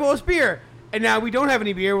yeah. like, oh, we have all this beer, and now we don't have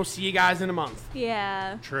any beer. We'll see you guys in a month.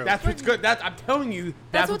 Yeah. True. That's what's good. I'm telling you.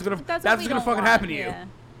 That's what's gonna. That's what what's we gonna don't fucking want, happen to you. yeah.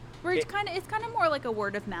 Where it's kind of more like a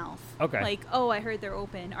word of mouth. Okay. Like, oh, I heard they're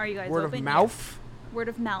open. Are you guys Word open? of mouth. Yeah. Word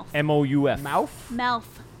of mouth. MOUF. Mouth.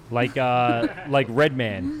 Mouth. Like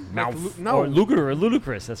Redman. Mouth. No. Or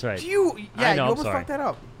Ludicrous. That's right. You. Yeah. I know, You I'm almost sorry. fucked that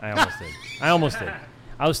up. I almost did.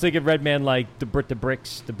 I was thinking Redman like the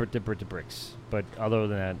Bricks, the Bricks. But other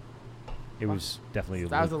than that, it was definitely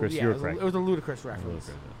That was Ludicrous. yeah, You were it was, correct. it was a ludicrous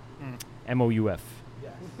reference. MOUF.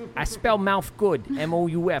 Yes. I spell mouth good.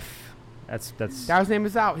 MOUF. That's That was name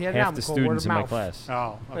is out. He had an half album the called Word students of in my Mouth. class.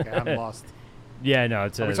 Oh, okay. I'm lost. Yeah, no,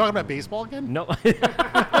 it's Are we talking about baseball again? No.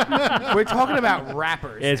 We're talking about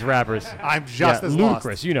rappers. It's rappers. I'm just as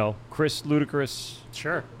Ludicrous. lost. You know, Chris Ludicrous.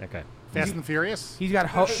 Sure. Okay. Fast and Furious? He's got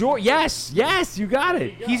Sure. Yes. You got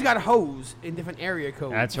it. He's got hoes in different area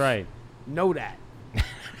codes. That's right. Know that.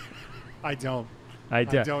 I don't. I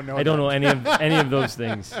don't know. I don't know any of those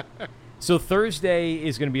things. So Thursday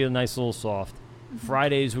is going to be a nice little soft.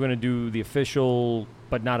 Fridays we're going to do the official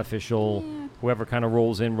but not official. Yeah. Whoever kind of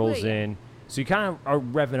rolls in. Yeah. So you kind of are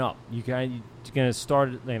revving up. You're going to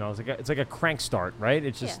start. You know, it's like a crank start, right?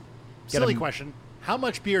 It's just Silly question. How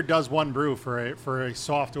much beer does one brew for a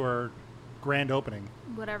soft or grand opening?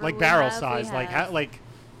 Whatever. Like we barrel have, size, we like have. like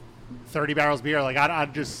 30 barrels beer. Like I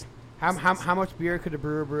just How much beer could a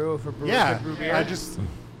brewer brew if a brewer yeah. could brew beer? I just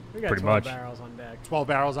We got Pretty 12 much. barrels on deck. 12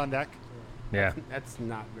 barrels on deck. Yeah. That's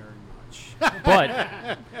not very much.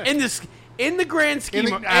 But in the grand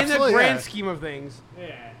scheme of scheme of things,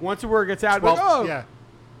 once the word gets out, 12, like, oh yeah,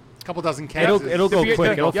 a couple dozen cans. It'll go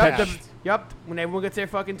quick. It'll fetch. Yup. When everyone gets their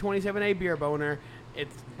fucking 27A beer boner,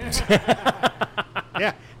 it's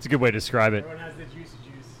yeah, it's a good way to describe it. Everyone has the juicy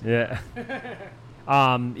juice. Yeah.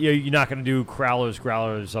 You're not going to do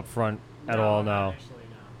growlers up front at all. No. Actually,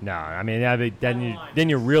 No, I mean then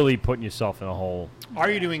you're really putting yourself in a hole. Are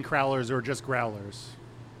you doing crowlers or just growlers?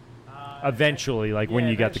 Eventually, like when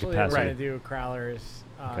you got the eventually capacity. We're going to do crowlers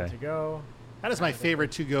Okay. to go. That is my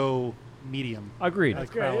favorite to-go medium. Agreed.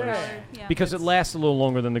 Like Good, crowlers. Yeah. Because it lasts a little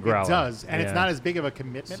longer than the growler. It does, and it's Yeah. not as big of a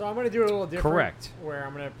commitment. So I'm going to do it a little different. Correct. Where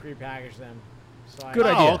I'm going to pre-package them. So Good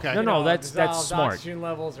I, idea. okay. No, you know, that's dissolved smart. Oxygen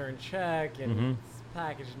levels are in check and Mhm. it's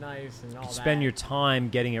packaged nice and all that. Spend your time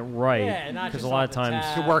getting it right. Yeah, not Because just a lot off of the times.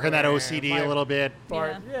 tap To work on that or OCD a little bit.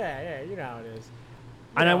 Yeah, you know how it is.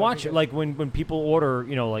 And I know, watch it because- like when people order,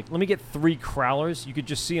 like let me get 3 crowlers. You could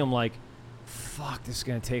just see them like, fuck, this is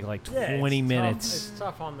gonna take like Yeah, 20 it's minutes, Tough. It's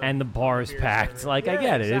tough on the and the bar is beer packed. server. Like Yeah, I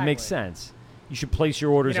get it. It makes exactly. sense. You should place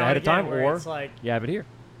your orders You know, ahead and of time, again, where or it's like- you have it here.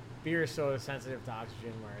 Beer is so sensitive to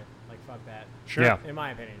oxygen where, like, fuck that. Sure. Yeah. In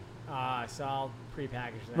my opinion. So I'll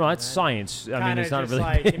pre-package them. No, that's and science. I mean, kinda it's not just really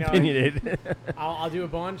like, you know, opinionated. I'll do a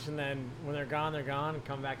bunch, and then when they're gone, and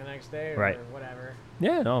come back the next day or Right. whatever.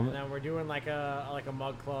 Yeah, no. And then we're doing like a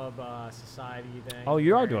mug club society thing. Oh,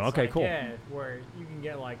 you are where doing- it's okay, like, cool. Yeah, where you can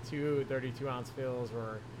get like 2 32-ounce fills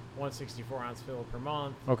or 1 64-ounce fill per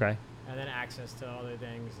month. Okay. And then access to other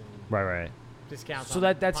things and Right. discounts. So on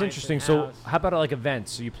that's pints interesting. and So house. how about like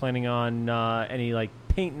events? Are you planning on any like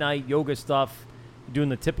paint night, yoga stuff? You doing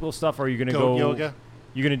the typical stuff, or are you gonna Goat go yoga?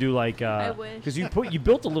 You're gonna do like I wish. because you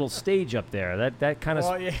built a little stage up there. That kind of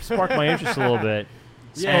Well, yeah. sparked my interest a little bit.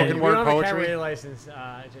 Yeah, Spoken we word don't have a poetry? cabaret license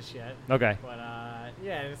just yet. Okay. But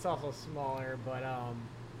yeah, and it's also smaller. But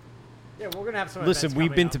yeah, we're gonna have some. Listen, events we've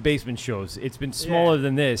coming been up. to basement shows. It's been smaller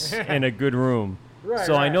than this in a good room. Right,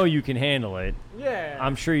 so I right. know you can handle it. Yeah.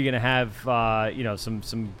 I'm sure you're gonna have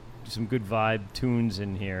some good vibe tunes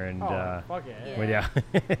in here and fuck yeah. well, yeah.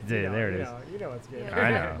 There it is. You know what's good. Yeah,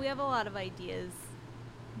 I know. We have a lot of ideas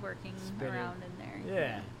working around in there.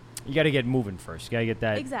 Yeah. You got to get moving first. You got to get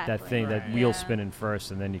that Exactly. thing, that Right. wheel Yeah. spinning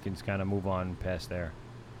first, and then you can kind of move on past there.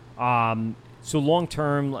 So long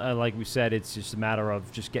term, like we said, it's just a matter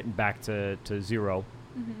of just getting back to 0.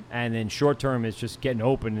 Mm-hmm. And then short term is just getting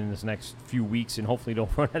open in this next few weeks, and hopefully don't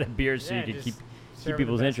run out of beer, so Yeah, you can just keep serve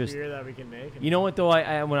people's the best interest. beer that we can make. You know what though?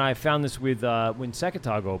 I when I found this with when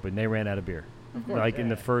Secatog opened, they ran out of beer, Of course, like in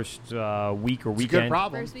the yeah. first week or It's a weekend. good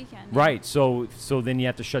problem. First weekend. Right. So then you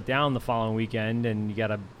have to shut down the following weekend, and you got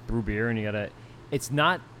to brew beer, and you got to. It's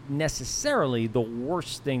not necessarily the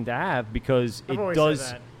worst thing to have because I've it always does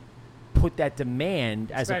said that. put that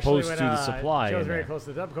demand as Especially opposed when, to the supply. Joe's in very there. close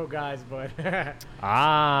to the Dubco guys, but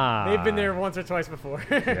They've been there once or twice before.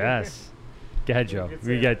 Yes. Go ahead, Joe. It's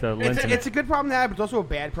We a- got the It's lens. a good problem to have, but it's also a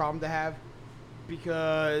bad problem to have.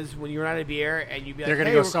 Because when you're out of beer and you'd be like, They're gonna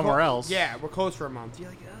hey, go we're somewhere else. Yeah, we're closed for a month.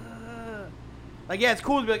 You're like, yeah, it's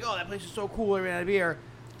cool to be like, oh, that place is so cool. We ran out of beer,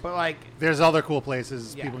 but like, there's other cool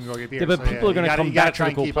places Yes. people can go get beer. Yeah, but so, people are gonna you gotta- come you gotta back to try the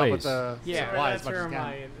and cool keep up with place. the Yeah, supply that's as much where as you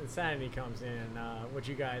my can. insanity comes in. What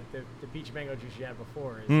you got, the peach mango juice you had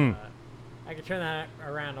before is, Mm. I can turn that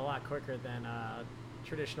around a lot quicker than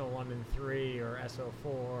traditional London 3 or SO4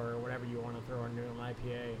 or whatever you want to throw into an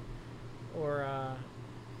IPA, or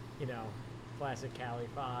classic Cali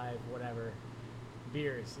 5, whatever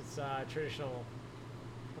beers. It's traditional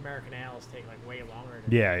American ales take like way longer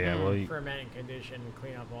to well, ferment and condition and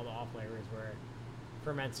clean up all the off flavors. Where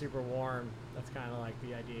ferment super warm, that's kind of like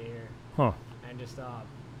the idea here. Huh. And just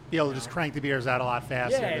Be able to just crank the beers out a lot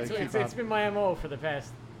faster. yeah, to keep it's up. been my MO for the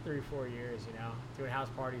past 3-4 years. Doing house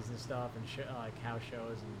parties and stuff and like house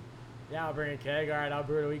shows and yeah, I'll bring a keg. All right, I'll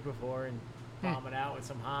brew it a week before and bomb it out with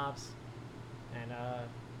some hops, and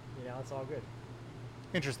it's all good.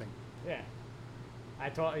 Interesting. Yeah, I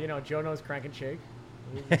told Joe knows crank and shake.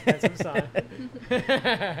 He's an expensive son.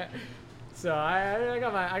 So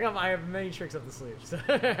I have many tricks up the sleeve. So.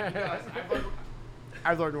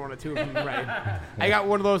 I've learned one or two of them. Right. I got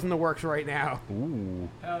one of those in the works right now. Ooh.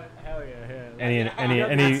 Hell yeah. Any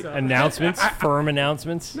announcements? Firm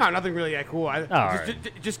announcements? No, nothing really that cool. Right.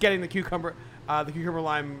 Just getting the cucumber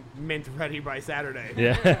lime mint ready by Saturday.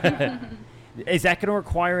 Yeah. Is that going to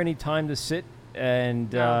require any time to sit and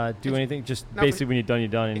do anything? Just basically when you're done, you're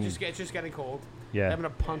done. And It's just getting cold. Yeah. I'm gonna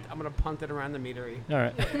punt it around the meadery. All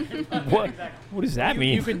right. What does that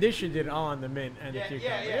mean? You conditioned it on the mint and the cucumber.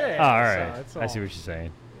 Yeah. Oh, all right. So I see what you're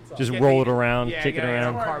saying. all Just good. roll it around, kick it get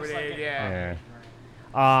around. some carbonate, yeah.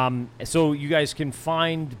 So you guys can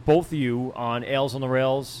find both of you on Ales on the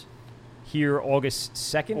Rails here August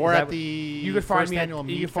 2nd. Or Is at that the You can find me at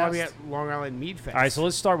Mead Fest. Long Island Mead Fest. All right, so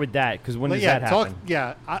let's start with that because when Well, does yeah, that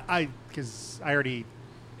happen? because I already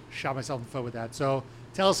shot myself in the foot with that. So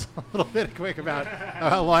tell us a little bit quick about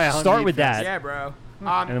Long Island Start Mead with Fest. that. Yeah, bro.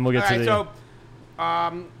 And then we'll get to So,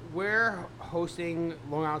 we're hosting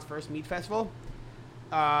Long Island's first mead festival.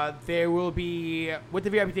 There will be, with the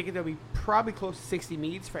VIP ticket, there'll be probably close to 60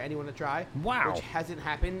 meads for anyone to try. Wow. Which hasn't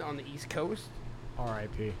happened on the East Coast.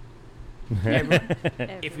 R.I.P.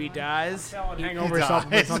 If he does, Hangover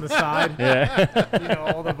supplements on the side. Yeah.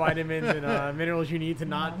 All the vitamins and minerals you need to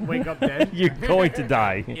not wake up dead. You're going to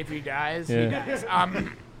die. if he dies, Yeah. he dies.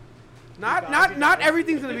 Not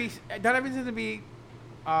everything's gonna be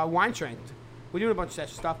wine strength. We're doing a bunch of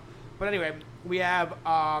such stuff, but anyway, we have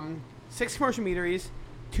 6 commercial meaderies,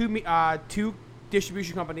 2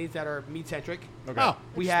 distribution companies that are mead centric. Okay. Oh,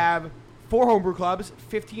 We have 4 homebrew clubs,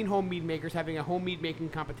 15 home mead makers having a home mead making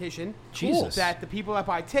competition. Jesus. That the people that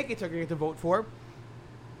buy tickets are going to get to vote for.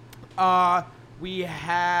 We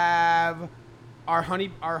have our honey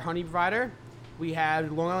provider. We have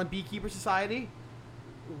the Long Island Beekeeper Society.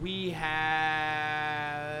 We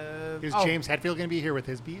have. Is James Hetfield going to be here with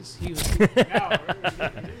his bees?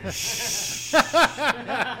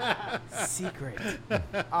 Secret.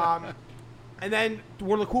 And then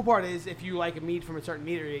one of the cool part is if you like a mead from a certain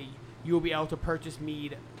meadery, you will be able to purchase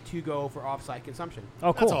mead to go for off-site consumption.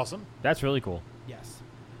 Oh, cool. That's awesome. That's really cool. Yes.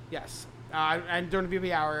 And during the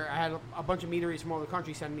VIP hour, I had a bunch of meaderies from all over the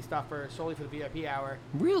country send me stuff solely for the VIP hour.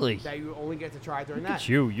 Really? That you only get to try during Look that. at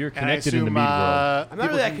you. You're And I connected in the assume, mead world. I'm not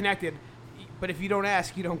really that connected, but if you don't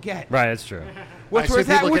ask, you don't get. Right, that's true. Which I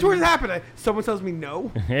assume people was can- happening? Someone tells me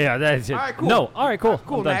no. Yeah, that's it. All right, cool. No, all right, cool.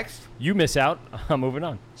 Cool, I'm done. next. You miss out. I'm moving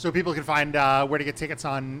on. So people can find where to get tickets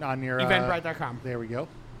on your Eventbrite.com. There we go.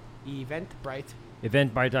 Eventbrite.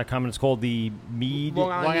 Eventbrite.com, and it's called the Mead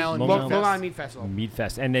Long Island Mead Festival. Mead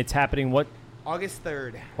Fest. And it's happening what? August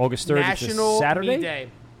 3rd. August 3rd. National It's a Saturday? Mead Day.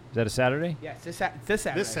 Is that a Saturday? Yes, this Saturday.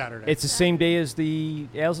 This Saturday. It's the same day as the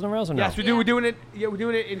Ales on the Rails, or no? Yes, we're doing it. Yeah, we're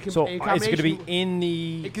doing it in So in it's combination. going to be in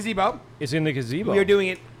the gazebo. It's in the gazebo. We are doing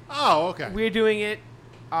it. Oh, okay. We're doing it.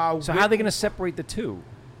 So how are they going to separate the two?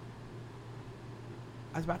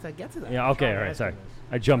 I was about to get to that. Yeah. Okay. All right. Sorry.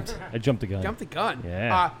 I jumped the gun. Jumped the gun.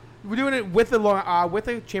 Yeah. We're doing it with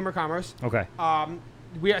the Chamber of Commerce. Okay.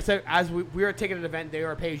 We are we are a ticketed event. They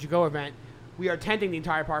are a pay-as-you-go event. We are tenting the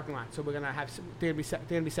entire parking lot, so we're gonna have they're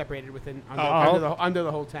gonna be separated within under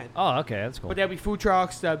the whole tent. Oh, okay, that's cool. But there'll be food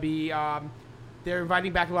trucks. There'll be they're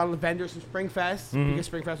inviting back a lot of the vendors from Springfest because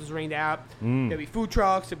Springfest was rained out. There'll be food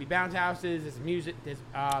trucks. There'll be bounce houses. There's music. There's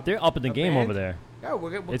they're up in the game band. over there. Yeah,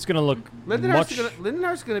 it's gonna look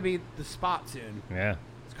Lindenhurst is gonna be the spot soon. Yeah.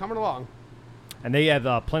 It's coming along. And they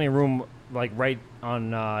have plenty of room like right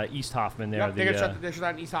on East Hoffman there. Yep, they're gonna shut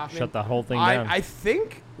down East Hoffman. Shut the whole thing down. I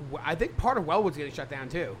think part of Wellwood's getting shut down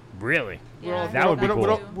too. Really? Yeah. That would be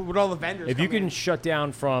cool. With all the vendors. If you coming can in. shut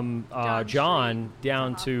down from John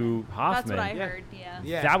down to Hoffman, That's what I heard.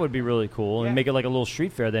 Yeah. that would be really cool, Yeah. and make it like a little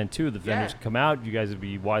street fair then too. The vendors Yeah. come out, you guys would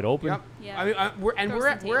be wide open. Yep. Yeah. I mean, we're Throw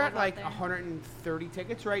at some tables like out there. 130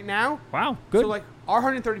 tickets right now. Wow, good. So like our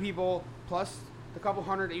 130 people plus the couple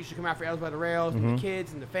hundred that used to come out for Ales by the Rails, and the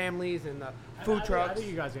kids and the families and the food trucks. I think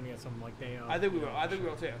you guys are gonna get some like day. I think we will. I think we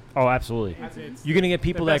will too. Oh, absolutely. It's You're gonna get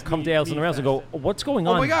people the that best come to Ales on the Rails and go, "What's going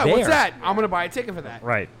on Oh my God, there?" what's that? I'm gonna buy a ticket for that.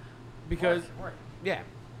 Right. Because, yeah.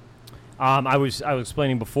 I was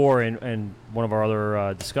explaining before in one of our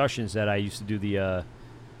other discussions that I used to do the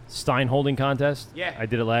Stein holding contest. Yeah. I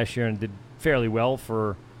did it last year and did fairly well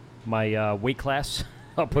for my weight class.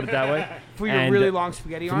 I'll put it that way. For your really long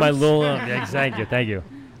spaghetti for arms? my little, thank you.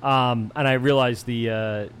 And I realized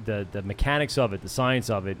the mechanics of it, the science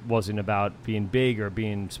of it, wasn't about being big or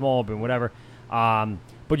being small, but whatever.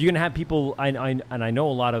 But you're gonna have people, and I know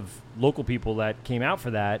a lot of local people that came out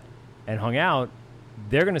for that and hung out.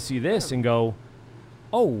 They're gonna see this and go,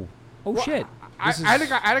 "Oh, shit!" I had a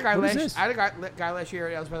guy what is last. this? I had a guy last year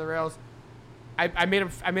at Ales by the Rails. I made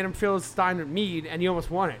him fill his Stein with mead, and he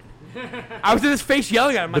almost won it. I was in his face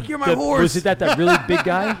yelling at him like, "You're my horse." Was it that really big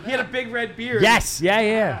guy? He had a big red beard. Yes,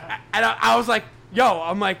 yeah. And I was like, "Yo,"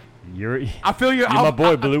 I'm like, "I feel you." You're my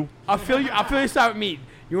boy, Blue. I'll fill you Stein with mead.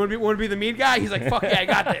 You want to be the mead guy? He's like, "Fuck yeah, I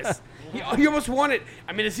got this." He almost won it.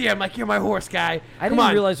 I mean, to see, I'm like, "You're my horse, guy." I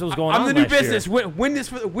didn't realize what was going on. I'm the new last year. business. Win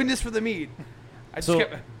this for the mead. So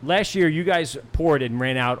last year, you guys poured and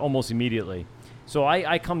ran out almost immediately. So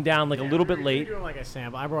I come down like a little bit late. We're doing like a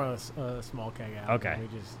sample. I brought a small keg out. Okay.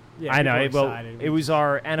 We just, I know. people were Well, excited. it was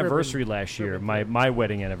our anniversary last year, my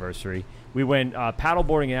wedding anniversary. We went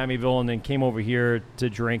paddleboarding in Amityville and then came over here to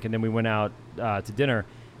drink, and then we went out to dinner.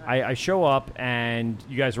 I show up, and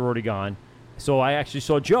you guys were already gone. So I actually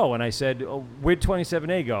saw Joe, and I said, where'd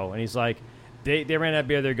 27A go? And he's like, they ran out of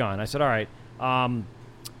beer, they're gone. I said, all right.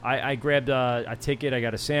 I grabbed a ticket, I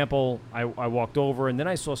got a sample. I walked over, and then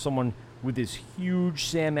I saw someone with this huge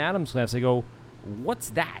Sam Adams glass. I go,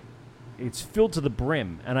 what's that? It's filled to the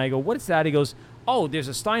brim. And I go, what is that? He goes, oh, there's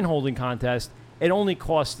a Stein holding contest. It only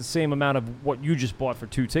costs the same amount of what you just bought for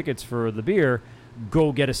 2 tickets for the beer.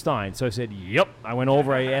 Go get a Stein. So I said, yep. I went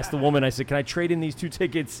over, I asked the woman, I said, can I trade in these 2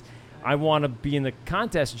 tickets? I want to be in the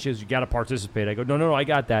contest. And she goes, you got to participate. I go, no, I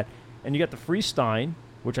got that. And you got the free Stein,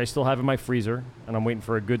 which I still have in my freezer, and I'm waiting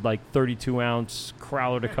for a good, 32-ounce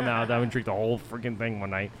crowler to come out. I would drink the whole freaking thing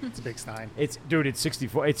one night. It's a big Stein. It's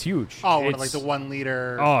 64. It's huge. Oh, it's, like the 1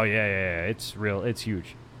 liter. Oh, yeah. It's real. It's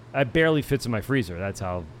huge. It barely fits in my freezer. That's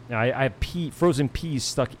how. I have frozen peas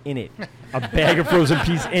stuck in it. A bag of frozen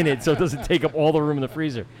peas in it, so it doesn't take up all the room in the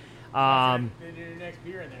freezer.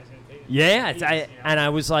 Yeah, and I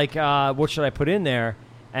was like, what should I put in there?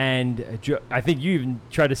 And I think you even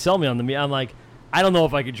tried to sell me on the mead. I'm like, I don't know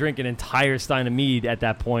if I could drink an entire Stein of mead at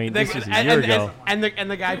that point. This was a year ago. And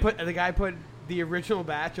the guy put the original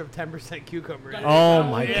batch of 10% cucumber in it. Oh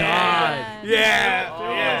my God!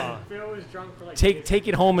 Yeah. Phil was drunk for Take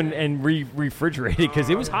it home and refrigerate it because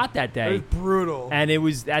it was hot that day. It was brutal. And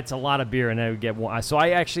that's a lot of beer, and I would get one. So I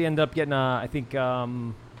actually ended up getting I think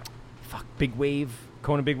Big Wave,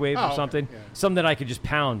 Kona Big Wave or something. Yeah. Something that I could just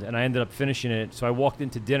pound, and I ended up finishing it. So I walked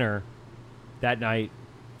into dinner that night,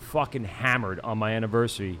 fucking hammered on my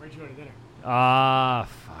anniversary. Where'd you go to dinner?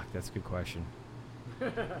 Fuck, that's a good question.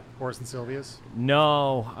 Horace and Sylvia's?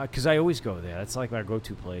 No, because I always go there. That's like my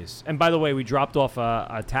go-to place. And by the way, we dropped off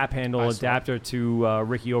a tap handle adapter to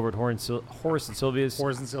Ricky over at Horace and Sylvia's.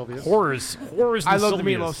 Horace and Sylvia's. Horace and I love the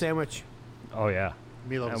Sylvia's. meatloaf sandwich. Oh, yeah.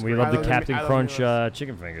 Meatloaf And is we great. love the I Captain love Crunch meatloaf.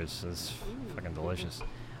 chicken fingers. It's fucking delicious.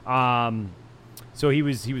 So he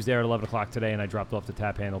was there at 11 o'clock today, and I dropped off the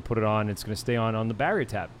tap handle, put it on. It's going to stay on the barrier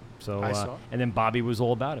tap. So I saw. and then Bobby was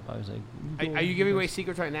all about it. I was like, Are you giving away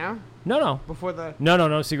secrets right now? No. Before the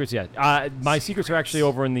No secrets yet. My secrets are actually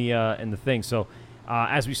over in the thing. So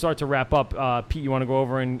as we start to wrap up, Pete, you want to go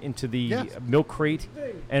over into the milk crate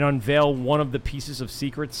and unveil one of the pieces of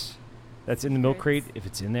secrets that's in the milk crate, if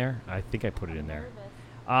it's in there? I think I put it in there.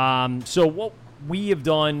 So what we have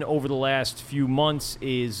done over the last few months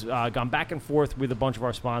is gone back and forth with a bunch of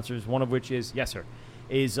our sponsors, one of which is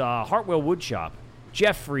Hartwell Woodshop.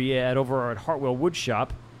 Jeffrey over at Hartwell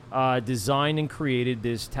Woodshop designed and created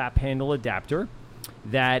this tap handle adapter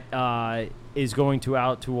that is going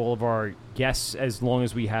out to all of our guests as long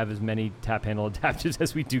as we have as many tap handle adapters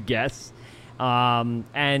as we do guests.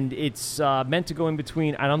 And it's meant to go in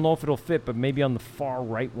between. I don't know if it'll fit, but maybe on the far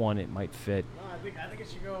right one it might fit. I think it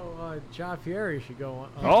should go. John Fieri should go.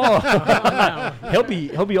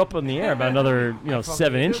 He'll be up in the air about another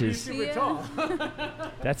 7 inches. Super tall.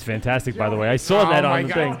 That's fantastic, by the way. I saw that on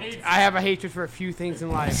the thing. I have a hatred for a few things in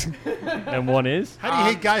life. And one is? How do you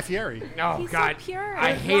hate Guy Fieri? Oh He's God, so pure.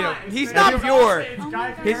 I hate him. He's Have not you- pure.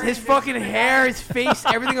 Oh His fucking hair, his face,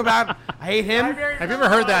 everything about him. I hate him. Have you ever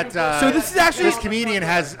heard that? So this is actually this comedian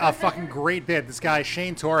has a fucking great bit. This guy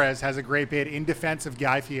Shane Torres has a great bit in defense of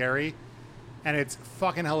Guy Fieri, and it's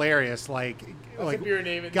fucking hilarious. Like a beer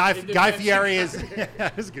name. Guy Fieri is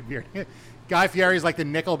that's a good beer. Guy Fieri is like the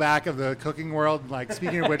Nickelback of the cooking world. Like,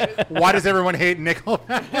 speaking of which, why does everyone hate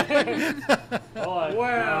Nickelback?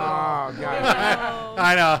 Oh God.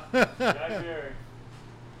 I know.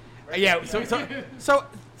 Yeah.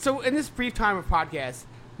 So in this brief time of podcast,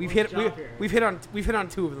 we've hit on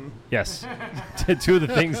two of them. Yes. Two of the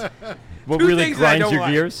things. What Two really things that I grinds don't your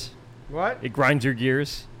like. gears? What? It grinds your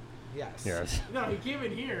gears? Yes. Yes. No, he came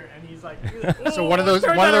in here and he's like. So one of those is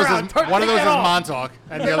Montauk,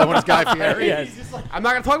 and the other one is Guy Fieri. Yes. I'm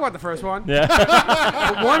not gonna talk about the first one. Yeah.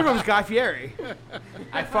 But one of them is Guy Fieri.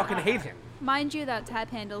 I fucking hate him. Mind you, that tap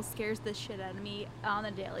handle scares the shit out of me on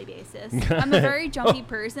a daily basis. I'm a very jumpy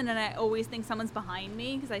person, and I always think someone's behind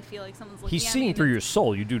me because I feel like someone's looking He's at me. seeing through your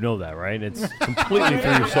soul. You do know that, right? It's completely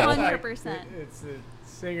through your soul. 100%. It's the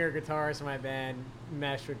singer, guitarist in my band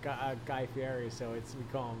meshed with Guy Fieri, so we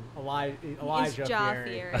call him Elijah Jaw Fieri.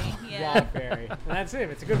 Fieri, yeah. Jaw Fieri. And that's him.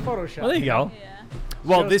 It's a good Photoshop. Well, there you go. Yeah.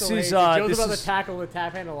 Well, Joe's this still is lazy. Joe's this about is to tackle the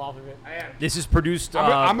tap handle off of it. I am. this is produced.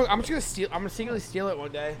 I'm just gonna steal. I'm gonna secretly steal it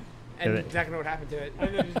one day, and Yeah. Zach know what happened to it.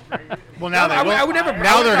 Well, now No, I would never.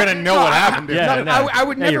 Now they're gonna know what happened to it. Yeah, no. I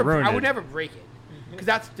would Now you never. ruined I would it. never break it because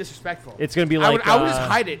that's disrespectful. It's gonna be I would like, just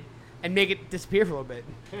hide it and make it disappear for a little bit,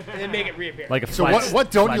 and then make it reappear. like a So flat- what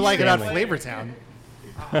don't you flat like about Stanley. Flavortown?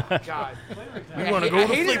 Oh, God. We I wanna hate- go I to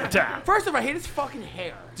hate his- Flavortown. First of all, I hate his fucking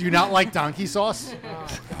hair. Do you not like donkey sauce?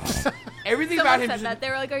 Everything Someone about him. said Just, that. They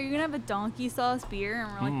were like, "Are you gonna have a donkey sauce beer?"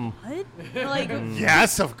 And we're like, "What?" They're like,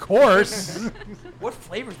 Yes, of course. what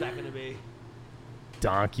flavor is that gonna be?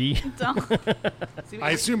 Donkey. See,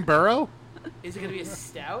 I assume burro. Is it gonna be a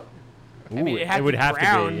stout? Ooh, I mean, it, has it would be have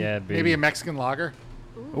brown. to be. Yeah, baby. Maybe a Mexican lager.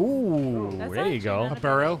 Ooh, That's there you actually go. not A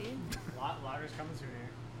burro. bad idea. Lager's coming soon here.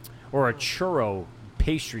 Or a churro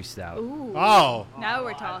pastry stout. Ooh. Oh. Now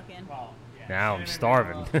we're talking. Well, Now I'm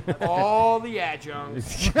starving. All the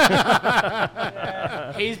adjuncts.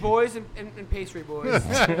 Haze boys and pastry boys.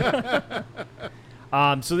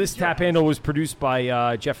 So this tap handle was produced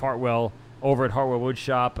by Jeff Hartwell over at Hartwell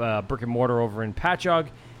Woodshop, brick and mortar over in Patchogue.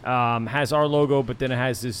 Has our logo, but then it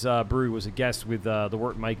has this brewery was a guest with the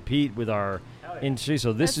Wort Mike Pete with our industry.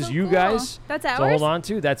 So this That's is so you cool. guys. That's to ours? hold on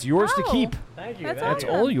to. That's yours to Oh. keep. thank you. That's That's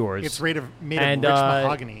awesome. all yours. It's made of rich and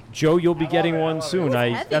mahogany. Joe, you'll be getting one soon.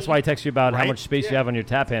 It's That's why I texted you about how Right? much space you have on your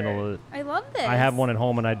tap handle. I love this. I have one at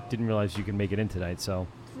home, and I didn't realize you can make it in tonight. So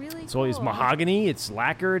Really it's always cool. mahogany. It's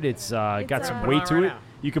lacquered. It's got some Put weight on to right it. now.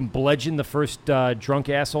 You can bludgeon the first drunk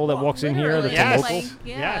asshole that walks in here. That's Literally, a Yes. local. like,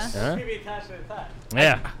 yeah. Yes. Huh? Maybe attached to the top.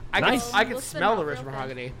 Yeah. I Nice. can Looks smell the good. rich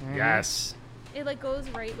mahogany. Yes. It like goes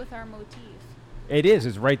right with our motif. It is.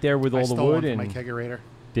 It's right there with I all the stole wood one from and my kegerator.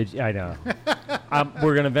 did I know?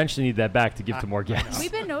 We're gonna eventually need that back to give to more guests.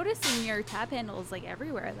 We've been noticing your tap handles like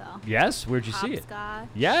everywhere though. Yes. Where'd you see it? Hopscotch.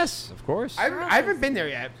 Yes, of course. I haven't been there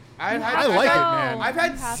yet. I like it, man. I've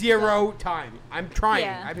had You have to zero time. I'm trying.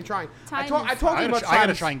 Yeah. I've been trying. I Time told is- you I about gotta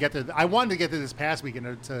times. try and get to. I wanted to get to this past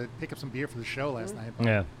weekend to pick up some beer for the show last night. but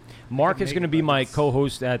Yeah. Mark Couldn't is make going to it, be but my it's-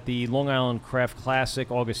 co-host at the Long Island Craft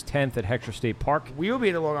Classic, August 10th at Heckscher State Park. We will be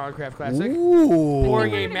at the Long Island Craft Classic. Ooh. Pouring a We're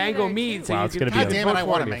gonna be mango there, mead. too. So Wow, you it's can going to be God a damn it, I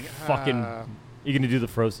wanna be a make- fucking. You're going to do the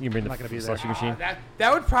frozen. You're going to I'm not bring gonna the be there. slushy machine.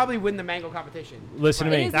 That would probably win the mango competition. Listen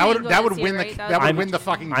to It me. is That would mango this win year, the right? that would I'm- win the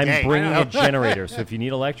fucking I'm game. bringing a generator, so if you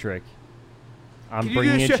need electric, I'm Can you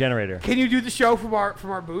bringing do a the generator. Can you do the show from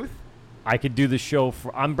our booth? I could do the show.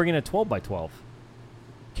 I'm bringing a 12x12.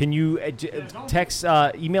 Can you text,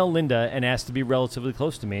 email Linda and ask to be relatively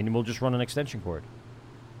close to me, and we'll just run an extension cord.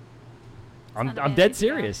 I'm not a I'm bad dead idea.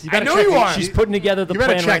 serious. You I better know check you the- are. She's putting together the You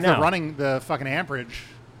better plan check right now. running the fucking amperage.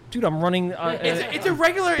 Dude, I'm running. It's a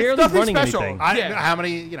regular. barely It's nothing running special. anything. How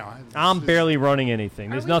many? You know. I'm barely running anything.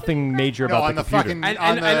 There's nothing major No, about on the the computer. fucking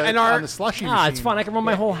And on the slushy Ah, machine. it's fine. I can run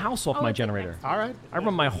my whole house off my generator. All right. I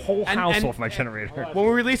run my whole And- house and- off my generator. When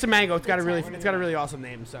we release a mango, it's got a really awesome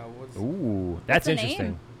name. So Ooh, that's the name?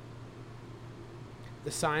 interesting. the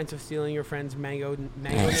science of stealing your friend's mango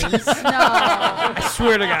names. No, No. I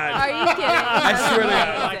swear to God. Are you kidding? I swear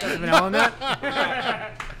to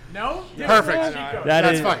God. No? Perfect. That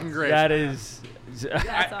That's is fucking great. That is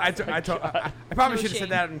I probably should have said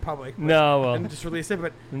that in public. No, well. And just released it,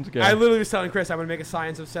 but Okay. I literally was telling Chris I'm going to make a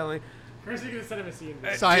science of selling. Chris, you could send him a C&D.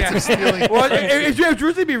 Science of stealing. Well, it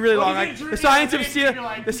would be really long. Like, the science of stealing,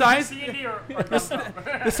 the science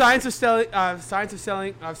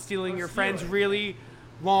of stealing your friend's really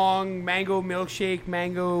long mango milkshake,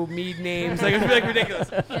 mango mead names. Like, it's really ridiculous.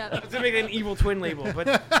 It's to make an evil twin label, but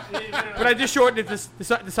I just shortened it to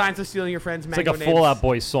the science of stealing your friend's It's mango like a names. Fall Out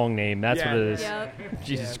Boy song name. That's what it is. Yep.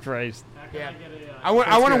 Jesus Christ. Yeah. I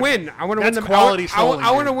want to win. I want to win That's the quality trolling,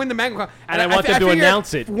 I want to dude. win the mango. And I want them to figure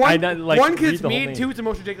announce it. One, like, one, because read it's the whole mean. name. Two, it's the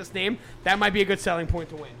most ridiculous name. That might be a good selling point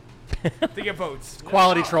to win. To get votes.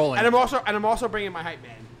 Quality trolling. And I'm also bringing my hype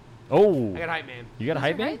man. Oh. I got a hype man. You got a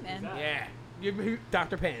hype man? Yeah.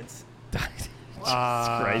 Dr. Pants.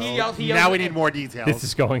 Christ. He yells now we need more details. This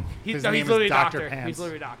is going. He's His name literally is a Dr. doctor. Pants. He's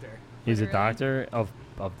literally a doctor. He's a doctor of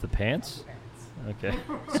the pants? Okay.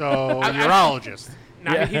 So, urologist.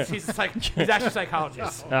 No, Yeah. he's actually a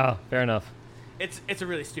psychologist. Oh, fair enough. It's a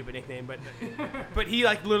really stupid nickname, but he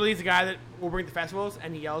like literally is a guy that will bring to festivals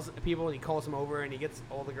and he yells at people and he calls them over and he gets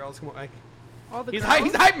all the girls come like. He's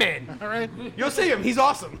a hype man. All right. You'll see him. He's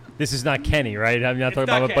awesome. This is not Kenny, right? I'm not It's talking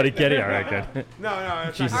not about my buddy Kenny. Kenny. All right, good. No,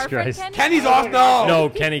 it's Jesus not. Christ. Kenny's awesome. No. No,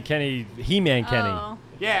 Kenny, He-Man Kenny. Oh.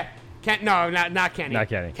 Yeah. Not Kenny. Not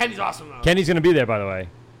Kenny. Kenny's awesome though. Kenny's going to be there, by the way.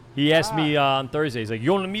 He asked me on Thursday. He's like, "You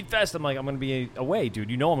going to Meat Fest?" I'm like, "I'm going to be away,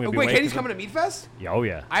 dude. You know I'm going to be Wait, away." Kenny's coming to Meat Fest? Yeah, oh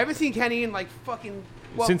yeah. I haven't seen Kenny in like fucking.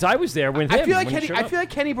 Well, Since I was there with him. I feel like when he Kenny. showed I feel like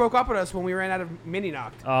Kenny broke up with us when we ran out of Mini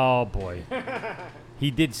Knocked. Oh boy.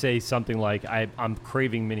 He did say something like, "I'm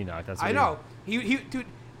craving Mini Knock." That's what I know. He dude.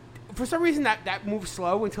 For some reason that moved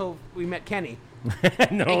slow until we met Kenny.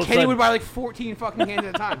 No, And Kenny would buy like 14 fucking cans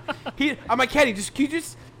at a time. I'm like, Kenny, can you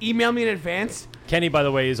just email me in advance? Kenny, by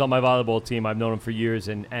the way, is on my volleyball team. I've known him for years,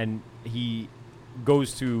 and he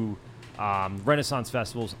goes to Renaissance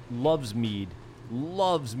festivals. Loves mead.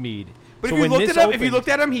 But So if you when this looked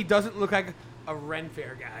at him, he doesn't look like a Ren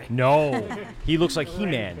Fair guy. No, he looks like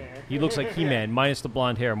He-Man. He looks like He-Man, minus the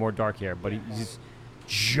blonde hair, more dark hair. But he's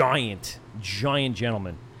giant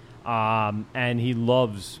gentleman, and he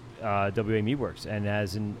loves WA Meadwerks.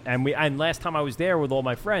 And last time I was there with all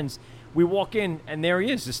my friends, we walk in and there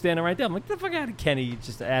he is, just standing right there. I'm like, "Get the fuck out of Kenny!"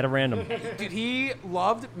 Just at a random. Dude, he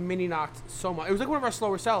loved Mini Knocked so much. It was like one of our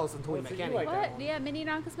slower sellers until we met Kenny. What? Yeah, Mini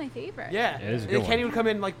Knock is my favorite. Yeah, It is a and good Kenny one. would come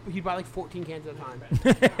in like he'd buy like 14 cans at a time.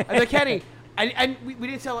 I'm like, Kenny, and we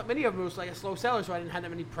didn't sell that many of them. It was like a slow seller, so I didn't have that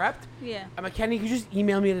many prepped. Yeah. I'm like, Kenny, you just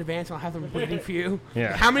email me in advance and I'll have them waiting for you.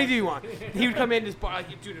 Yeah. How many do you want? He would come in and just buy,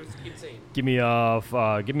 like, dude, it was insane. Give me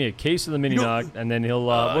a case of the Mini Knock, and then he'll.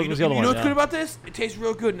 What was the other one? You know what's good about this? It tastes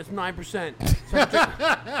real good and it's 9%.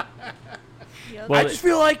 Well, I just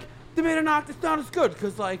feel like the Mini Knock is not as good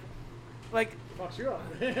because like. Fucks you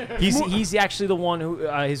up. He's actually the one who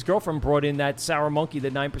his girlfriend brought in that sour monkey, the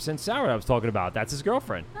 9% sour I was talking about. That's his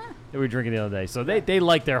girlfriend that we were drinking the other day. So they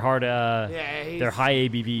like their hard their high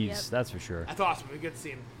ABVs. That's for sure. That's awesome. We good to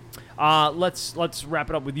see him. Let's wrap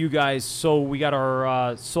it up with you guys. So we got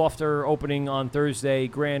our softer opening on Thursday,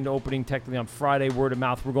 grand opening technically on Friday. Word of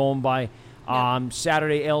mouth we're going by.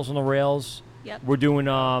 Saturday, Ales on the Rails. Yep. We're doing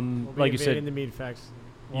We'll like be you said. in the Mead Fest.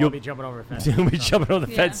 You'll We'll be jumping over the fence. You'll be jumping over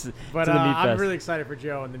the fence But to the Mead I'm Fest. really excited for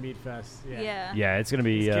Joe and the Mead Fest. Yeah. Yeah, it's gonna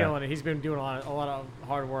be. He's killing it. He's been doing a lot of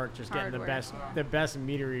hard work, just getting Hard work. the best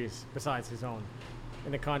meaderies besides his own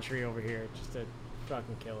in the country over here, just to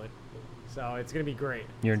fucking kill it. So it's gonna be great.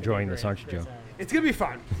 You're It's gonna be enjoying this, great. aren't you, Joe? It's gonna be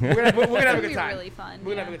fun. We're gonna have a It's good gonna time. be really fun.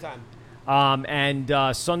 We're gonna have a good time.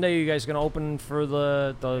 And Sunday, you guys gonna open for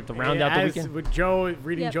the round out the As weekend? with Joe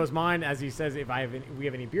reading Yep. Joe's mind, as he says, if we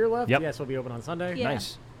have any beer left, Yep. yes, we'll be open on Sunday. Yeah.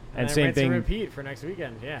 Nice. And And same rinse and thing. repeat for next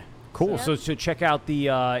weekend. Yeah. Cool. So- So check out the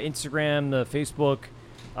Instagram, the Facebook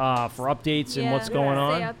for updates and what's going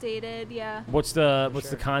on. Stay updated. Yeah. What's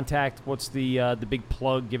the contact? What's the big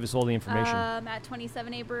plug? Give us all the information. At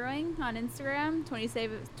 27A Brewing on Instagram.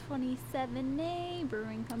 27A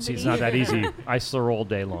Brewing Company. See, it's not that easy. I slur all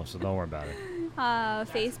day long, so don't worry about it.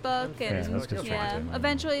 Facebook Yeah, and that's good stuff, too.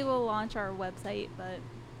 eventually we'll launch our website, but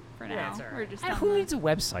for Yeah, now it's all right. we're just. And on who the- needs a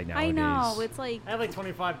website nowadays? I know it's like. I have like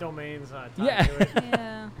 25 domains. Tied Yeah. to it.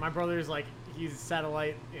 Yeah. My brother's like, he's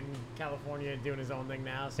satellite in California doing his own thing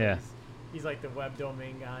now. So Yeah. he's like the web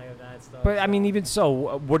domain guy of that stuff. But I mean, even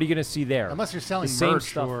so, what are you gonna see there? Unless you're selling the same merch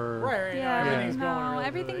stuff. or Right. Yeah. Everything's going No, really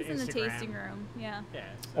everything's to in the Instagram. tasting room. Yeah. Yeah.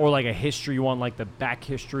 Or like a history, you want like the back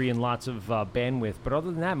history and lots of bandwidth. But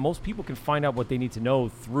other than that, most people can find out what they need to know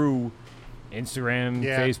through Instagram,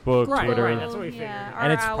 Yeah. Facebook, Right, Twitter, right, and, that's what we figured. Our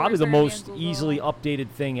and it's probably hours the are gonna be most on Google. easily updated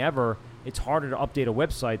thing ever. It's harder to update a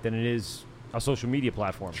website than it is a social media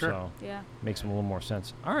platform. Sure. So Yeah. makes a little more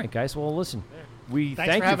sense. All right, guys. Well, listen. We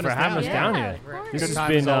Thanks thank for you for having us down Yeah, here. of course. This Good has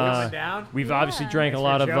time been. as always. We've obviously drank a Thanks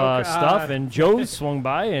lot for of the joke. stuff, and Joe swung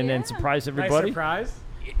by and surprised everybody. Nice surprise.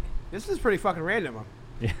 This is pretty fucking random.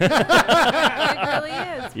 It really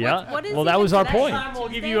is. Yeah. What is Well, that was our point. Next time we'll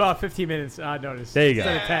give you 15 minutes notice. There you go.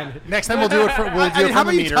 Instead of 10. Next time we'll do it. We'll do it How from about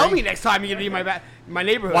the you tell meadery. me next time you're gonna be my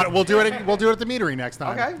neighborhood? We'll do it. We'll do it at the meadery next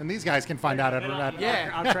time. Okay. And these guys can find out at.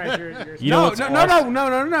 Yeah. I'll try your You know what's awesome?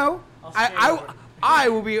 No.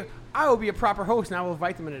 I will be a proper host, and I will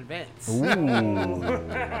invite them in advance.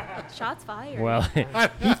 Ooh. Shots fired. Well,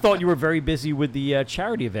 he thought you were very busy with the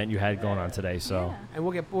charity event you had going on today. So And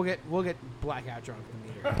we'll get blackout drunk in the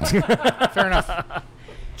meeting. Fair enough.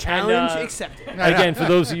 Challenge And, accepted. Again, for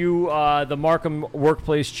those of you, the Markham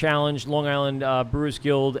Workplace Challenge, Long Island Brewers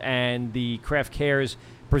Guild, and the Craft Cares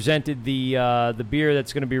presented the beer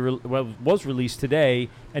that's going to be was released today,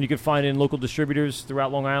 and you can find it in local distributors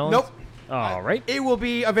throughout Long Island. Nope. All right. It will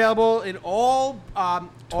be available in all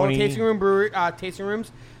tasting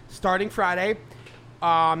rooms starting Friday.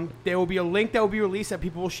 There will be a link that will be released that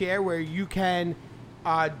people will share where you can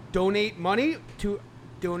donate money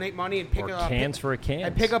and pick Or up cans for a can.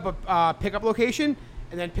 and pick up a pickup location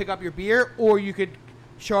and then pick up your beer, or you could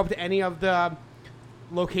show up to any of the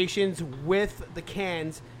locations with the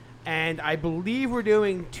cans. And I believe we're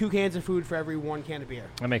doing 2 cans of food for every 1 can of beer.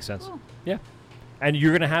 That makes sense. Yeah. And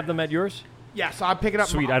you're going to have them at yours? Yeah, so I'm picking up.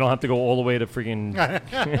 Sweet. I don't have to go all the way to freaking.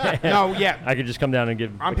 No, yeah. I could just come down and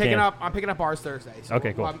give. I'm a picking can. up. I'm picking up ours Thursday. So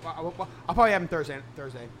Okay, cool. I'll probably have them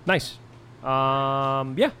Thursday. Nice.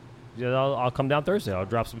 Yeah. I'll come down Thursday. I'll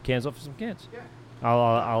drop some cans off for some cans. Yeah.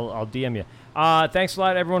 I'll DM you. Thanks a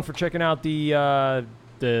lot, everyone, for checking out the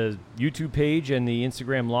YouTube page and the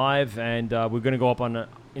Instagram Live, and we're going to go up on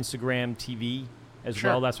Instagram TV as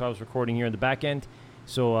well. That's why I was recording here in the back end.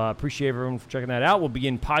 So appreciate everyone for checking that out. We'll be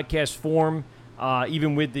in podcast form,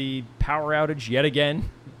 even with the power outage yet again.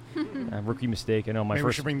 Rookie mistake. I know Maybe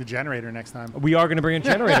we should bring the generator next time. We are going to bring a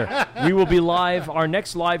generator. We will be live. Our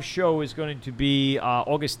next live show is going to be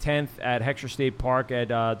August 10th at Heckscher State Park at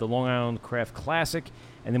the Long Island Craft Classic.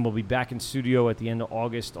 And then we'll be back in studio at the end of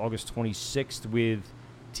August 26th with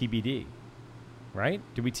TBD. Right?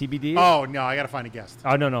 Did we TBD? Oh, no, I got to find a guest.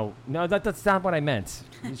 Oh, no. No, that's not what I meant.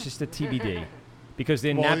 It's just a TBD. Because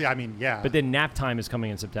then but then nap time is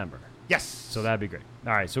coming in September. Yes. So that'd be great.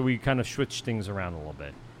 All right, so we kind of switch things around a little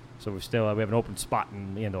bit. So we have an open spot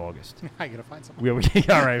in the end of August. I got to find something. All right.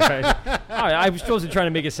 All right, I was supposed to try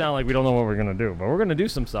to make it sound like we don't know what we're going to do, but we're going to do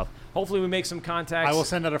some stuff. Hopefully we make some contacts. I will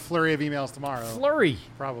send out a flurry of emails tomorrow. Flurry?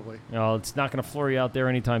 Probably. No, it's not going to flurry out there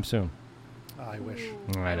anytime soon. I wish.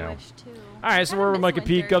 I know. wish too. All right, so we're with Mike and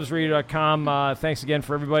Pete, GovsRadio.com. Thanks again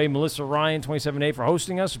for everybody. Melissa Ryan, 27A, for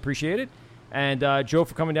hosting us. Appreciate it. And Joe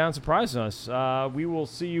for coming down and surprising us. We will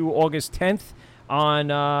see you August 10th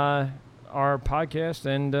on our podcast.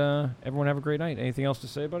 And everyone have a great night. Anything else to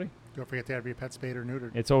say, buddy? Don't forget to have your pet spayed or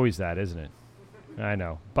neutered. It's always that, isn't it? I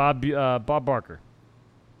know. Bob Barker.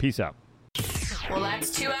 Peace out. Well,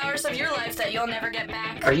 that's 2 hours of your life that you'll never get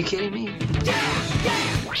back. Are you kidding me?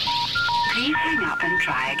 Please hang up and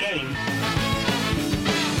try again.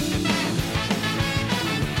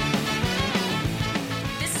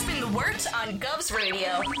 This has been The Wort on Govs Radio.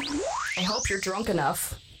 I hope you're drunk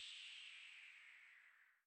enough.